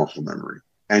do is muscle memory.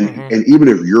 And even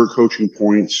if your coaching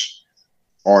points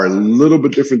are a little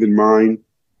bit different than mine,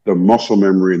 the muscle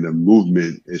memory and the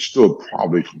movement is still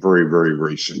probably very, very,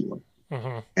 very similar.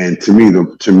 And to me,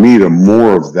 the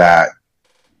more of that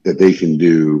they can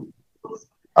do,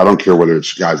 I don't care whether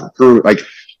it's guys recruiting. Like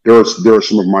there are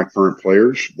some of my current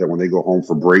players that when they go home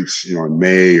for breaks, in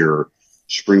May or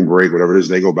spring break, whatever it is,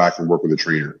 they go back and work with a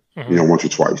trainer, once or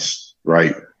twice,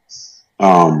 right?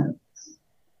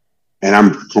 And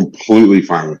I'm completely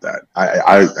fine with that.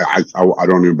 I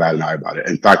don't even bat an eye about it.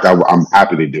 In fact, I'm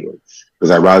happy they do it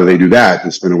because I'd rather they do that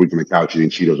than spend a week on the couch eating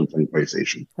Cheetos and playing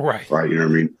PlayStation. Right. Right. You know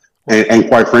what I mean? And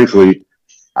quite frankly,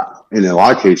 in a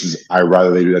lot of cases, I'd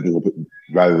rather they do that than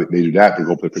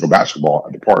go play pickle basketball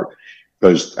at the park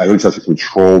because at least that's a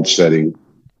controlled setting,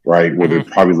 right? Where there's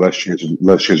probably less chance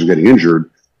of getting injured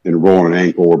than rolling an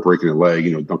ankle or breaking a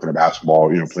leg, dunking a basketball,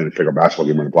 playing a pickle basketball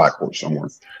game on the blackboard somewhere.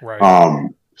 Right.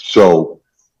 So,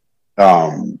 yeah,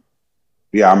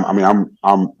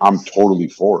 I'm totally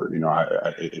for it.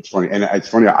 It's funny, and it's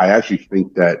funny. I actually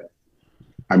think that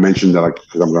I mentioned that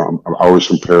because I always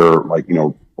compare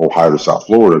Ohio to South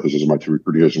Florida because those are my two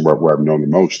recruiting areas and where I've known the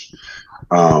most.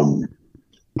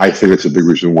 I think it's a big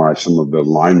reason why some of the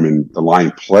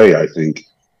line play, I think,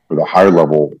 for the higher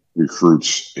level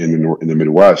recruits in the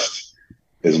Midwest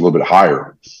is a little bit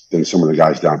higher than some of the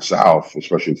guys down south,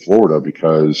 especially in Florida,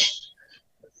 because.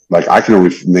 Like I can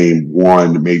only name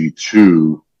one, maybe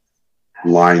two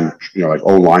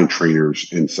O-line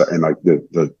trainers in like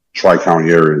the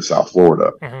Tri-County area in South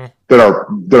Florida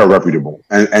that are reputable,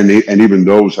 and even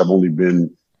those have only been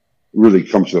really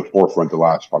come to the forefront the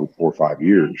last probably 4 or 5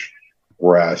 years,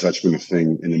 whereas that's been a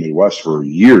thing in the Midwest for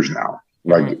years now.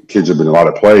 Like Mm-hmm. kids have been allowed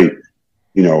to play,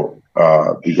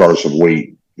 regardless of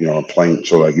weight, playing.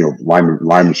 So like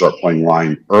linemen start playing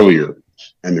line earlier,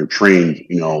 and they're trained,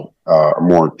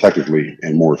 more technically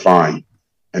and more refined,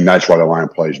 and that's why the line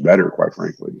plays better, quite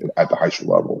frankly, at the high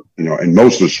school level. In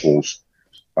most of the schools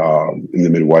in the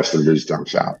Midwest than it is down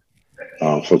south.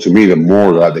 So to me, the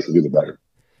more that they can do, the better.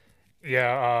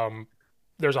 Yeah,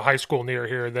 there's a high school near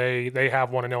here. They have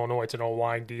one in Illinois. It's an O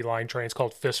line, D line train. It's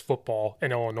called Fist Football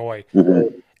in Illinois.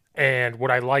 Mm-hmm. And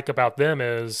what I like about them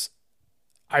is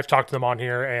I've talked to them on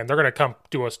here, and they're going to come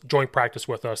do a joint practice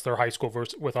with us. Their high school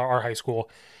versus with our high school.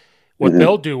 What Mm-hmm.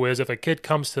 they'll do is if a kid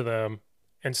comes to them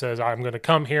and says, "I'm going to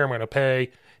come here. I'm going to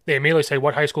pay," they immediately say,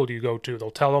 "What high school do you go to?"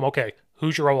 They'll tell them, "Okay,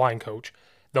 who's your O line coach?"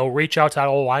 They'll reach out to that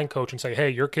O line coach and say, "Hey,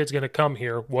 your kid's going to come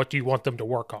here. What do you want them to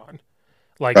work on?"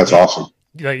 Like, That's awesome.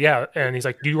 yeah, and he's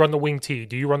like, "Do you run the wing T?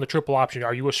 Do you run the triple option?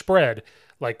 Are you a spread?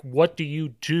 Like, what do you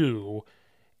do?"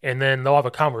 And then they'll have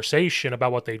a conversation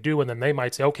about what they do, and then they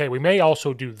might say, "Okay, we may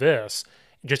also do this,"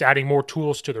 just adding more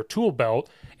tools to their tool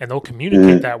belt, and they'll communicate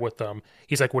Mm-hmm. that with them.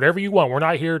 He's like, "Whatever you want. We're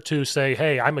not here to say,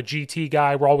 hey, I'm a GT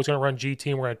guy. We're always going to run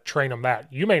GT, and we're going to train them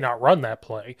that. You may not run that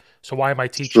play, so why am I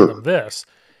teaching them Sure. this?"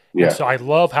 And Yeah. so I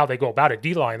love how they go about it.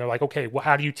 D line, they're like, "Okay, well,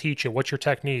 how do you teach it? What's your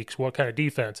techniques? What kind of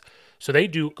defense?" So they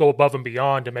do go above and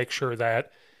beyond to make sure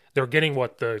that they're getting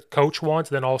what the coach wants.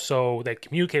 Then also they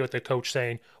communicate with the coach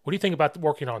saying, "What do you think about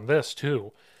working on this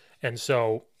too?" And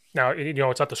so now,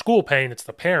 it's not the school paying, it's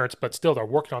the parents, but still they're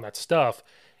working on that stuff.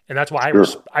 And that's why Sure.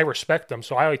 I respect them.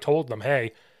 So I already told them,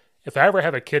 "Hey, if I ever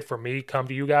have a kid from me come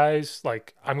to you guys,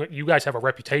 like you guys have a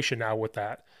reputation now with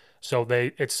that." So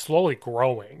it's slowly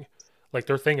growing. Like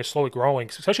their thing is slowly growing,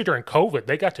 especially during COVID.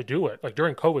 They got to do it. Like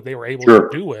during COVID, they were able to Sure.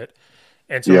 do it.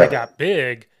 And so they Yeah. got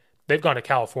big. They've gone to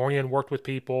California and worked with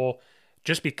people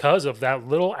just because of that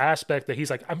little aspect that he's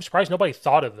like, "I'm surprised nobody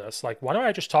thought of this. Like, why don't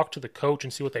I just talk to the coach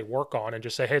and see what they work on and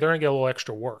just say, hey, they're gonna get a little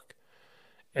extra work."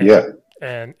 And Yeah.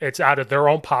 and it's out of their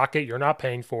own pocket. You're not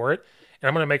paying for it. And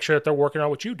I'm gonna make sure that they're working on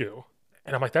what you do.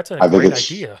 And I'm like, that's a I think great it's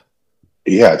idea.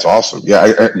 Yeah, it's awesome. Yeah,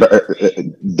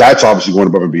 that's obviously going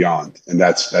above and beyond, and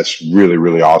that's really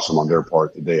really awesome on their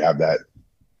part that they have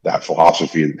that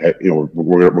philosophy. And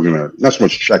we're gonna not so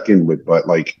much check in with, but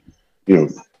like you know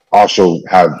also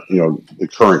have the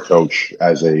current coach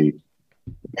as a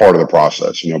part of the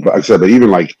process. But like I said, but even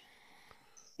like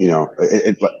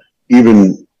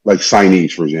even like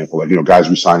signees, for example, like guys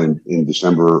we sign in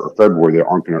December or February, they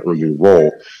aren't going to early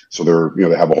enroll, so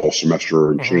they have a whole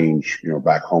semester and Mm-hmm. change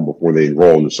back home before they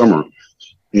enroll in the summer.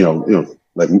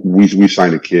 Like we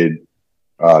signed a kid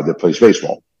that plays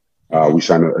baseball. Mm-hmm. We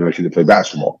signed a kid that played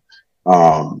basketball,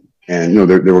 and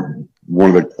there were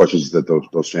one of the questions that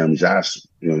those families asked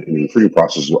in the recruiting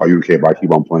process is, are you okay if I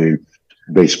keep on playing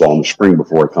baseball in the spring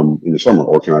before I come in the summer,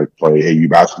 or can I play AU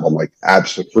basketball? I'm like,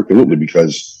 absolutely,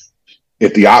 because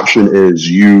if the option is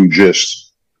you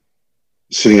just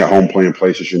sitting at home playing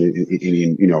PlayStation and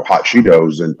eating, hot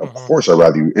Cheetos, then of Mm-hmm. course I'd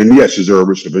rather you. And yes, is there a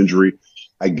risk of injury?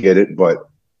 I get it, but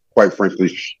quite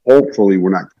frankly, hopefully we're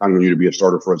not counting on you to be a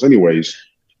starter for us anyways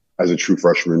as a true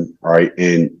freshman. All right.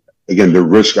 And again, the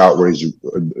risk outweighs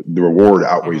the reward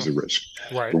outweighs the Mm-hmm. risk.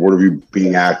 Right. The reward of you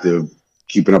being active,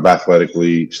 keeping up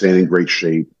athletically, staying in great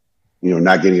shape,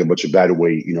 not getting a bunch of bad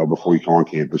weight, before you come on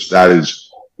campus. That is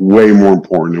way more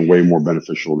important and way more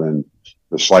beneficial than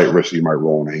the slight risk you might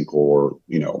roll an ankle or,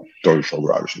 throw your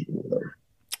shoulder out or something like that.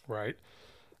 Right.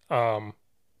 Um,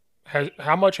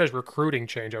 how much has recruiting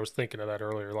changed? I was thinking of that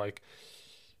earlier. Like,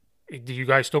 do you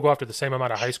guys still go after the same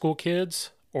amount of high school kids,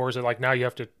 or is it like now you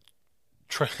have to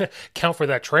count for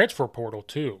that transfer portal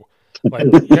too? Like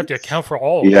you have to account for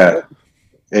all of that.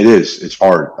 Yeah, it is. It's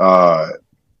hard.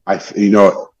 I, you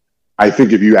know, I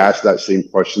think if you ask that same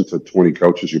question to 20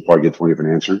 coaches, you probably get 20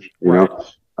 different answers, Right.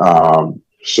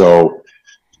 So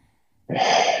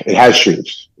it has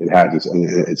changed. It has.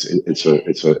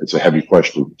 It's a heavy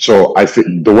question. So I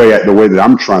think the way that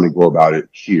I'm trying to go about it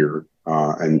here,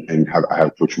 and I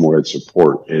have Coach Moorhead's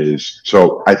support is,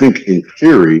 so I think in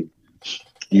theory,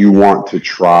 you want to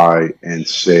try and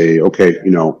say, okay,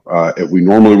 if we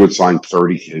normally would sign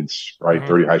 30 kids, right, Mm-hmm.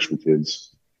 30 high school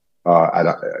kids,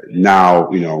 now,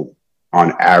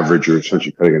 on average, you're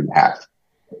essentially cutting it in half.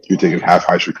 You're taking half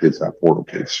high school kids, half portal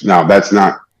kids. Now, that's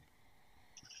not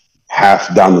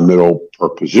half down the middle per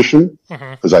position,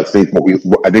 Mm-hmm. because I think what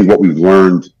we've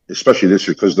learned, especially this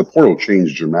year, because the portal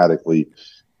changed dramatically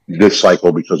this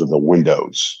cycle because of the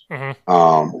windows.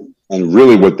 Mm-hmm. And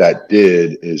really what that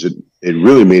did is it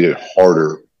really made it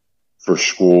harder for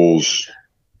schools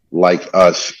like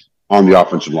us on the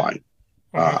offensive line.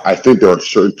 I think there are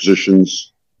certain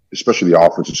positions, especially the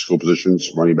offensive skill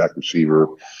positions, running back, receiver,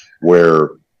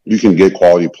 where you can get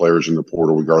quality players in the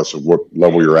portal regardless of what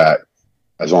level you're at,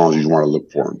 as long as you want to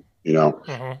look for them, you know.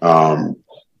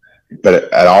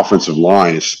 But at offensive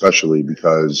line, especially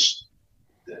because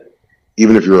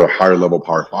even if you're a higher level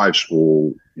Power 5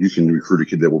 school, you can recruit a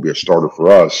kid that will be a starter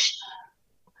for us,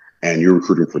 and you're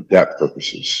recruiting for depth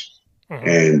purposes.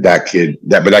 And that kid's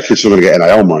still going to get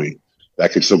NIL money.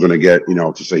 That kid's still going to get, you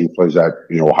know, to say he plays at,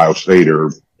 you know, Ohio State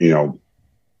or, you know,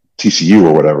 TCU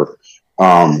or whatever.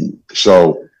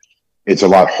 So it's a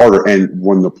lot harder. And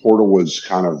when the portal was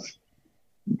kind of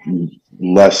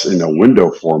less in a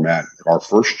window format, our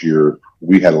first year,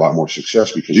 we had a lot more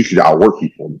success because you could outwork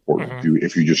people in the portal if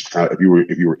you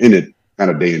were in it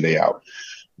kind of day in, day out.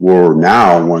 Where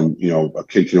now, when, you know, a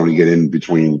kid can only get in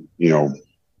between, you know,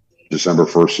 December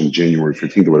 1st and January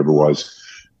 15th or whatever it was.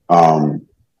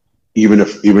 Even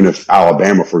if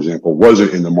Alabama, for example,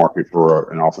 wasn't in the market for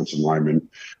an offensive lineman,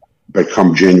 but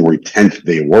come January 10th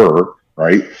they were,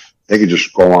 right? They could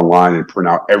just go online and print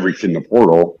out every kid in the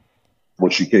portal,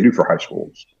 which you can't do for high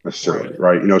schools necessarily,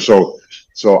 right? You know, so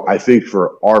I think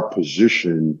for our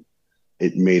position,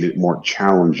 it made it more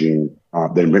challenging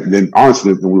than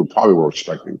honestly than we probably were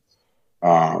expecting.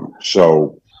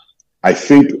 So I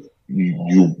think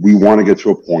we want to get to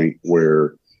a point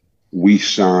where we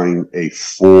sign a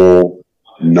full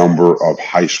number of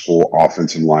high school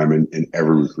offensive linemen in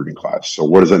every recruiting class. So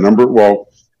what is that number? Well,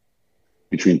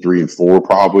 between 3 and 4,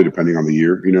 probably, depending on the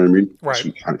year. You know what I mean? Right. So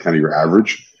kind of your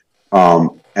average.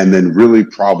 And then really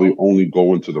probably only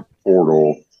go into the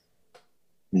portal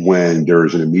when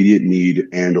there's an immediate need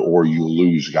and or you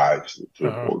lose guys to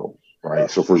the portal,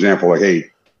 right? So, for example, like, hey,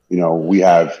 you know, we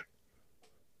have,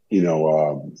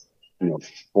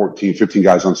 14, 15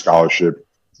 guys on scholarship,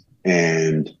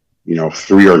 and,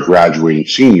 3 are graduating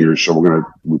seniors. So we're going to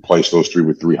replace those 3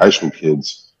 with 3 high school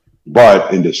kids.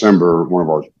 But in December, one of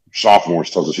our sophomores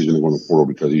tells us he's going to go in the portal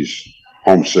because he's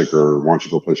homesick or wants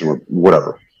to go play somewhere,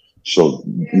 whatever. So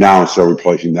now, instead of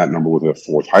replacing that number with a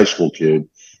 4th high school kid,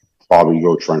 probably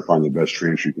go try and find the best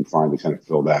transfer you can find to kind of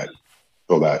fill that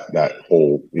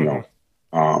hole, in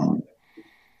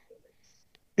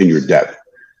your depth.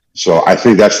 So I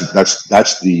think that's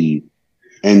the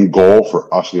end goal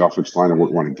for us in the offensive line and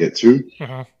what we want to get to.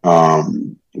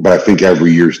 But I think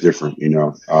every year is different,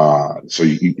 so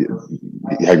you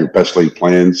have your best laid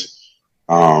plans,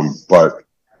 but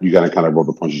you got to kind of roll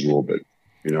the punches a little bit,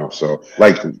 So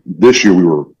like this year we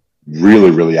were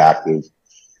really, really active.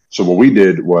 So what we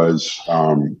did was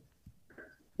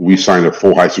we signed a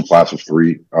full high school class of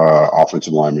 3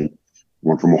 offensive linemen,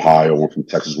 one from Ohio, one from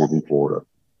Texas, one from Florida,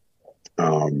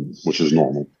 which is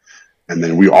normal. And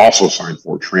then we also signed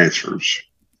 4 transfers.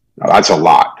 Now that's a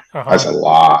lot. That's a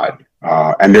lot.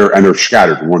 And they're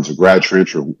scattered. One's a grad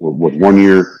transfer with 1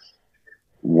 year.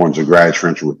 One's a grad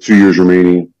transfer with 2 years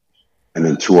remaining. And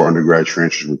then 2 are undergrad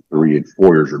transfers with 3 and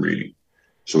 4 years remaining.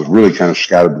 So it really kind of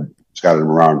scattered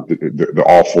them around. They're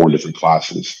all 4 in different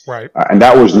classes. Right. And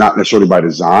that was not necessarily by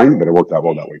design, but it worked out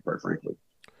well that way, quite frankly.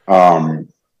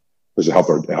 Because it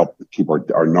helped keep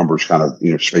our numbers kind of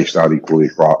spaced out equally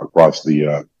across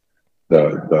the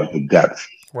depth.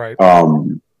 Right.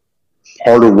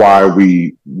 Part of why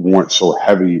we went so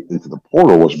heavy into the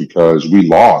portal was because we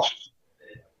lost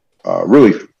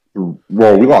we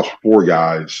lost 4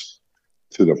 guys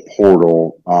to the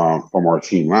portal from our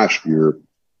team last year.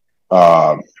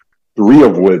 3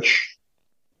 of which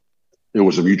it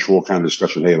was a mutual kind of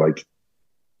discussion. Hey, like,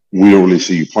 we don't really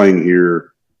see you playing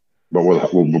here, but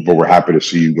we're happy to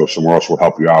see you go somewhere else. We'll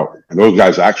help you out. And those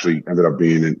guys actually ended up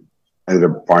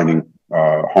finding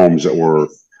homes that were,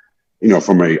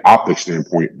 from a optics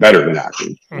standpoint, better than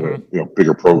Akron.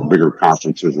 Bigger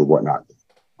conferences or whatnot.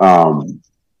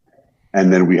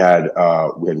 And then we had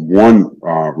one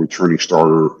returning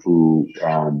starter who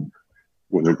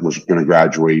was going to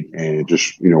graduate and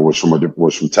just was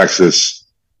from Texas.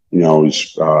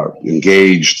 He's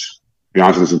engaged.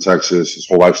 Fiance's in Texas. His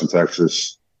whole life's in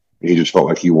Texas. And he just felt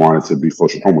like he wanted to be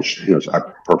close to home, which I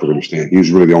perfectly understand. He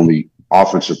was really the only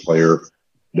offensive player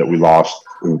that we lost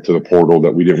into the portal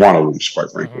that we didn't want to lose,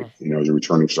 quite frankly. As a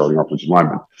returning starting offensive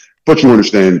lineman. But you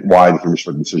understand why the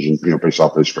respect decision, based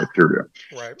off those criteria.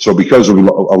 Right. So because of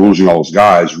losing all those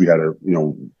guys, we had to,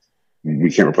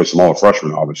 we can't replace them all with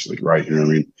freshmen, obviously, right? You know what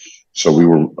I mean? So we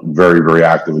were very, very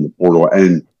active in the portal,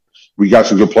 and we got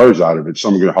some good players out of it.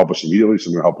 Some are going to help us immediately,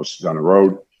 some are going to help us down the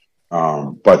road.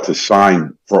 But to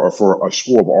sign for a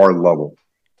school of our level,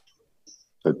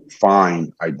 to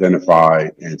find, identify,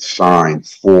 and sign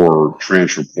 4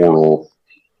 transfer portal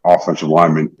offensive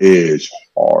lineman is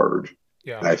hard.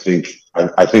 Yeah. And I think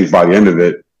by the end of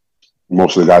it,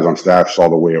 most of the guys on staff saw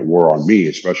the way it wore on me,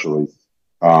 especially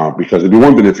because it'd be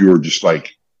one thing if you were just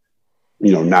like,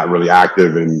 not really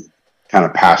active and kind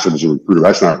of passive as a recruiter.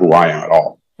 That's not who I am at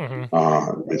all.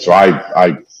 And so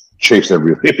I chased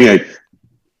everything.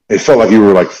 It felt like you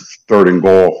were like third and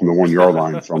goal from the 1 yard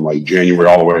line from like January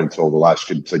all the way until the last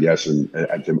kid said yes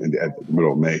at the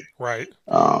middle of May. Right.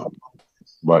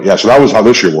 But yeah, so that was how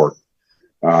this year worked.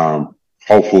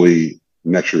 Hopefully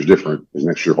next year is different because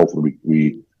next year hopefully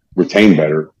we retain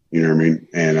better. You know what I mean?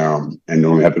 And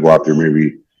don't have to go out there.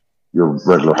 Maybe your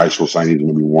regular high school signees and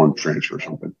maybe one transfer or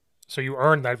something. So you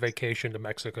earned that vacation to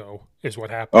Mexico is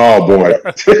what happened. Oh boy,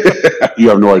 you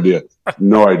have no idea.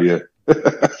 No idea.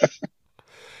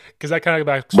 Because that kind of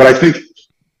back. But I think.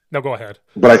 No, go ahead.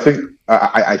 But I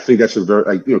think that's a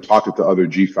very talking to other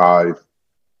G5,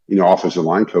 offensive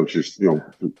line coaches, through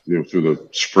the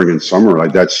spring and summer,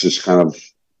 like that's just kind of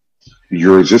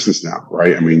your existence now,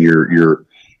 right? I mean, you're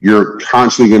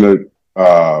constantly going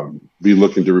to be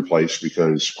looking to replace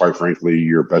because, quite frankly,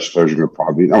 your best players are going to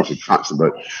probably, I don't say constant,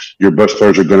 but your best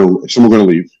players are going to, some are going to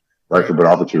leave, right, for better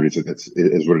opportunities. It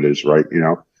is what it is, right?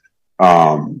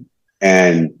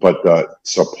 But the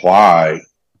supply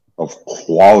of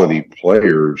quality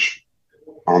players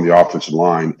on the offensive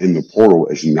line in the portal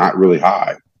is not really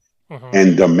high,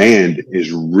 and demand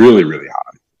is really, really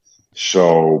high.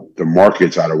 So the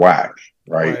market's out of whack,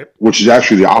 right? Which is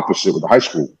actually the opposite with the high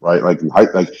school, right? Like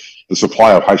the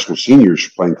supply of high school seniors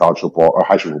playing college football or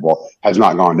high school football has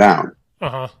not gone down,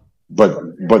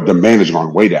 but demand has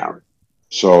gone way down.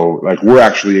 So like we're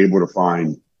actually able to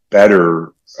find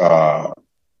better high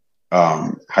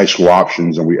school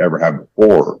options than we ever have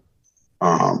before.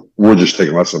 We're just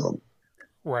taking less of them,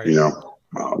 right?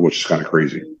 Which is kind of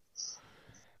crazy.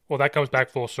 Well, that comes back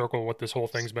full circle what this whole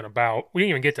thing's been about. We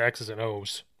didn't even get to X's and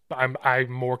O's. I'm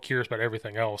more curious about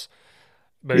everything else.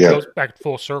 But it goes back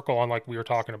full circle on like we were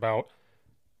talking about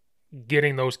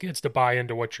getting those kids to buy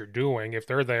into what you're doing. If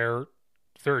they're there,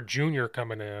 if they're a junior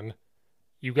coming in,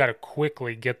 you got to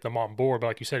quickly get them on board. But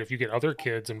like you said, if you get other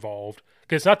kids involved,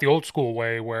 because it's not the old school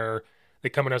way where they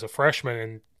come in as a freshman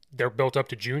and they're built up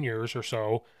to juniors or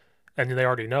so, and then they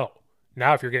already know.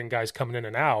 Now, if you're getting guys coming in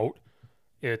and out,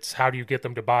 it's how do you get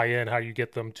them to buy in? How do you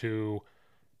get them to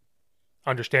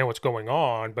understand what's going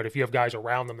on? But if you have guys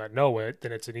around them that know it,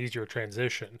 then it's an easier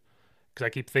transition. Because I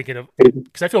keep thinking of,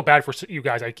 because I feel bad for you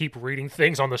guys. I keep reading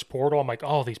things on this portal. I'm like,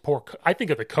 oh, these poor, I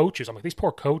think of the coaches. I'm like, these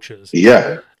poor coaches.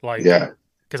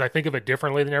 Because I think of it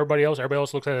differently than everybody else. Everybody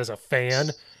else looks at it as a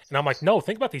fan. And I'm like, no,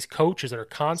 think about these coaches that are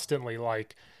constantly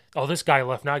like, oh, this guy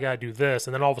left, now I got to do this.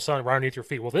 And then all of a sudden, right underneath your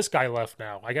feet, well, this guy left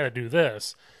now, I got to do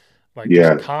this. Like,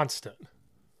 just constant.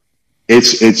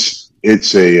 It's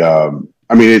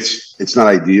not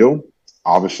ideal,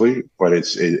 obviously, but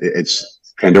it's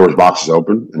Pandora's box is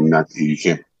open, and that you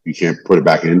can't put it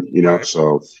back in, Right.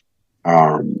 So,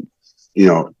 I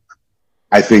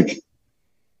think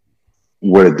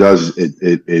what it does,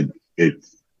 it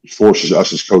forces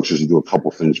us as coaches to do a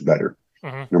couple things better.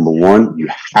 Number one, you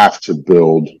have to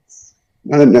build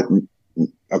not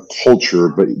a culture,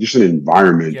 but just an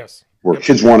environment where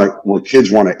kids want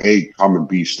to come and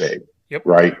B stay.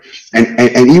 Right.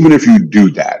 And even if you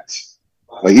do that,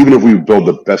 like even if we build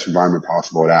the best environment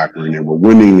possible at Akron and we're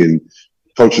winning and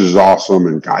coaches is awesome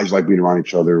and guys like being around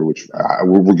each other, which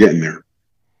we're getting there.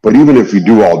 But even if you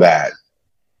do all that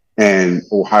and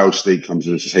Ohio State comes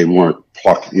in and says, hey, we want to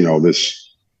pluck,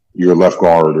 your left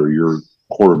guard or your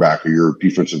quarterback or your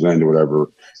defensive end or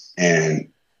whatever. And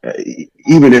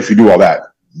even if you do all that,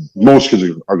 most kids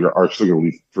are still going to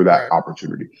leave for that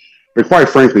opportunity. But quite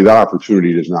frankly, that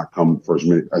opportunity does not come for as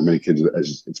many kids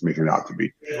as it's making it out to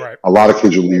be. Right. A lot of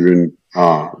kids are leaving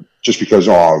just because,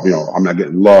 I'm not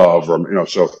getting love, or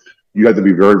so you have to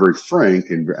be very, very frank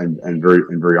and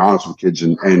very honest with kids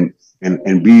and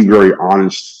be very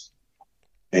honest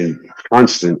and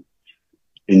constant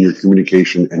in your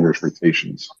communication and your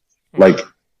expectations. Like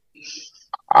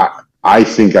I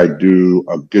think I do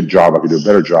a good job. I could do a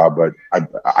better job, but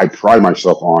I pride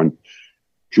myself on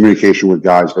communication with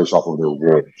guys based off of their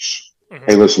roles.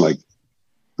 Hey, listen,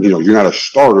 you're not a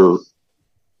starter,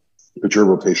 but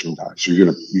you're a rotational guy. So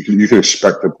you can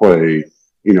expect to play,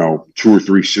 2 or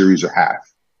 3 series a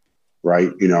half,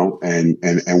 right?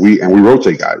 And we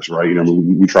rotate guys, right?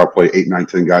 We try to play 8, 9,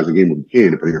 10 guys a game when we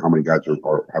can, depending on how many guys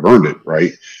have earned it,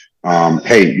 right?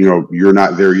 Hey, you're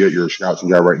not there yet. You're a scouting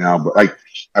guy right now, but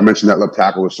I mentioned that left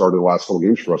tackle that started the last couple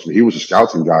games for us, and he was a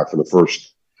scouting guy for the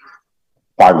first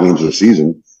 5 games of the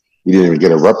season. He didn't even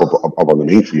get a rep up on the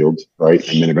main field, right?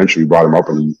 And then eventually we brought him up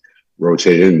and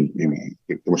rotate in, maybe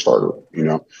get them a starter, you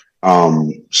know.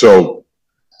 So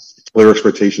clear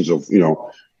expectations of, you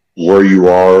know, where you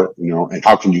are, you know, and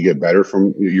how can you get better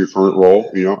from your current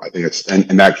role, you know. I think it's,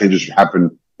 and that can just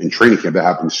happen in training camp. That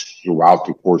happens throughout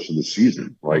the course of the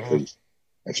season, right? Because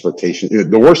expectation,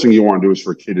 the worst thing you want to do is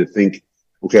for a kid to think,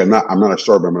 okay, I'm not a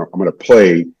starter, but I'm going to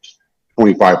play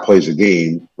 25 plays a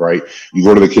game, right? You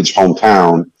go to the kid's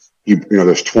hometown, you know,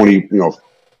 there's 20, you know,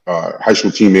 high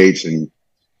school teammates and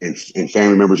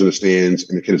family members in the stands,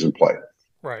 and the kid doesn't play.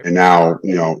 Right. And now,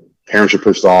 you know, parents are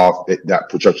pissed off. That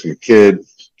projects on the kid.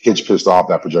 Kid's pissed off.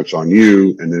 That projects on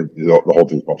you, and then the whole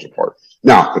thing falls apart.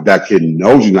 Now, if that kid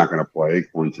knows he's not going to play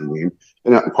according to the game,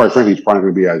 then quite frankly, he's probably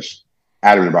going to be as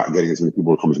adamant about getting as many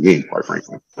people to come to the game. Quite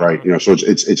frankly, right? You know, so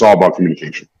it's all about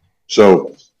communication.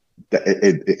 So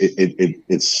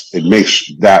it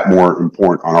makes that more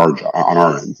important on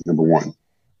our end. Number one.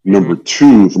 Number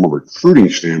two, from a recruiting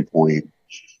standpoint,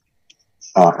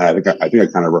 I think I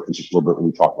kind of referenced this a little bit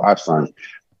when we talked last time.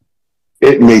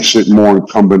 It makes it more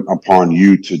incumbent upon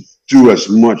you to do as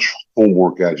much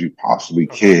homework as you possibly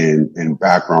can and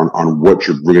background on what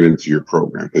you're bringing into your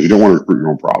program, because you don't want to recruit your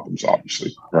own problems,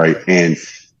 obviously, right? And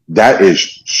that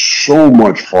is so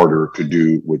much harder to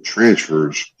do with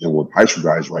transfers than with high school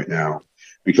guys right now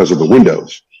because of the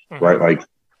windows, right? Like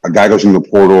a guy goes in the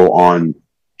portal on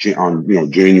you know,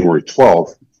 January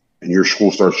 12th, and your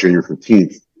school starts January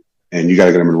 15th, and you got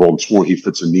to get him enrolled in school. He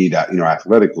fits a need, you know,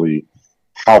 athletically.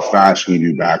 How fast can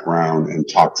you do background and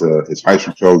talk to his high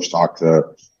school coach?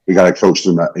 We got to coach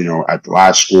them at, you know, at the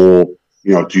last school.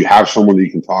 You know, do you have someone that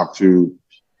you can talk to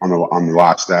on the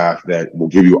last staff that will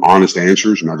give you honest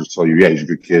answers and not just tell you, yeah, he's a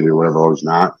good kid or whatever, or he's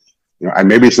not? You know, and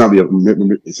maybe it's not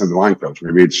the line coach.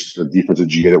 Maybe it's the defensive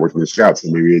GA that works with the scouts,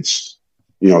 and maybe it's,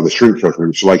 you know, the strength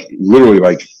coach. So like literally,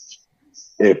 like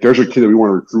if there's a kid that we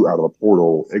want to recruit out of the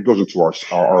portal, it goes into our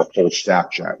whole staff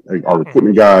chat. Like our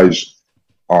recruitment guys,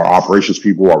 our operations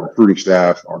people, our recruiting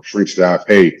staff, our strength staff.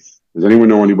 Hey, does anyone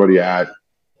know anybody at,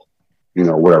 you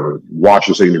know, whatever,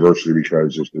 Washington State University,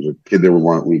 because there's a kid that we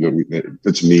want,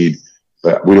 it's a need,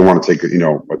 but we don't want to take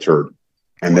a turd.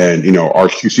 And then, you know, our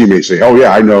QC may say, oh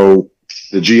yeah, I know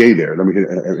the GA there. Let me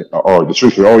or the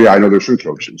strength coach. Oh yeah, I know their strength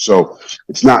coaches. So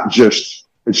it's not just,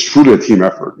 it's truly a team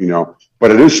effort, you know,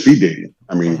 but it is speed dating.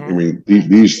 I mean,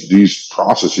 these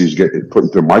processes get put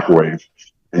into the microwave,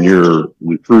 and you're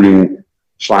recruiting,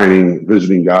 signing,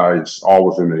 visiting guys all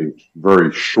within a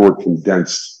very short,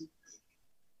 condensed,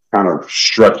 kind of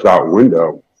stretched out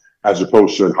window, as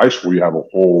opposed to in high school, you have a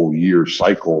whole year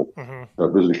cycle.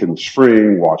 Visiting kid in the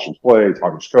spring, watch him play,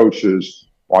 talk to his coaches,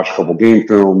 watch a couple game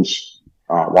films,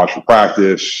 watch him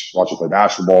practice, watch him play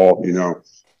basketball, you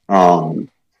know.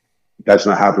 That's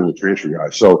not happening with transfer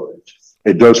guys. So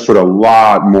it does put a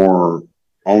lot more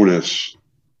onus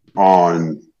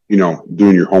on, you know,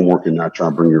 doing your homework and not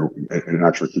trying to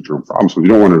not trying to keep your own problems. So you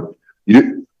don't want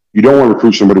to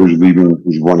recruit somebody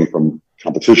who's running from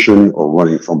competition or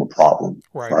running from a problem,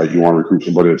 right? You want to recruit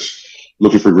somebody that's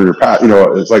looking for greener path. You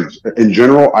know, it's like in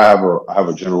general, I have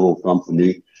a general rule of thumb for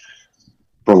me.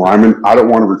 For linemen, I don't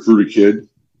want to recruit a kid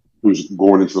who's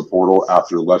going into the portal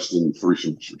after less than 3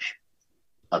 semesters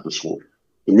at the school.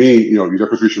 To me, you know, you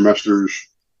got 3 semesters,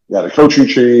 you had a coaching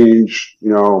change, you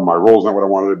know, my role's not what I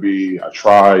wanted to be. I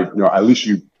tried, you know, at least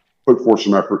you put forth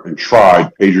some effort and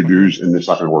tried, paid your dues, and it's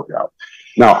not going to work out.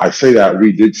 Now, I say that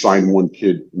we did sign one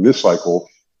kid in this cycle,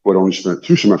 but only spent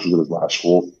 2 semesters at his last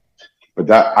school. But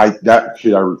that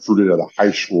kid I recruited at a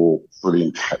high school for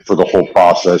the whole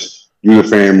process. Knew the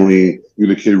family, knew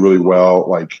the kid really well.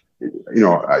 Like, you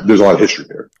know, there's a lot of history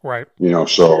there, right? You know,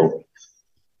 so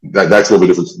that's a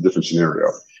little bit different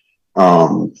scenario.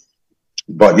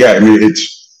 But yeah, I mean,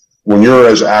 it's when you're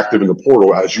as active in the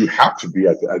portal as you have to be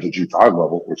at the G5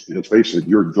 level, which let's face it,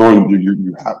 you have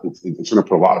it's going to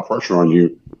put a lot of pressure on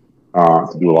you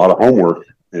to do a lot of homework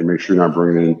and make sure you're not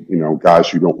bringing in, you know, guys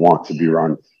who don't want to be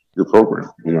around your program,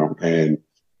 you know. And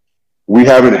we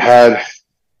haven't had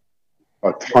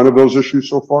a ton of those issues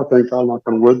so far, thank God, knock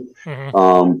on wood.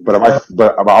 But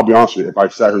I'll be honest with you, if I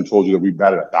sat here and told you that we've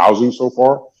batted 1,000 so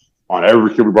far on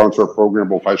every kid we brought into our program,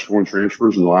 both high school and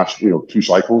transfers in the last, you know, 2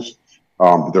 cycles,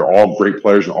 they're all great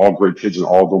players and all great kids and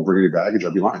all don't bring any baggage,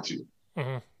 I'd be lying to you.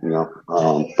 You know,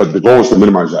 but the goal is to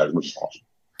minimize that as much as possible.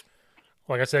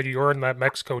 Like I said, you earned that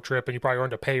Mexico trip, and you probably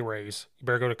earned a pay raise. You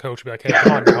better go to coach and be like, "Hey,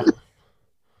 come on now."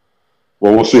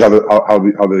 Well, we'll see how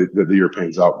the year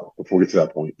pans out before we get to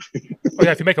that point. Oh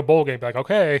yeah, if you make a bowl game, be like,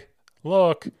 "Okay,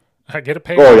 look, I get a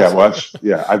pay raise." Oh yeah, well,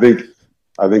 yeah. I think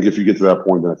if you get to that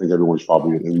point, then I think everyone's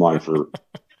probably in line for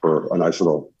a nice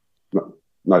little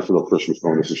Christmas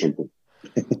bonus or something.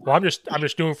 Well, I'm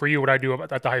just doing for you what I do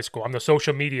at the high school. I'm the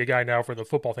social media guy now for the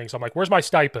football thing. So I'm like, where's my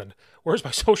stipend? Where's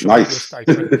my social media Nice.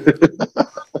 stipend?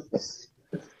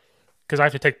 Because I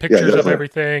have to take Yeah, pictures of definitely.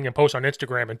 everything and post on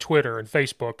Instagram and Twitter and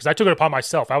Facebook. Because I took it upon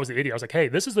myself. I was the idiot. I was like, hey,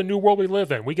 this is the new world we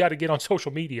live in. We got to get on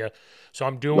social media. So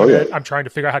I'm Oh doing yeah. it. I'm trying to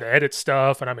figure out how to edit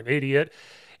stuff, and I'm an idiot.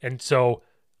 And so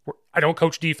I don't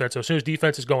coach defense. So as soon as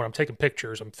defense is going, I'm taking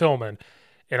pictures, I'm filming,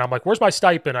 and I'm like, where's my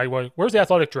stipend? I went, where's the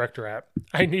athletic director at?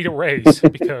 I need a raise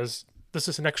because this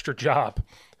is an extra job.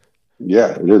 Yeah,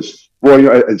 it is. Well,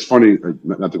 it's funny,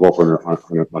 not to go off on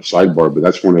a sidebar, but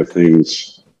that's one of the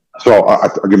things. So I'll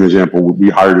give you an example. We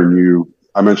hired a new,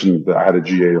 I mentioned that I had a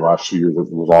GA the last 2 years.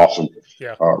 It was awesome.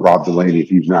 Yeah. Rob Delaney,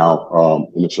 he's now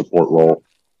in a support role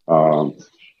um,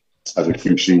 as a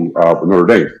QC for Notre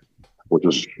Dame, which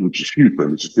is huge for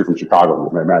him. It's a kid from Chicago,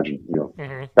 I imagine.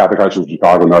 Hmm. Catholic high school in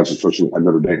Chicago, now he's associate at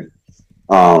Notre Dame.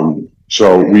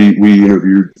 So we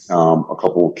interviewed a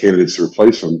couple of candidates to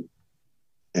replace him,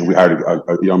 and we hired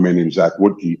a young man named Zach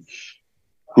Woodkey,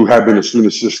 who had been a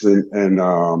student assistant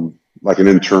and like an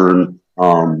intern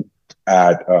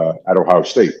at Ohio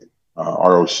State.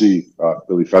 ROC,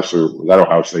 Billy Fessler was at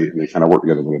Ohio State, and they kind of worked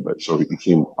together a little bit. So he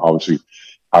became obviously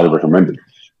highly recommended.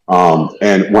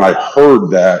 And when I heard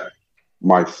that,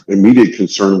 my immediate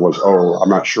concern was, oh, I'm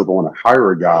not sure if I want to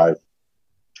hire a guy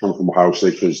coming from Ohio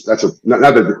State because that's not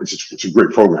that it's a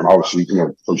great program. Obviously,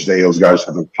 Coach Day, those guys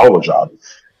have done a hell of a job,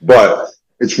 but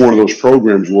it's one of those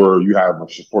programs where you have a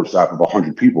support staff of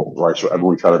 100 people, right? So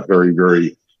everyone's got a very,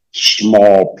 very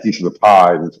small piece of the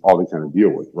pie, and it's all they kind of deal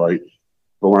with, right?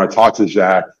 But when I talked to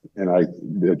Zach and I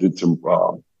did some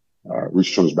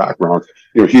research on his background,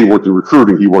 he worked in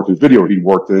recruiting, he worked in video, he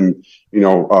worked in, he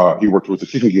worked with the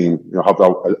kicking game, helped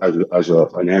out as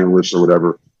an analyst or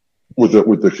whatever with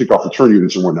the kickoff return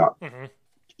units and whatnot. Hmm.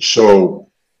 So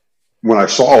when I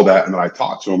saw that and then I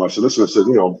talked to him, I said, listen, I said,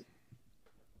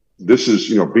 this is,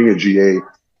 being a GA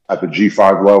at the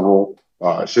G5 level,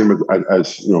 same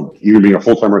as even being a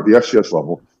full timer at the FCS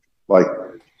level, like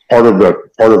part of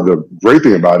the great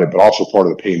thing about it, but also part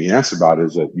of the pain in the ass about it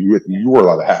is that you wear a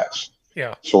lot of hats.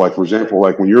 Yeah. So like, for example,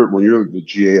 like when you're the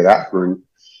GA at Akron,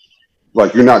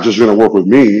 like you're not just going to work with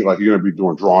me. Like you're going to be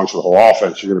doing drawings for the whole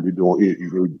offense. You're going to be doing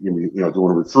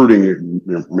recruiting,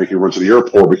 making runs to the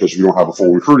airport because we don't have a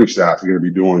full recruiting staff. You're going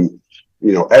to be doing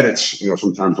edits,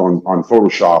 sometimes on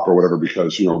Photoshop or whatever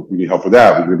because we need help with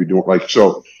that. We're going to be doing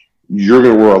so. You're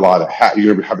going to wear a lot of hats.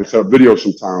 You're going to have to set up videos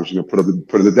sometimes.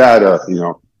 Put in the data.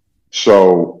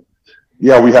 So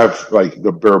yeah, we have like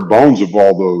the bare bones of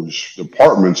all those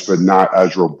departments, but not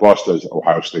as robust as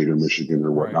Ohio State or Michigan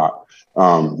or Right. whatnot.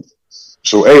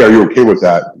 So A, are you okay with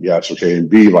that? Yes, okay. And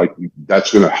B, like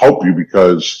that's going to help you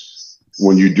because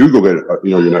when you do go get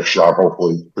your next job,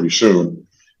 hopefully pretty soon,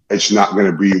 it's not going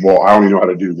to be I only know how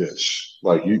to do this.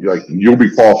 You'll be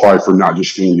qualified for not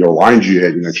just being your line GA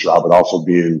at your next job, but also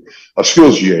being a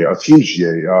skills GA, a teams GA,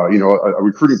 a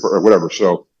recruiting or whatever.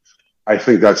 So I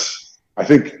think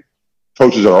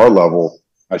coaches at our level,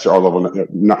 I say our level,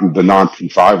 not the non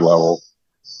P5 level,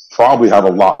 probably have a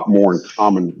lot more in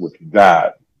common with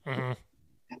that Hmm.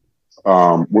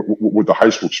 with the high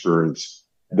school experience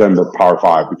than the Power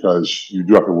Five because you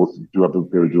do have to be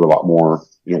able to do a lot more,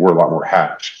 wear a lot more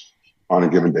hats on a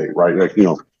given day, right? Like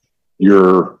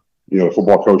you're the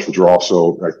football coach, but you're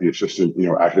also like the assistant,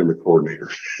 academic coordinator.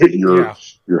 you're Yeah.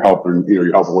 you're helping,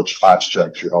 you're helping with class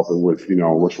checks, you're helping with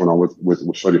what's going on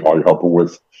with study hall, you're helping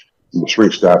with the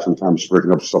spring staff sometimes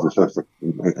breaking up stuff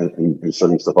and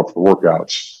setting stuff up for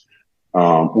workouts,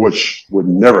 which would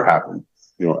never happen,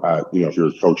 if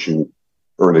you're coaching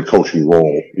or in a coaching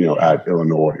role, at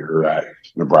Illinois or at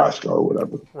Nebraska or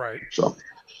whatever. Right. So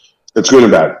it's good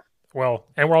and bad. Well,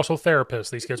 and we're also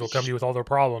therapists. These kids will come to you with all their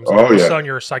problems, and all Oh of a yeah, sudden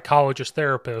you're a psychologist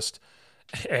therapist,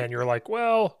 and you're like,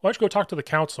 well, why don't you go talk to the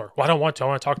counselor? Well, I don't want to. I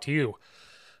want to talk to you.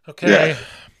 yeah. Okay.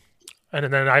 And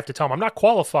then I have to tell them I'm not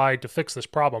qualified to fix this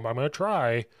problem. I'm going to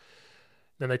try.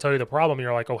 Then they tell you the problem, and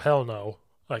you're like, oh hell no.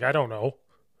 Like I don't know.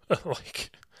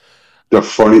 Like. The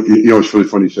funny, it's really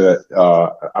funny you say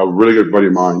that. A really good buddy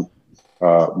of mine,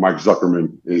 Mike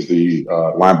Zuckerman, is the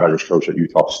linebackers coach at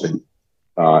Utah State.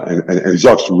 And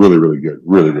Zuck's really, really good,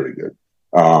 really, really good.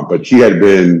 But he had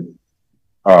been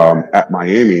at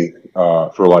Miami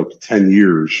for like 10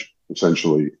 years,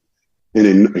 essentially.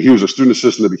 And he was a student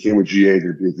assistant that became a GA.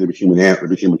 They became a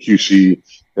QC,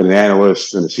 and an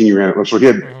analyst, and a senior analyst. So he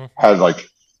Mhm. had like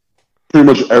pretty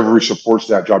much every support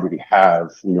staff job he could have,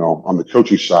 on the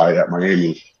coaching side at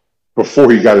Miami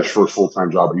before he got his first full-time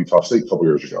job at Utah State a couple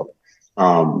years ago.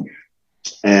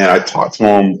 And I talked to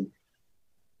him.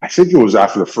 I think it was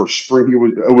after the first spring.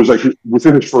 It was like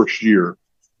within his first year.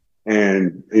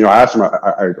 And I asked him.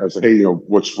 I said, "Hey,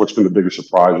 what's been the biggest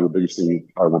surprise or the biggest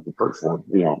thing I want to prepare for?"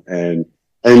 And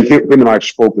him and I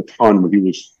spoke a ton when he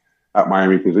was at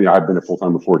Miami because I'd been a full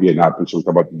time before he had not been. So we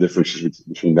talked about the differences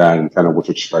between that and kind of what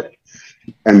to expect.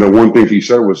 And the one thing he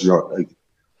said was,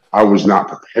 I was not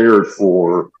prepared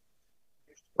for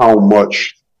how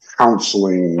much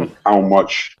counseling, how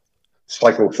much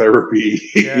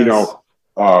psychotherapy, Yes.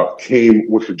 came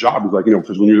with the job. It's like,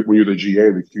 because when you're the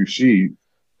GA, the QC,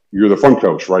 you're the fun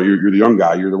coach, right? You're the young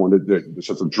guy. You're the one that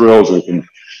sets up drills and can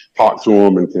talk to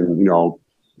them and can,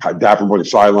 dap them by the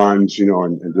sidelines,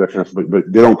 and that kind of stuff.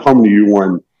 But they don't come to you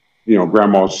when,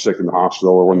 grandma's sick in the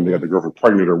hospital or when they got the girlfriend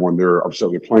pregnant or when they're upset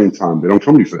with playing time. They don't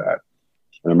come to you for that.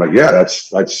 And I'm like, yeah, that's,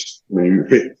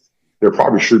 there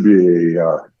probably should be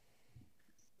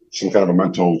some kind of a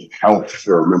mental health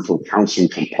or mental counseling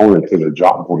component to the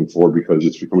job going forward because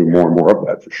it's becoming more and more of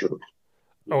that for sure.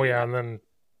 Oh yeah, and then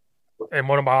in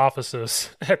one of my offices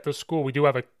at the school, we do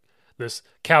have this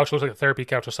couch, looks like a therapy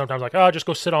couch. So sometimes like, oh, just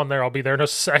go sit on there. I'll be there in a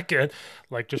second.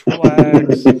 Like, just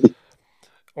relax.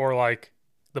 Or like,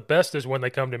 the best is when they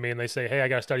come to me and they say, hey, I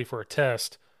got to study for a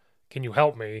test. Can you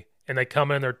help me? And they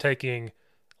come in, they're taking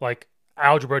like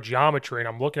algebra, geometry, and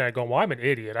I'm looking at it going, well, I'm an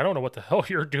idiot. I don't know what the hell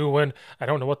you're doing. I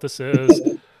don't know what this is.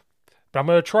 But I'm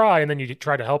going to try. And then you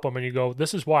try to help them and you go,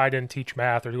 this is why I didn't teach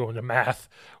math or go into math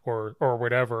or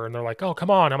whatever. And they're like, oh,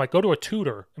 come on. I'm like, go to a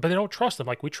tutor. But they don't trust them.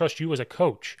 Like, we trust you as a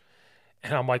coach.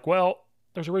 And I'm like, well,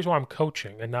 there's a reason why I'm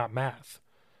coaching and not math.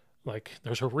 Like,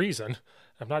 there's a reason.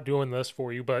 I'm not doing this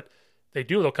for you, but they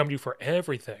do. They'll come to you for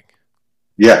everything.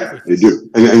 Yeah, they do.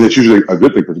 And it's usually a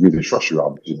good thing because it means they trust you,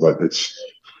 obviously, but it's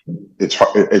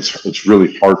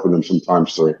really hard for them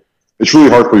sometimes it's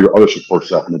really hard for your other support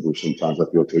staff members sometimes, I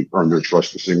feel, to earn their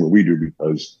trust the same way we do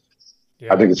because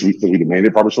I think it's because we demand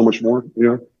it probably so much more,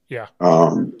 Yeah.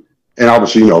 And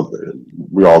obviously,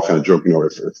 we all kind of joke,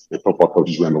 if football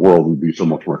coaches ran the world, we'd be so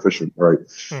much more efficient, right?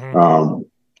 Mm-hmm.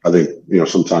 I think,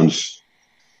 sometimes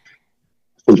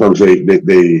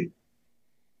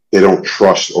they don't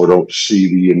trust or don't see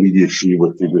the immediacy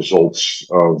with the results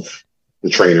of the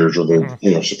trainers or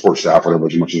the support staff, whatever,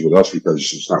 as much as with us because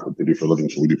it's not what they do for a living,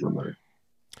 it's what we do for a living.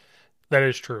 That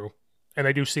is true. And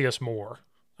they do see us more,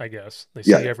 I guess. They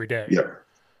see you every day. Yeah.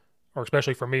 Or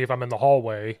especially for me, if I'm in the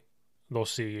hallway, they'll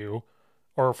see you.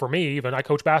 Or for me, even I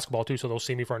coach basketball too, so they'll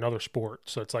see me for another sport.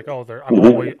 So it's like, oh,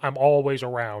 I'm always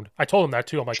around. I told them that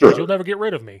too. I'm like, you'll never get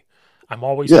rid of me. I'm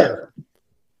always here.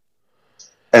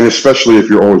 And especially if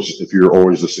you're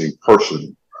always the same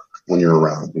person when you're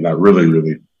around, and that really,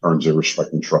 really earns their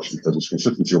respect and trust because it's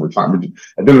consistency over time. At the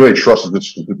end of the day, trust is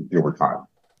consistency over time.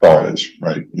 That's all it is,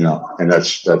 right? And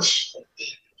that's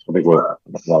I think what a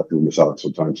lot of people miss out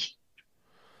sometimes.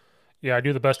 Yeah, I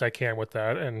do the best I can with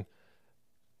that, and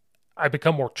I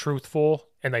become more truthful,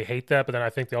 and they hate that, but then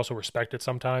I think they also respect it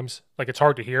sometimes. Like, it's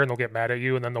hard to hear, and they'll get mad at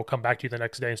you, and then they'll come back to you the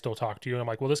next day and still talk to you, and I'm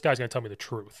like, well, this guy's going to tell me the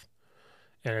truth,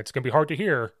 and it's going to be hard to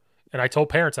hear, and I told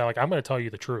parents, I'm going to tell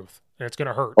you the truth, and it's going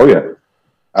to hurt. Oh, yeah,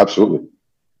 absolutely.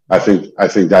 I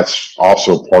think that's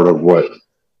also part of what,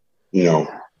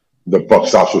 the buck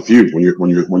stops with you when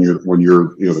you're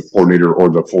the coordinator or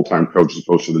the full-time coach as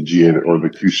opposed to the GA or the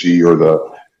QC or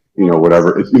the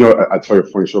whatever. I tell you a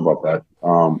funny story about that.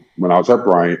 When I was at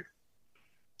Bryant,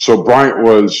 so Bryant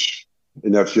was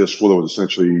an FCS school that was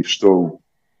essentially still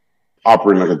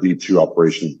operating like a D2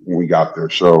 operation when we got there.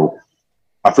 So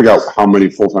I forgot how many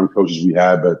full-time coaches we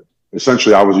had, but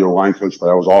essentially I was the line coach, but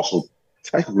I was also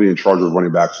technically in charge of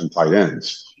running backs and tight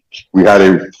ends. We had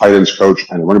a tight ends coach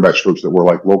and a running backs coach that were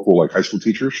like local, like high school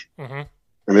teachers. And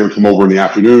they would come over in the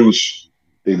afternoons.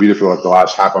 They'd be there for like the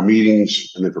last half of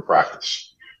meetings and then for practice.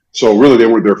 So really they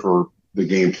weren't there for the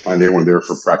game plan. They weren't there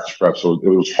for practice prep. So it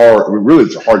was hard. I mean, really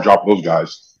it's a hard job for those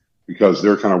guys because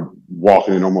they're kind of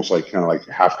walking in almost like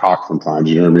half cocked sometimes,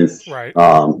 you know what I mean? Right.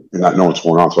 And not knowing what's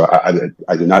going on. So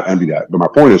I did not envy that. But my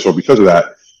point is, so because of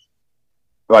that,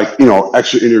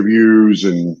 extra interviews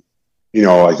and,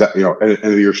 like that, end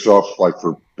of the year stuff, like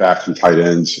for backs and tight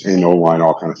ends and O-line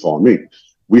all kind of fell on me.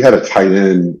 We had a tight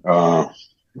end, my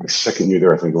second year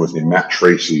there, I think it was named Matt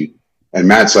Tracy. And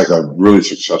Matt's like a really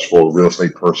successful real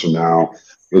estate person now.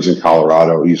 Lives in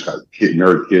Colorado. He's got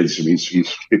nerd kids. And he's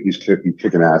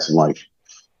kicking ass in life.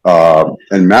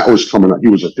 And Matt was coming up. He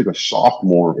was, I think, a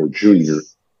sophomore or junior.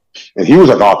 And he was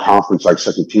like all conference, like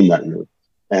second team that year.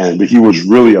 But he was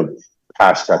really a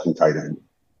pass catching tight end.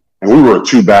 And we were a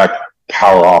two-back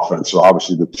power offense. So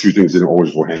obviously the two things didn't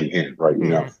always go hand in hand, right?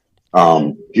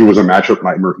 He was a matchup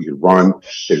nightmare. He could run.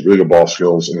 He had really good ball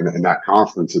skills. And in that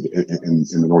conference, in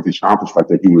the Northeast Conference, I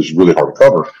think he was really hard to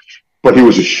cover. But he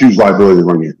was a huge liability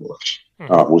running game for us.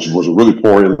 Was a really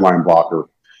poor inline blocker.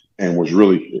 and was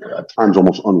really at times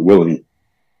almost unwilling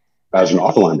as an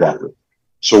offline blocker.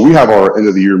 So we have our end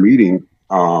of the year meeting.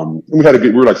 And we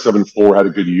were like 7-4, had a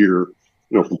good year,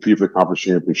 competed for the conference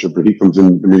championship. But he comes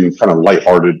in the meeting kind of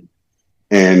lighthearted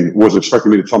and was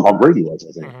expecting me to tell him how great he was,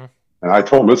 I think. Mm-hmm. And I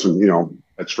told him, listen,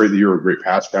 at straight the year, a great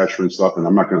pass catcher and stuff, and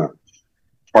I'm not going to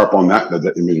harp on that. I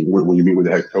mean, when you meet with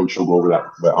the head coach, he'll go over that.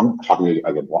 But I'm talking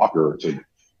as a blocker.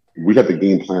 We got the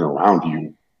game plan around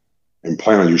you and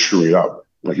plan on you screwing it up.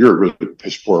 Like, you're a really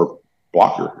piss poor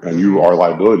blocker, and you are a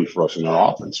liability for us in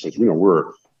our offense. Because,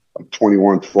 we're a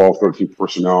 21, 12, 13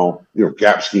 personnel,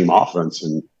 gap scheme offense,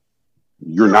 and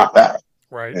you're not that.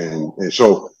 Right. And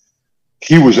so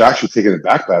he was actually taken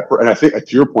aback by it. And I think,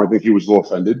 to your point, I think he was a little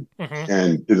offended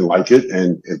and didn't like it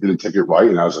and didn't take it right.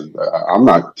 And I was like, I'm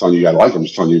not telling you I like it. I'm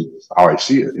just telling you how I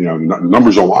see it.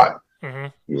 Numbers don't lie.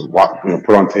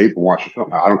 Put on tape and watch the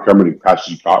film. I don't care how many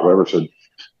passes you caught, whatever. So,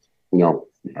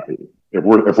 if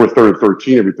we're third and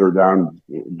 13 every third down,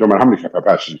 don't matter how many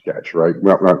passes you catch, right?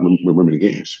 We're winning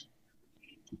games.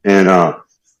 And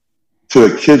to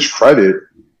the kid's credit,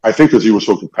 I think because he was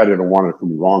so competitive and wanted to prove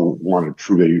me wrong, wanted to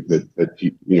prove that he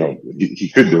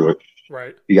could do it.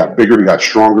 Right. He got bigger, he got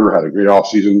stronger, had a great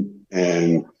offseason,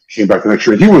 and came back the next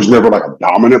year. He was never like a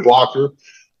dominant blocker,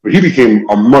 but he became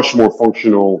a much more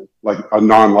functional, like a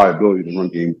non-liability to run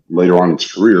game later on in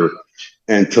his career.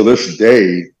 And to this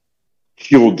day,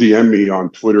 he will DM me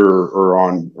on Twitter or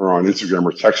on Instagram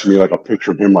or text me like a picture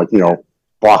of him, like,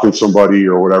 blocking somebody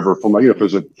or whatever from like,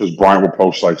 because Brian will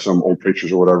post like some old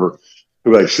pictures or whatever.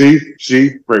 He'll be like, see,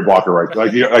 great blocker, right?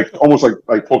 Like almost like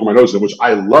poking my nose in, which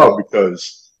I love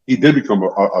because he did become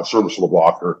a serviceable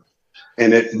blocker,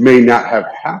 and it may not have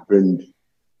happened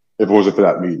if it wasn't for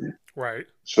that meeting. Right.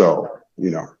 So,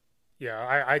 Yeah,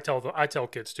 I tell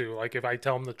kids too. Like, if I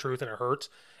tell them the truth and it hurts,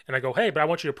 and I go, hey, but I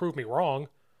want you to prove me wrong.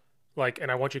 Like,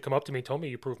 and I want you to come up to me and tell me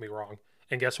you proved me wrong.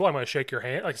 And guess what? I'm going to shake your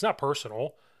hand. Like, it's not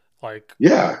personal. Like,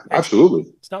 yeah,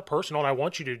 absolutely. It's not personal, and I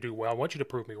want you to do well. I want you to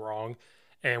prove me wrong.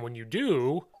 And when you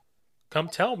do, come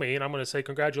tell me, and I'm going to say,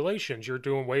 congratulations, you're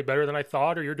doing way better than I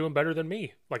thought, or you're doing better than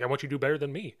me. Like, I want you to do better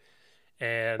than me.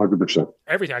 And 100%.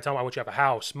 Everything I tell them, I want you to have a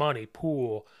house, money,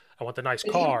 pool. I want the nice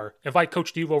car. Invite Coach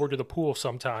Steve over to the pool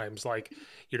sometimes,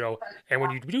 and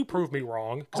when you do prove me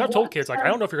wrong, because I've told kids, like, I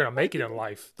don't know if you're going to make it in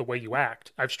life the way you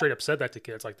act. I've straight up said that to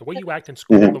kids. Like, the way you act in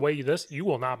school and the way you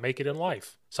will not make it in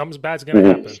life. Something bad's going to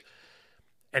happen.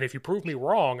 And if you prove me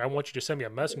wrong, I want you to send me a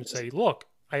message and say, look,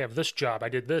 I have this job. I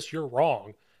did this. You're wrong.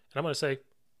 And I'm going to say,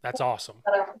 that's awesome.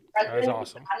 That is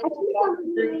awesome.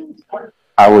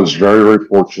 I was very, very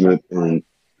fortunate from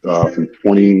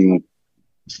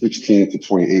 2016 to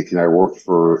 2018. I worked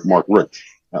for Mark Richt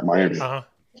at Miami.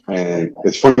 And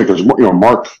it's funny because,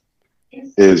 Mark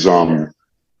is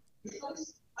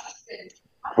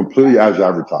completely as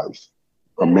advertised.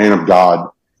 A man of God,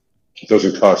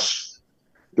 doesn't cuss,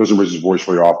 doesn't raise his voice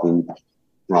very often.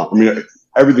 I mean,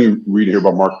 everything we read here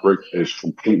about Mark Richt is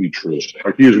completely true.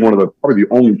 Like, he is probably the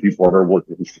only people I've ever worked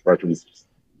with in this profession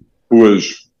who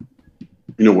is,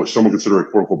 what some would consider a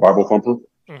quote unquote Bible thumper,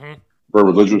 very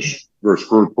religious, very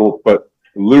spiritual, but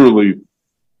literally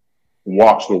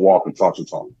walks the walk and talks the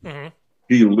talk.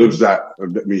 He lives that. I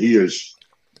mean, he is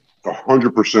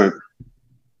 100%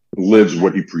 lives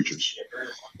what he preaches.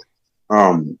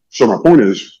 So my point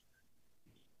is,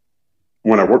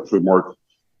 when I worked with Mark,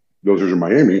 those years in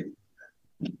Miami,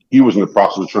 he was in the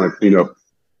process of trying to clean up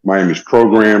Miami's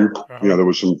program. There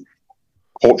was some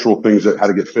cultural things that had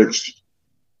to get fixed.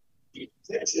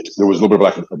 There was a little bit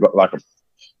of lack of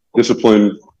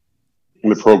discipline in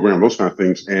the program, those kind of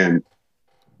things. And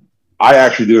I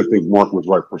actually didn't think Mark was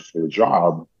the right person for the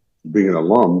job, being an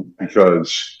alum,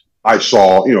 because I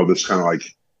saw, this kind of like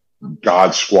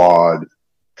God Squad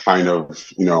kind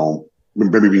of,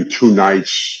 maybe being too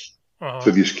nice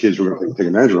to these kids who were going to take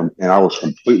advantage of them. And I was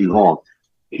completely wrong.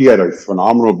 He had a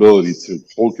phenomenal ability to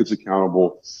hold kids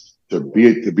accountable, to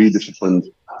be disciplined,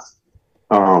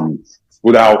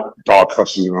 without dog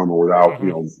cussing them or without,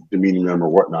 demeaning them or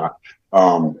whatnot.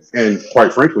 And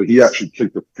quite frankly, he actually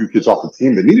kicked a few kids off the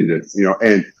team that needed it,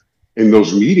 and in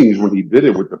those meetings when he did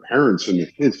it with the parents and the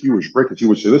kids, he was great because he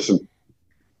would say, listen,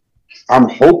 I'm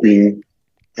hoping,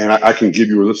 and I can give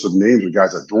you a list of names of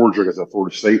guys at Georgia, guys at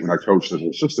Florida State when I coached as an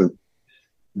assistant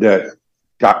that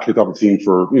got kicked off the team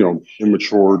for,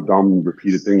 immature, dumb,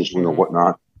 repeated things,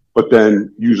 whatnot, but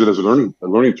then use it as a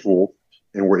learning tool,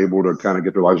 and were able to kind of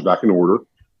get their lives back in order,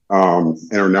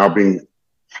 and are now being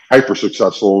hyper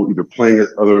successful, either playing at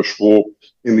other school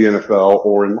in the NFL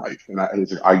or in life. And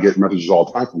I get messages all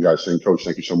the time from guys saying, Coach,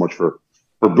 thank you so much for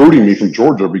booting me from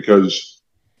Georgia, because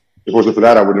If it wasn't for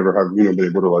that, I would never have, been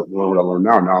able to like learn what I learned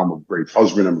now. Now I'm a great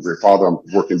husband, I'm a great father, I'm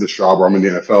working this job, or I'm in the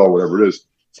NFL, or whatever it is.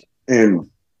 And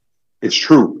it's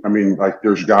true. I mean, like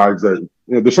there's guys that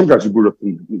there's some guys who boot up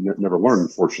and never learn,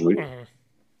 unfortunately. Mm-hmm.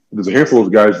 There's a handful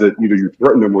of guys that either you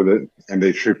threaten them with it and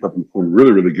they shape up and become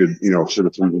really, really good,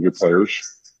 citizens and good players,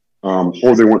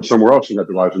 or they went somewhere else and got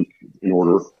their lives in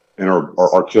order and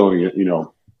are killing it,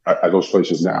 at those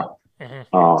places now.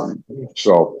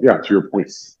 So yeah, to your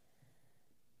point.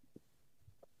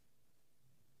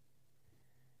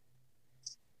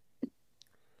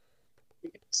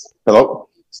 Hello?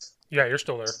 Yeah, you're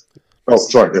still there. Oh,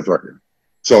 sorry. That's right.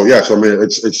 So yeah, so I mean,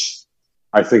 it's.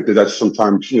 I think that's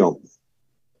sometimes,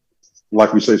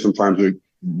 like we say, sometimes you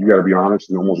got to be honest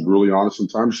and almost brutally honest.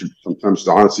 Sometimes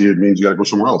the honesty it means you got to go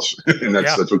somewhere else, and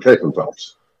that's okay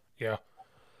sometimes. Yeah.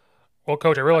 Well,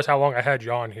 Coach, I realize how long I had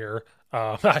you on here.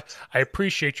 I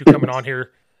appreciate you coming on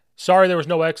here. Sorry there was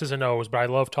no X's and O's, but I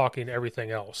love talking everything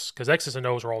else because X's and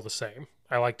O's are all the same.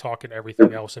 I like talking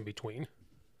everything else in between.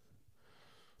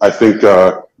 I think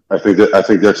I think the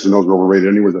X's and O's are overrated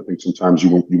anyways. I think sometimes you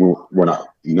won't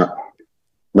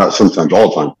not sometimes all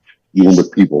the time. You win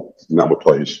with people, not with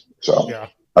plays. So yeah.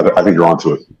 I think you're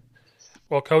onto it.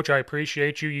 Well, Coach, I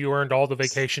appreciate you. You earned all the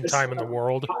vacation time in the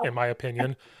world, in my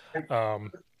opinion.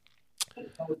 Good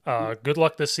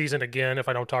luck this season again if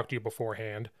I don't talk to you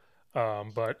beforehand.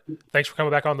 But thanks for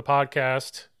coming back on the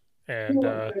podcast. And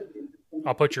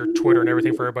I'll put your Twitter and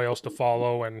everything for everybody else to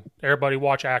follow. And everybody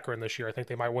watch Akron this year. I think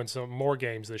they might win some more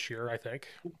games this year, I think.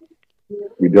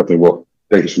 We definitely will.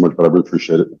 Thank you so much, but I really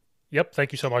appreciate it. Yep.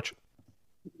 Thank you so much.